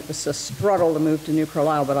country, and it was a struggle to move to New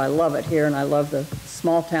Carlisle, but I love it here, and I love the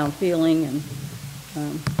small town feeling, and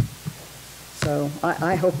so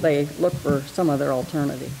I hope they look for some other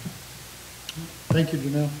alternative. Thank you,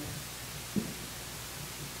 Janelle.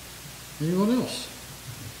 Anyone else?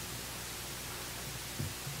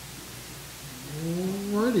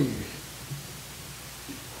 Alrighty.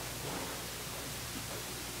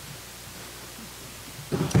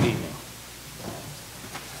 Good evening.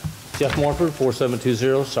 Jeff Morford,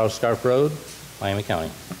 4720 South Scarf Road, Miami County.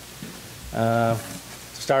 To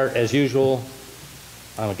start, as usual,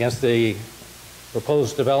 I'm against the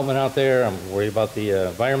proposed development out there. I'm worried about the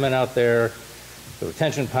environment out there, the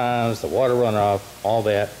retention ponds, the water runoff, all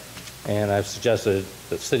that. And I've suggested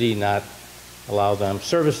the city not allow them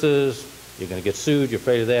services. You're going to get sued. You're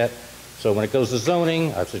afraid of that. So when it goes to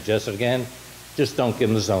zoning, I've suggested again, just don't give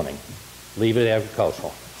them the zoning. Leave it agricultural.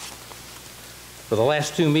 For the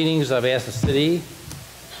last 2 meetings, I've asked the city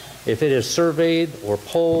if it has surveyed or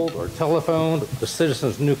polled or telephoned the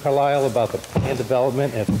citizens of New Carlisle about the planned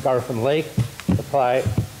development at Garfin Lake.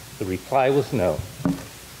 The reply was no.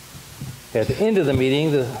 At the end of the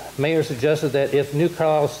meeting, the mayor suggested that if New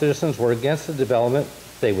Carlisle citizens were against the development,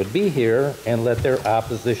 they would be here and let their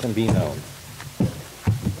opposition be known.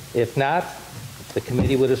 If not, the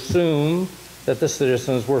committee would assume that the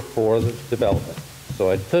citizens were for the development.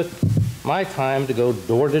 So I took my time to go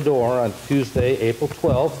door to door on Tuesday, April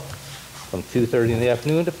 12th, from 2:30 in the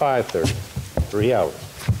afternoon to 5:30, 3 hours.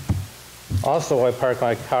 Also, I parked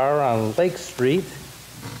my car on Lake Street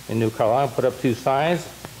in New Carlisle and put up 2 signs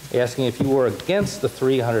asking if you were against the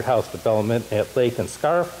 300 house development at Lake and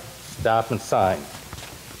Scarf, stop and sign.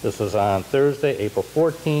 This was on Thursday, April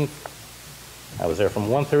 14th. I was there from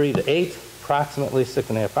 1:30 to 8, approximately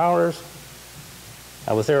 6.5 hours.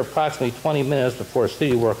 I was there approximately 20 minutes before a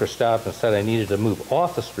city worker stopped and said I needed to move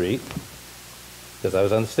off the street because I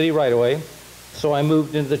was on the city right away. So I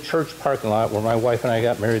moved into the church parking lot where my wife and I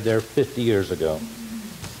got married there 50 years ago.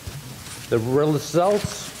 The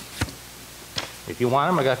results, if you want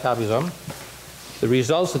them, I got copies of them. The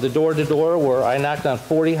results of the door-to-door were I knocked on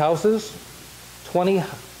 40 houses,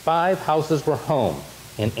 25 houses were home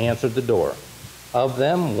and answered the door. Of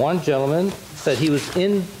them, one gentleman said he was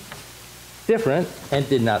indifferent and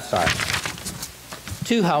did not sign.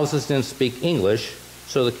 2 houses didn't speak English,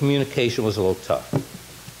 so the communication was a little tough.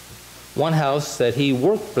 One house said he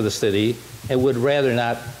worked for the city and would rather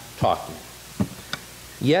not talk to me.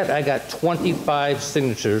 Yet I got 25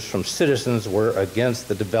 signatures from citizens who were against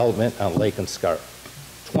the development on Lake and Scarf.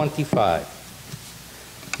 25.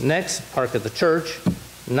 Next, park at the church,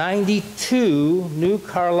 92 New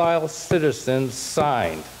Carlisle citizens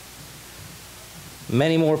signed.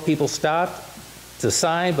 Many more people stopped to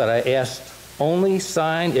sign, but I asked only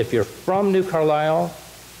sign if you're from New Carlisle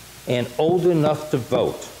and old enough to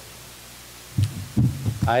vote.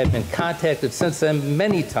 I have been contacted since then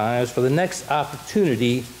many times for the next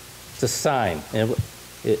opportunity to sign. And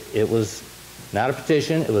it was not a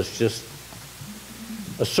petition, it was just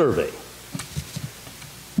a survey.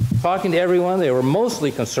 Talking to everyone, they were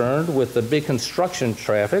mostly concerned with the big construction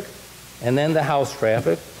traffic and then the house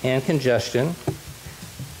traffic and congestion.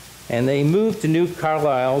 And they moved to New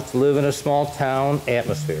Carlisle to live in a small town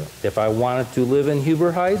atmosphere. If I wanted to live in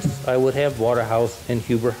Huber Heights, I would have Waterhouse in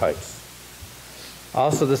Huber Heights.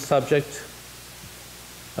 Also the subject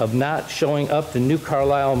of not showing up to New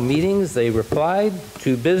Carlisle meetings, they replied,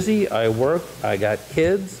 too busy, I work, I got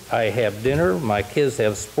kids, I have dinner, my kids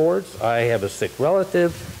have sports, I have a sick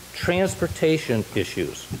relative, transportation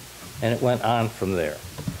issues. And it went on from there.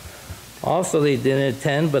 Also, they didn't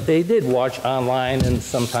attend, but they did watch online, and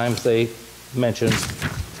sometimes they mentioned,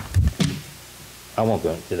 I won't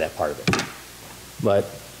go into that part of it. But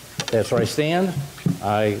that's where I stand.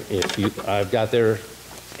 I've got their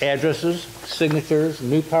addresses, signatures,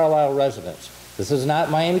 New Carlisle residents. This is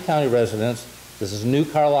not Miami County residents. This is New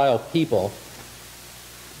Carlisle people.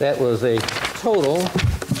 That was a total,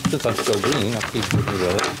 since I'm still green, I'll keep looking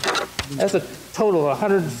at it. That's a total of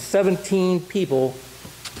 117 people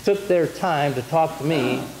took their time to talk to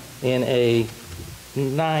me in a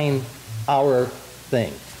 9-hour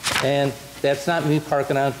thing. And that's not me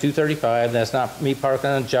parking on 235, that's not me parking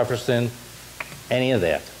on Jefferson, any of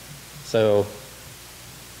that. So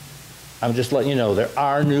I'm just letting you know there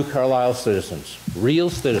are New Carlisle citizens, real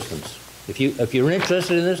citizens. If you're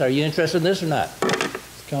interested in this, are you interested in this or not?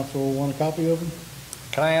 Does council want a copy of them?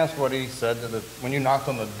 Can I ask what he said to when you knocked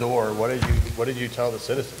on the door, what did you tell the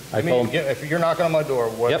citizens? I told him- If you're knocking on my door,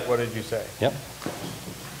 what Yep. did you say? Yep.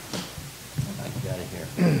 Get out of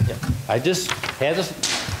here. Yep. I just had this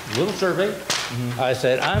little survey. I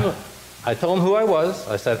said, I told him who I was.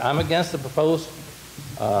 I said, I'm against the proposed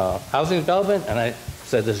housing development, and I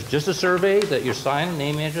said, this is just a survey that you're signing,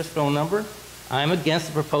 name, address, phone number. I'm against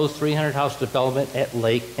the proposed 300-house development at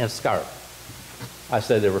Lake and Scarp. I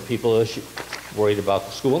said there were people worried about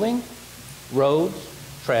the schooling, roads,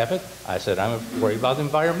 traffic. I said, I'm worried about the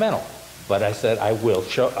environmental. But I said, I will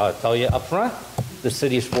tell you up front, the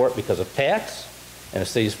city's for it because of tax, and the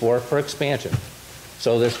city's for it for expansion.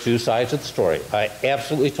 So there's two sides of the story. I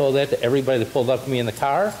absolutely told that to everybody that pulled up to me in the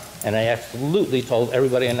car, and I absolutely told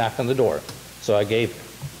everybody I knocked on the door. So I gave,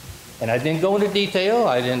 and I didn't go into detail.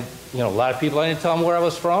 I didn't, a lot of people, I didn't tell them where I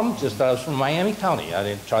was from, just that I was from Miami County. I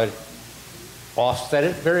didn't try to offset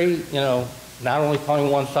it very, not only telling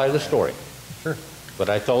one side of the story. Sure. But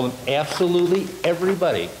I told them absolutely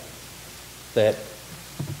everybody that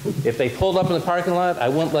if they pulled up in the parking lot, I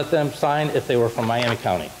wouldn't let them sign if they were from Miami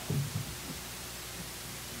County.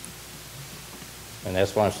 And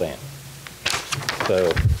that's what I'm saying.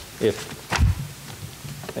 So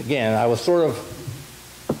again, I was sort of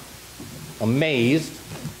amazed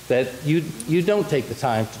that you don't take the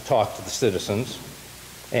time to talk to the citizens.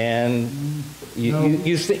 And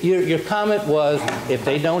your comment was, if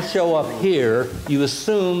they don't show up here, you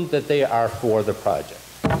assume that they are for the project.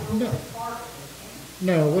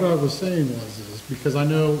 No, what I was saying is because I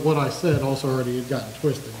know what I said also already had gotten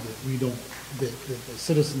twisted, that the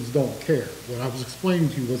citizens don't care. What I was explaining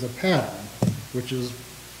to you was a pattern, which is,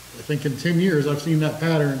 I think in 10 years, I've seen that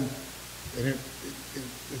pattern, and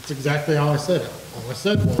it's exactly how I said it. All I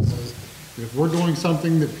said was, if we're doing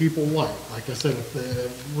something that people like I said,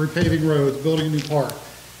 if we're repaving roads, building a new park,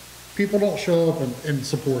 people don't show up and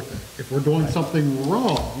support that. If we're doing something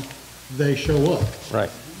wrong, they show up. Right.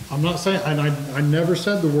 I'm not saying, and I never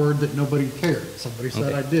said the word that nobody cared. Somebody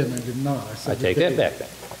said I did, and I did not. I take that back then.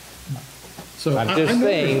 So I'm just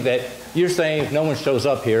saying that you're saying if no one shows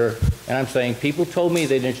up here, and I'm saying people told me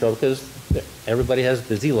they didn't show up because everybody has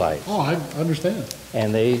busy lives. Oh, I understand.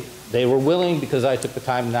 And they were willing, because I took the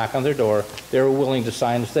time to knock on their door, they were willing to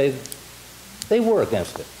sign and say they were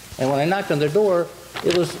against it. And when I knocked on their door,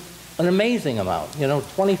 it was an amazing amount,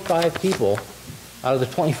 25 people out of the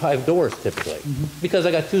 25 doors typically. Because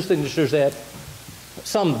I got 2 signatures at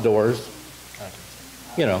some doors,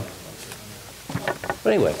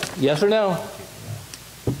 But anyway, yes or no?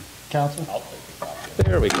 Council?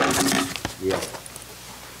 There we go. Yeah.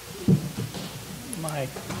 Mike.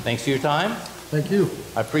 Thanks for your time. Thank you.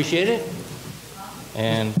 I appreciate it.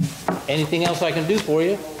 And anything else I can do for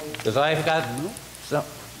you? Because I've got some.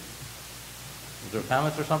 Is there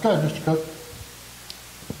comments or something? Go ahead, Mr. Cook.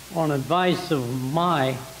 On advice of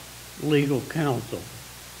my legal counsel,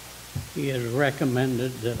 he has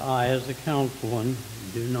recommended that I, as a councilman,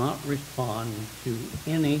 do not respond to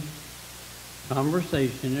any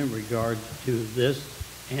conversation in regards to this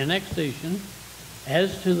annexation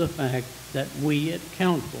as to the fact that we at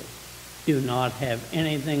council do not have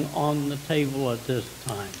anything on the table at this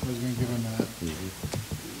time. I was going to give him that.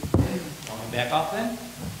 Want me back off then?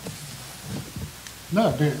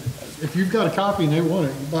 No, dude, if you've got a copy and they want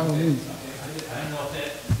it, by all means. I don't know if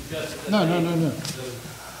that just. No.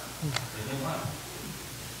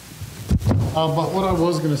 But what I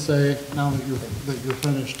was going to say, now that you're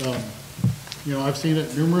finished, I've seen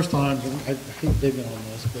it numerous times, and I hate digging on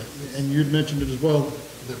this, but, and you'd mentioned it as well,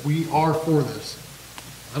 that we are for this.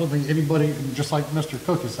 I don't think anybody, just like Mr.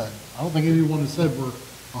 Cook has said, I don't think anyone has said we're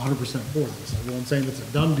 100% for this. Everyone's saying it's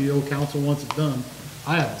a done deal, council wants it done.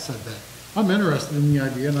 I haven't said that. I'm interested in the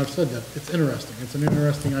idea, and I've said that. It's interesting. It's an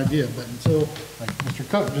interesting idea, but until, like Mr.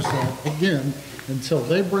 Cook just said, again, until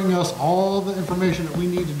they bring us all the information that we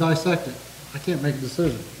need to dissect it, I can't make a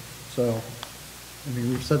decision. So,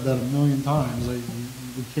 we've said that a million times. We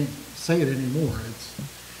can't say it anymore. It's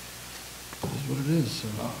what it is. So.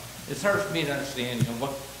 It's hard for me to understand,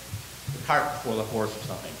 what the cart before the horse or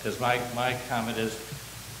something, because my comment is,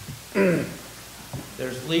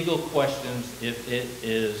 there's legal questions if it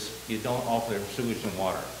is, you don't offer them sewage and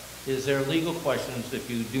water. Is there legal questions if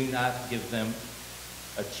you do not give them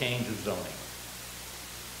a change of zoning?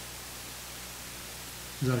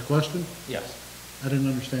 Is that a question? Yes. I didn't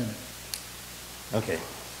understand it. Okay.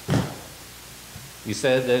 You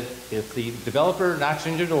said that if the developer knocks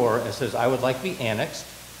on your door and says, I would like to be annexed,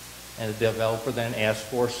 and the developer then asks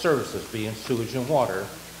for services, being sewage and water,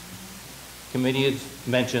 committee has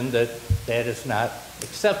mentioned that that is not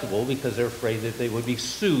acceptable because they're afraid that they would be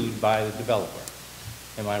sued by the developer.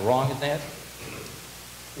 Am I wrong in that?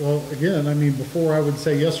 Well, again, I mean, before I would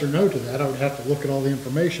say yes or no to that, I would have to look at all the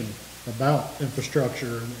information about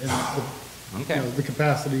infrastructure and the, you know, the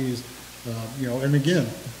capacities, you know, and again,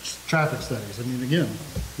 traffic studies. I mean, again,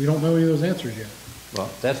 we don't know any of those answers yet. Well,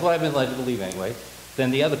 that's what I've been led to believe anyway. Then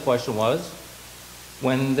the other question was,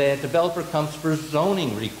 when the developer comes for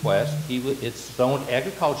zoning request, it's zoned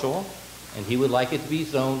agricultural, and he would like it to be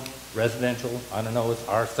zoned residential. I don't know, it's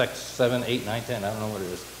R6, 7, 8, 9, 10, I don't know what it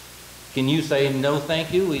is. Can you say, no,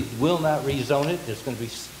 thank you, we will not rezone it, it's going to be,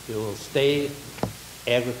 it will stay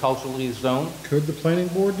agriculturally zoned? Could the planning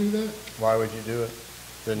board do that? Why would you do it?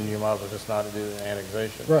 Then you might as well just not do the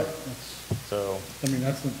annexation. Right. So. I mean,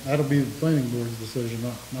 that'll be the planning board's decision,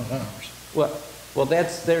 not ours. Well,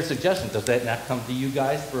 that's their suggestion. Does that not come to you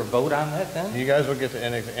guys for a vote on that then? You guys will get to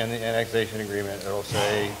in the annexation agreement. It'll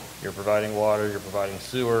say you're providing water, you're providing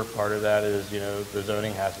sewer. Part of that is, you know, the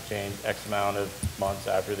zoning has to change X amount of months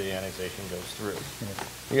after the annexation goes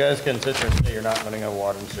through. You guys can sit there and say you're not running a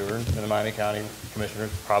water and sewer, and the Miami County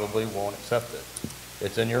commissioners probably won't accept it.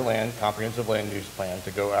 It's in your comprehensive land use plan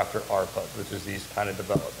to go after RPUD, which is these kind of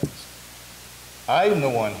developments. I'm the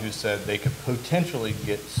one who said they could potentially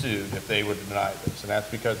get sued if they would deny this, and that's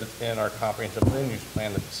because it's in our comprehensive land use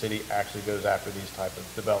plan that the city actually goes after these type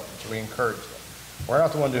of developments. We encourage them. We're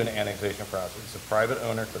not the one doing the annexation process. It's a private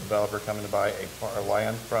owner, it's a developer coming to buy a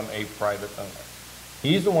land from a private owner.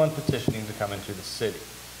 He's the one petitioning to come into the city.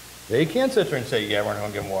 They can't sit there and say, yeah, we're not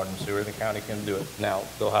going to give them water and sewer. The county can do it. Now,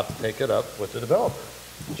 they'll have to take it up with the developer.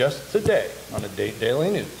 Just today, on the Daily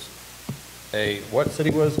News, what city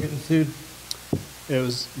was getting sued?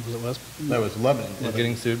 Was it West? That was Lebanon. Is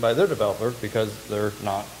getting sued by their developer because they're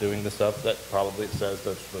not doing the stuff that probably it says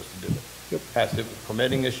they're supposed to do. Yep. Has to do with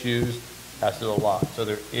permitting issues, has to do a lot. So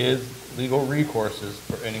there is legal recourses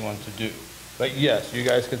for anyone to do. But yes, you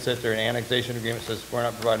guys can sit there, an annexation agreement says we're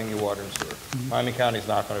not providing you water and sewer. Miami County is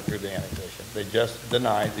not going to approve the annexation. They just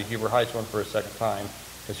denied the Huber Heights one for a second time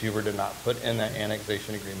because Huber did not put in that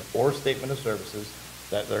annexation agreement or statement of services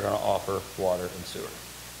that they're going to offer water and sewer.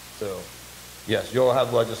 So yes, you'll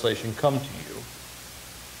have legislation come to you.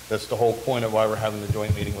 That's the whole point of why we're having the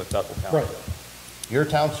joint meeting with Bethel Township. Right. Your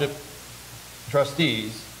township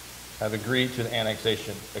trustees have agreed to the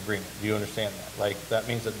annexation agreement. Do you understand that? Like, that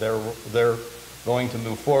means that they're going to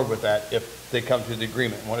move forward with that if they come to the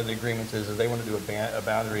agreement. One of the agreements is they want to do a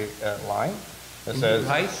boundary line that says.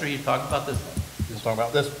 Heights, or are you talking about this one? Just talking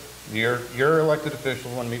about this one. Your elected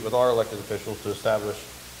officials want to meet with our elected officials to establish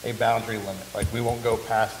a boundary limit. Like, we won't go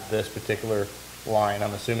past this particular line.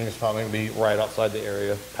 I'm assuming it's probably going to be right outside the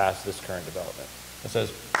area past this current development. It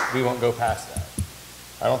says we won't go past that.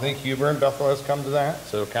 I don't think Huber and Bethel has come to that,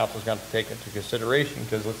 so council's going to take it into consideration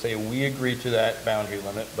because let's say we agree to that boundary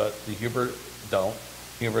limit, but the Huber don't.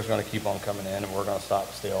 Huber's going to keep on coming in and we're going to stop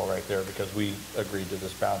stale right there because we agreed to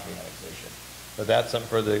this boundary annexation. But that's something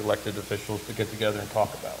for the elected officials to get together and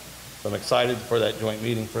talk about. So I'm excited for that joint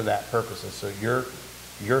meeting for that purposes. So your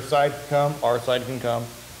side can come, our side can come,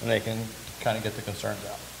 and they can kind of get the concerns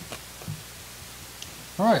out.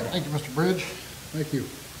 All right, thank you, Mr. Bridge. Thank you.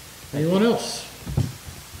 Anyone else?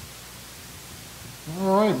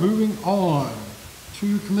 All right, moving on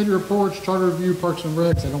to committee reports, charter review, parks and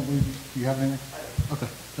recs. I don't believe you have anything. Okay,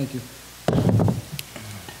 thank you.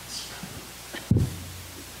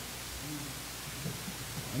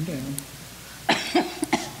 I'm down.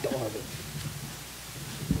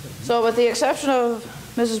 So with the exception of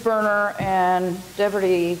Mrs. Berner and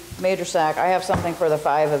Deputy Major Sack, I have something for the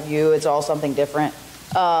five of you. It's all something different.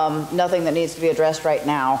 Nothing that needs to be addressed right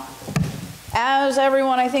now. As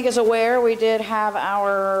everyone I think is aware, we did have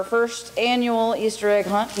our first annual Easter egg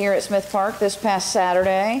hunt here at Smith Park this past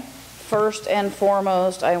Saturday. First and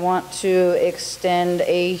foremost, I want to extend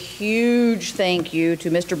a huge thank you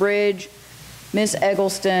to Mr. Bridge, Miss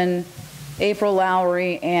Eggleston, April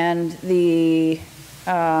Lowry, and the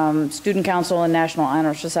Student Council and National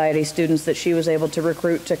Honor Society students that she was able to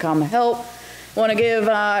recruit to come help. Want to give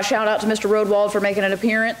a shout out to Mr. Rodewald for making an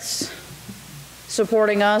appearance,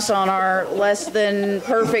 supporting us on our less than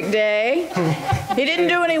perfect day. He didn't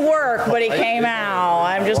do any work, but he came out.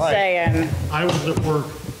 I'm just saying. I was at work.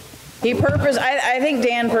 I think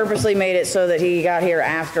Dan purposely made it so that he got here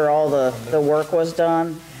after all the work was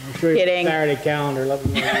done. I'm sure Kidding. Saturday calendar.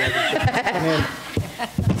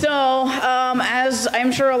 So, as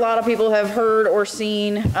I'm sure a lot of people have heard or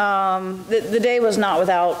seen, the day was not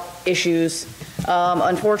without issues.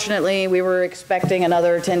 Unfortunately, we were expecting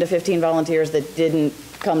another 10 to 15 volunteers that didn't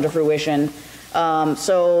come to fruition.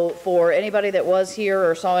 So for anybody that was here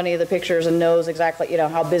or saw any of the pictures and knows exactly,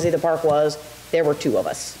 how busy the park was, there were 2 of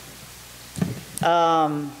us.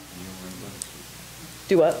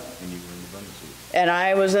 Do what? and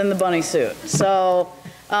I was in the bunny suit. So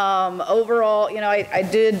overall, you know, I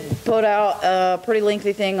did put out a pretty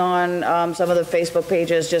lengthy thing on some of the Facebook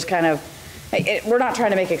pages, just kind of, we're not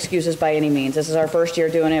trying to make excuses by any means. This is our first year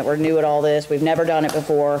doing it. We're new at all this. We've never done it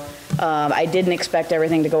before. I didn't expect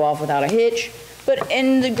everything to go off without a hitch, but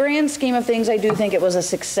in the grand scheme of things, I do think it was a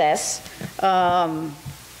success.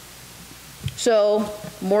 So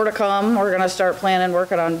more to come. We're going to start planning,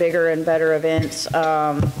 working on bigger and better events.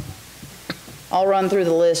 I'll run through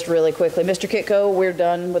the list really quickly. Mr. Kitco, we're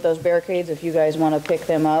done with those barricades. If you guys want to pick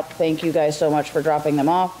them up, thank you guys so much for dropping them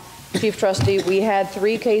off. Chief Trustee, we had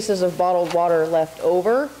 3 cases of bottled water left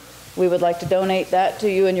over. We would like to donate that to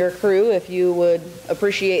you and your crew if you would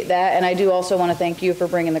appreciate that. And I do also want to thank you for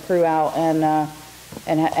bringing the crew out and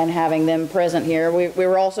having them present here. We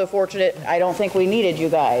were also fortunate. I don't think we needed you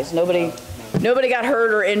guys. Nobody got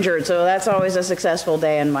hurt or injured, so that's always a successful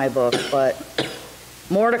day in my book. But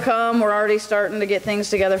more to come. We're already starting to get things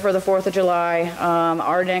together for the 4th of July.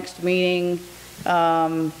 Our next meeting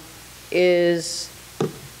is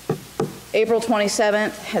April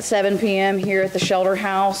 27th at 7 p.m. here at the Shelter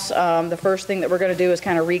House. The first thing that we're going to do is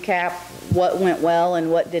kind of recap what went well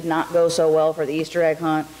and what did not go so well for the Easter egg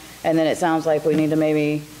hunt. And then it sounds like we need to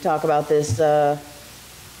maybe talk about this,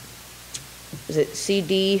 is it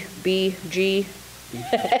CDBG?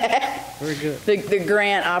 Very good. The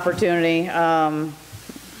grant opportunity.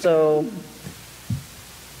 So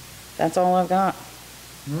that's all I've got.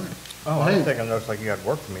 All right. Oh, I didn't take a notes like you had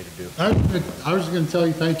work for me to do. I was going to tell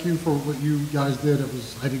you thank you for what you guys did. I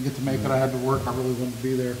didn't get to make it. I had to work. I really wanted to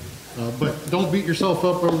be there. But don't beat yourself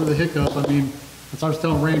up over the hiccup. I mean, as I was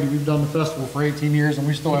telling Randy, we've done the festival for 18 years and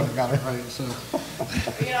we still haven't got it right. So,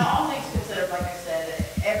 You know, all things considered, like I said,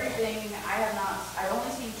 everything, I've only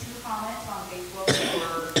seen 2 comments on Facebook that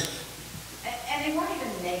were, and they weren't even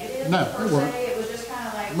negative No, per they weren't. se. It was just kind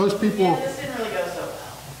of like, Most people- yeah, this didn't really go so well.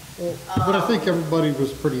 but I think everybody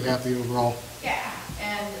was pretty happy overall. Yeah,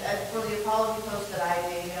 and for the apology post that I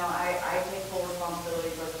made, you know, I take full responsibility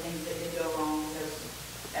for the things that did go wrong because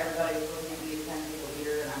everybody was looking at me as kind of a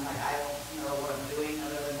leader, and I'm like, I don't know what I'm doing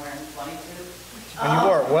other than wearing a bunny suit. And you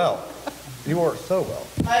wore it well. You wore it so well.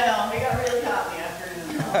 I know, it got really hot in the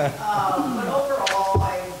afternoon. But overall,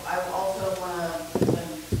 I also want to,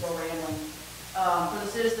 go rambling, for the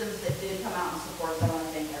citizens that did come out and support, I want to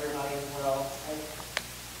thank everybody as well.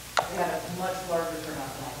 We had a much larger turnout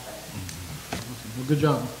than I expected. Well, good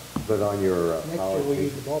job. But on your Make sure we apology,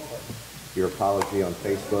 use the ballpark. your apology on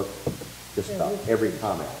Facebook, just about every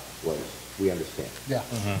comment was, we understand. Yeah.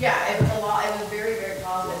 Yeah, it was a lot, it was very, very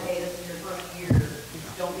positive. Hey, this is your first year,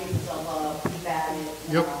 don't beat yourself up, keep at it.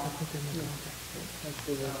 you Yep. know. Make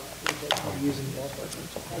sure we're using the ballpark.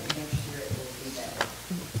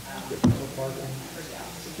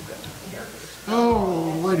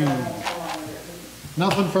 Alrighty.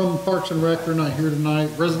 Nothing from Parks and Rec, they're not here tonight.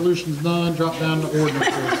 Resolution's done, drop down to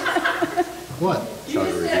ordinances. What?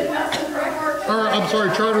 Or, I'm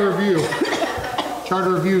sorry, Charter Review.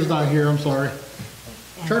 Charter Review's not here, I'm sorry.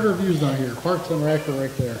 Charter Review's not here. Parks and Rec are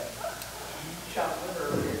right there.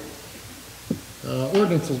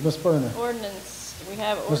 Ordinances, Ms. Berner. Ordinance, we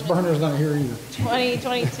have Ms. ordinance Berner's not here either.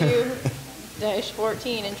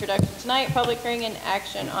 2022-14, introduction tonight, public hearing and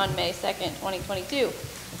action on May 2nd, 2022.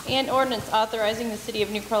 And ordinance authorizing the city of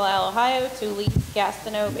New Carlisle, Ohio to lease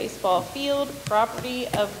Gastineau Baseball Field, property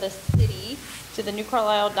of the city, to the New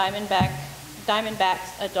Carlisle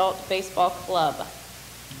Diamondbacks Adult Baseball Club.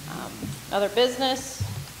 Other business,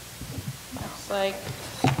 looks like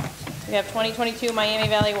we have 2022 Miami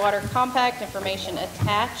Valley Water Compact information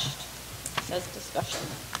attached. It says discussion.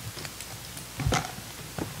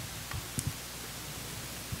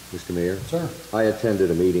 Mr. Mayor? Sir. I attended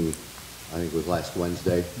a meeting, I think it was last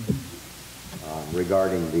Wednesday,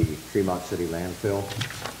 regarding the Tremont City landfill.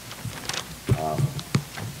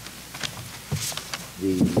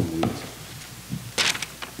 The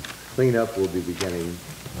cleanup will be beginning.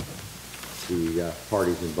 The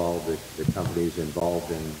parties involved, the companies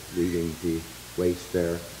involved in leaving the waste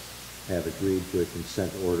there have agreed to a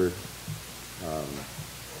consent order.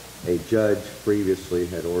 A judge previously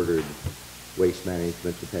had ordered Waste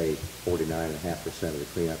Management to pay 49.5% of the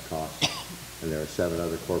cleanup costs, and there are 7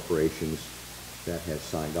 other corporations that have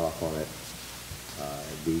signed off on it.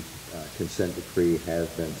 The consent decree has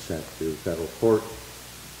been sent to federal court.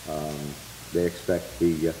 They expect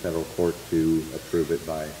the federal court to approve it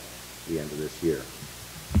by the end of this year.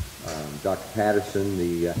 Dr. Patterson,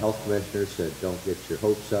 the health commissioner, said don't get your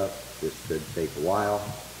hopes up. This could take a while.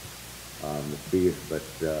 But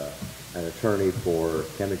an attorney for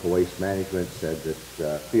Chemical Waste Management said that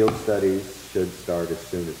field studies should start as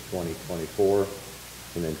soon as 2024.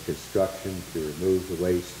 and then construction to remove the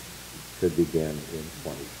waste could begin in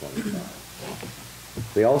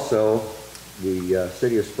 2025. They also, the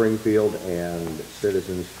City of Springfield and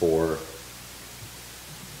Citizens for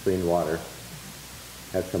Clean Water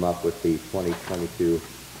have come up with the 2022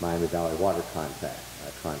 Miami Valley Water Compact,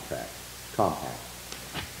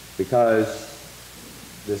 because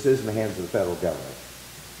this is in the hands of the federal government,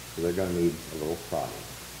 so they're going to need a little prodding,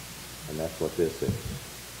 and that's what this is.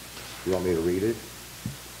 You want me to read it?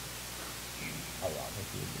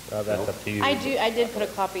 That's up to you. I did put a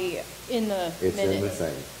copy in the minutes. It's in the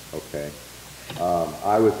thing, okay.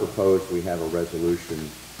 I would propose we have a resolution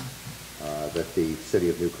that the City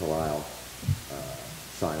of New Carlisle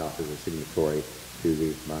sign off as a signatory to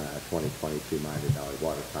the 2022 Miami Valley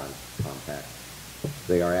Water Compact.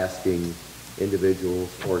 They are asking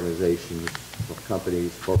individuals, organizations,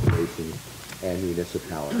 companies, corporations, and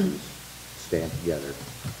municipalities stand together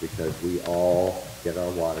because we all get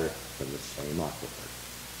our water from the same aquifer.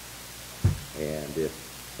 And if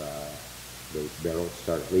those barrels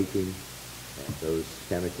start leaking and those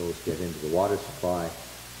chemicals get into the water supply,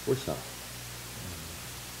 we're sunk.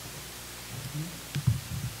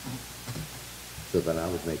 So then I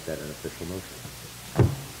would make that an official motion,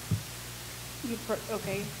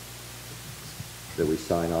 Okay. that we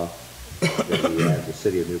sign off, that we add the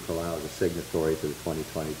City of New Carlisle as a signatory to the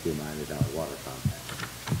 2022 Miami Valley Water Compact.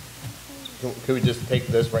 Could we just take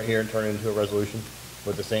this right here and turn it into a resolution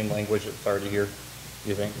with the same language that's already here,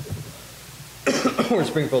 you think? Or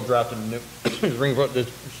Springfield drafted a new, does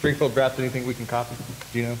Springfield draft anything we can copy?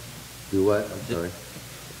 Do you know? Do what? I'm sorry.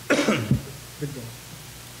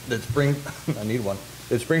 I need one.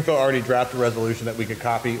 Did Springfield already draft a resolution that we could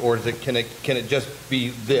copy, or can it just be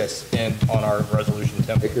this and on our resolution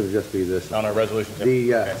template? It could just be this. On our resolution template?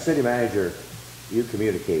 The city manager, you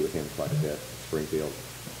communicate with him quite a bit, Springfield.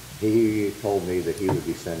 He told me that he would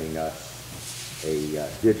be sending us a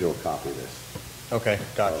digital copy of this. Okay,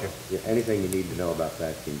 got you. Yeah, anything you need to know about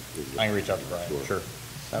that, I can reach out to Brian, sure.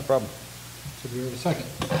 No problem. So do we have a second?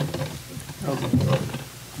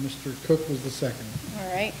 Mr. Cook was the second. All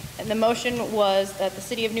right. And the motion was that the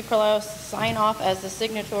City of New Carlisle sign off as the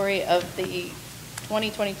signatory of the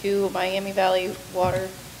 2022 Miami Valley Water,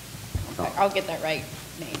 I'll get that right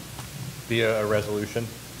name. Via a resolution?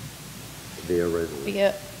 Via resolution.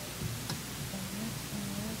 Via.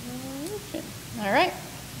 All right.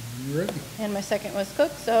 You ready? And my second was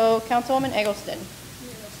Cook, so Councilwoman Eggleston.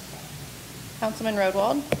 Councilman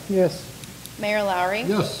Rodwald. Yes. Mayor Lowry.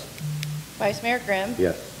 Yes. Vice Mayor Grimm.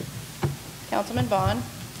 Yes. Councilman Vaughn.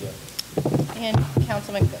 Yes. And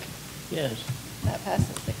Councilman Cook. Yes. That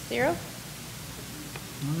passes 6-0. All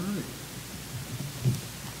right.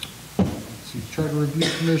 Let's see, Charter Review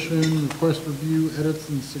Commission, request review, edits,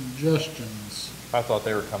 and suggestions. I thought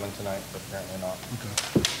they were coming tonight, but apparently not.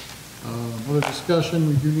 Okay. Other discussion,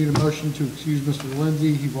 we do need a motion to excuse Mr.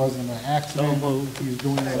 Lindsay. He was in an accident. He's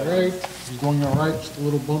doing all right. He's doing all right, just a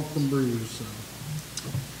little bump and bruise, so.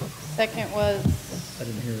 Second was, I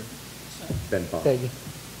didn't hear it. Ben Pond. Peggy.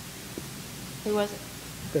 who was it?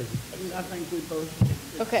 Peggy. I think we both did at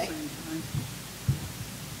the Okay. same time.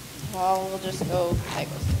 Well, we'll just go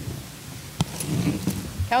Eggleston.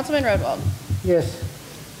 Councilman Rodwald. Yes.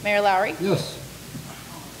 Mayor Lowry. Yes.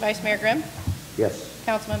 Vice Mayor Grimm. Yes.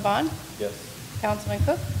 Councilman Bond. Yes. Councilman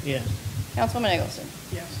Cook. Yes. Councilwoman Eggleston.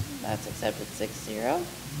 Yes. That's accepted 6-0.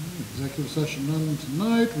 Executive session none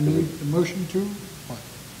tonight. We need a motion to, what?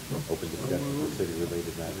 Open discussion for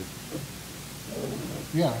city-related matters.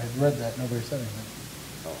 Yeah, I read that. Nobody said anything.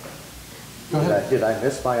 Oh. Go ahead. Did I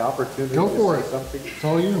miss my opportunity Go to for say it. something? It's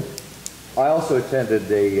all you. I also attended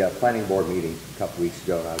a planning board meeting a couple weeks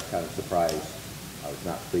ago, and I was kind of surprised. I was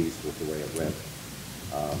not pleased with the way it went.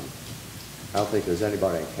 I don't think there's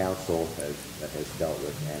anybody in council that has dealt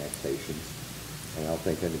with annexations, and I don't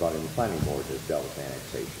think anybody in the planning board has dealt with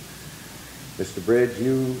annexations. Mr. Bridge,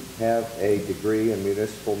 you have a degree in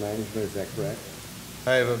municipal management, is that correct?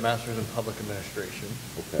 I have a master's in public administration.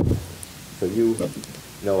 Okay. So you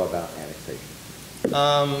know about annexation?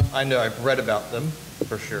 I know, I've read about them,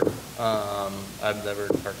 for sure. I've never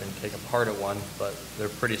taken part in one, but they're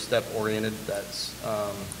pretty step-oriented. That's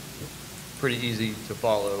pretty easy to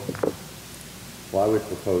follow. Well, I would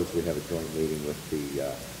propose we have a joint meeting with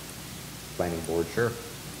the planning board. Sure.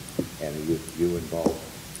 And you involved,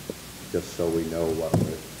 just so we know what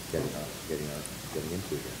we're getting into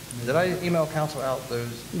here. Did I email council out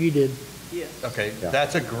those? You did. Yes. Okay, Yeah.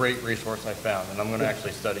 that's a great resource I found, and I'm going to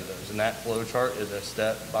actually study those. And that flow chart is a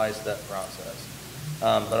step-by-step process.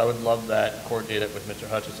 But I would love that, coordinate it with Mr.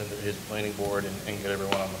 Hutchison, his planning board, and get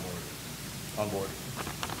everyone on board.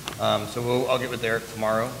 So I'll get with Eric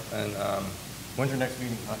tomorrow and When's your next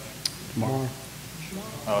meeting, Hutch? Tomorrow.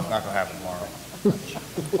 Oh, it's not gonna happen tomorrow.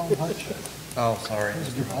 Tom Hutch. Oh, sorry.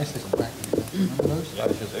 Those are your bicycle back. Remember those?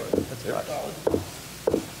 That's just, that's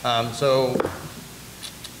Hutch. So,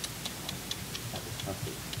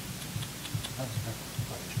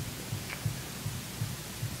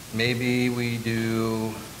 maybe we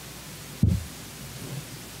do,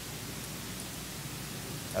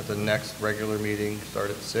 at the next regular meeting, start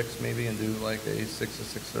at 6 maybe, and do like a 6 to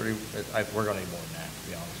 6:30. We're gonna need more than that, to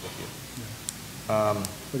be honest with you. What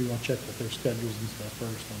do you want to check with their schedules and stuff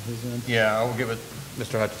first on his end? Yeah, I'll give it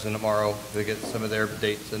Mr. Hutchison tomorrow to get some of their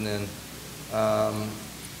dates, and then,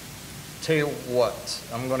 tell you what,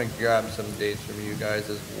 I'm gonna grab some dates from you guys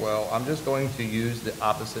as well. I'm just going to use the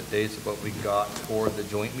opposite dates of what we got for the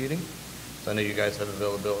joint meeting, so I know you guys have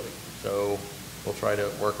availability. So we'll try to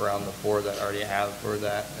work around the 4 that I already have for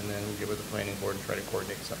that, and then we'll get with the planning board and try to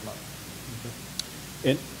coordinate something up.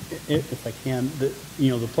 And if I can, the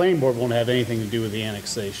planning board won't have anything to do with the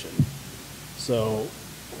annexation. So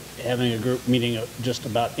having a group meeting just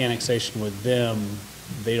about annexation with them,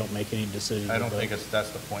 they don't make any decisions. I don't think that's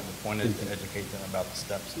the point. The point is to educate them about the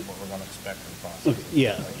steps and what we're gonna expect in the process. Okay,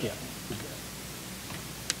 yeah.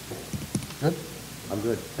 Good? I'm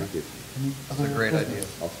good, thank you. Any That's a other great business? idea.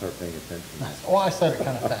 I'll start paying attention. Well, I said it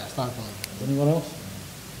kind of fast, I apologize. Anyone else?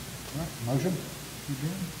 All right, motion?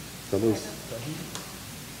 So moved.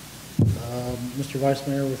 Mr. Vice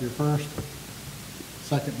Mayor with your first,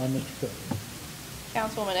 second by Mr. Cook.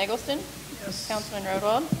 Councilwoman Eggleston? Yes. Councilman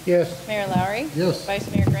Rodwald? Yes. Mayor Lowry? Yes. Vice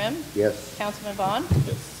Mayor Grimm? Yes. Councilman Vaughn?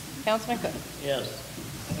 Yes. Councilman Cook? Yes.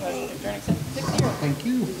 Motion adjourned, 6-0. Thank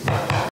you.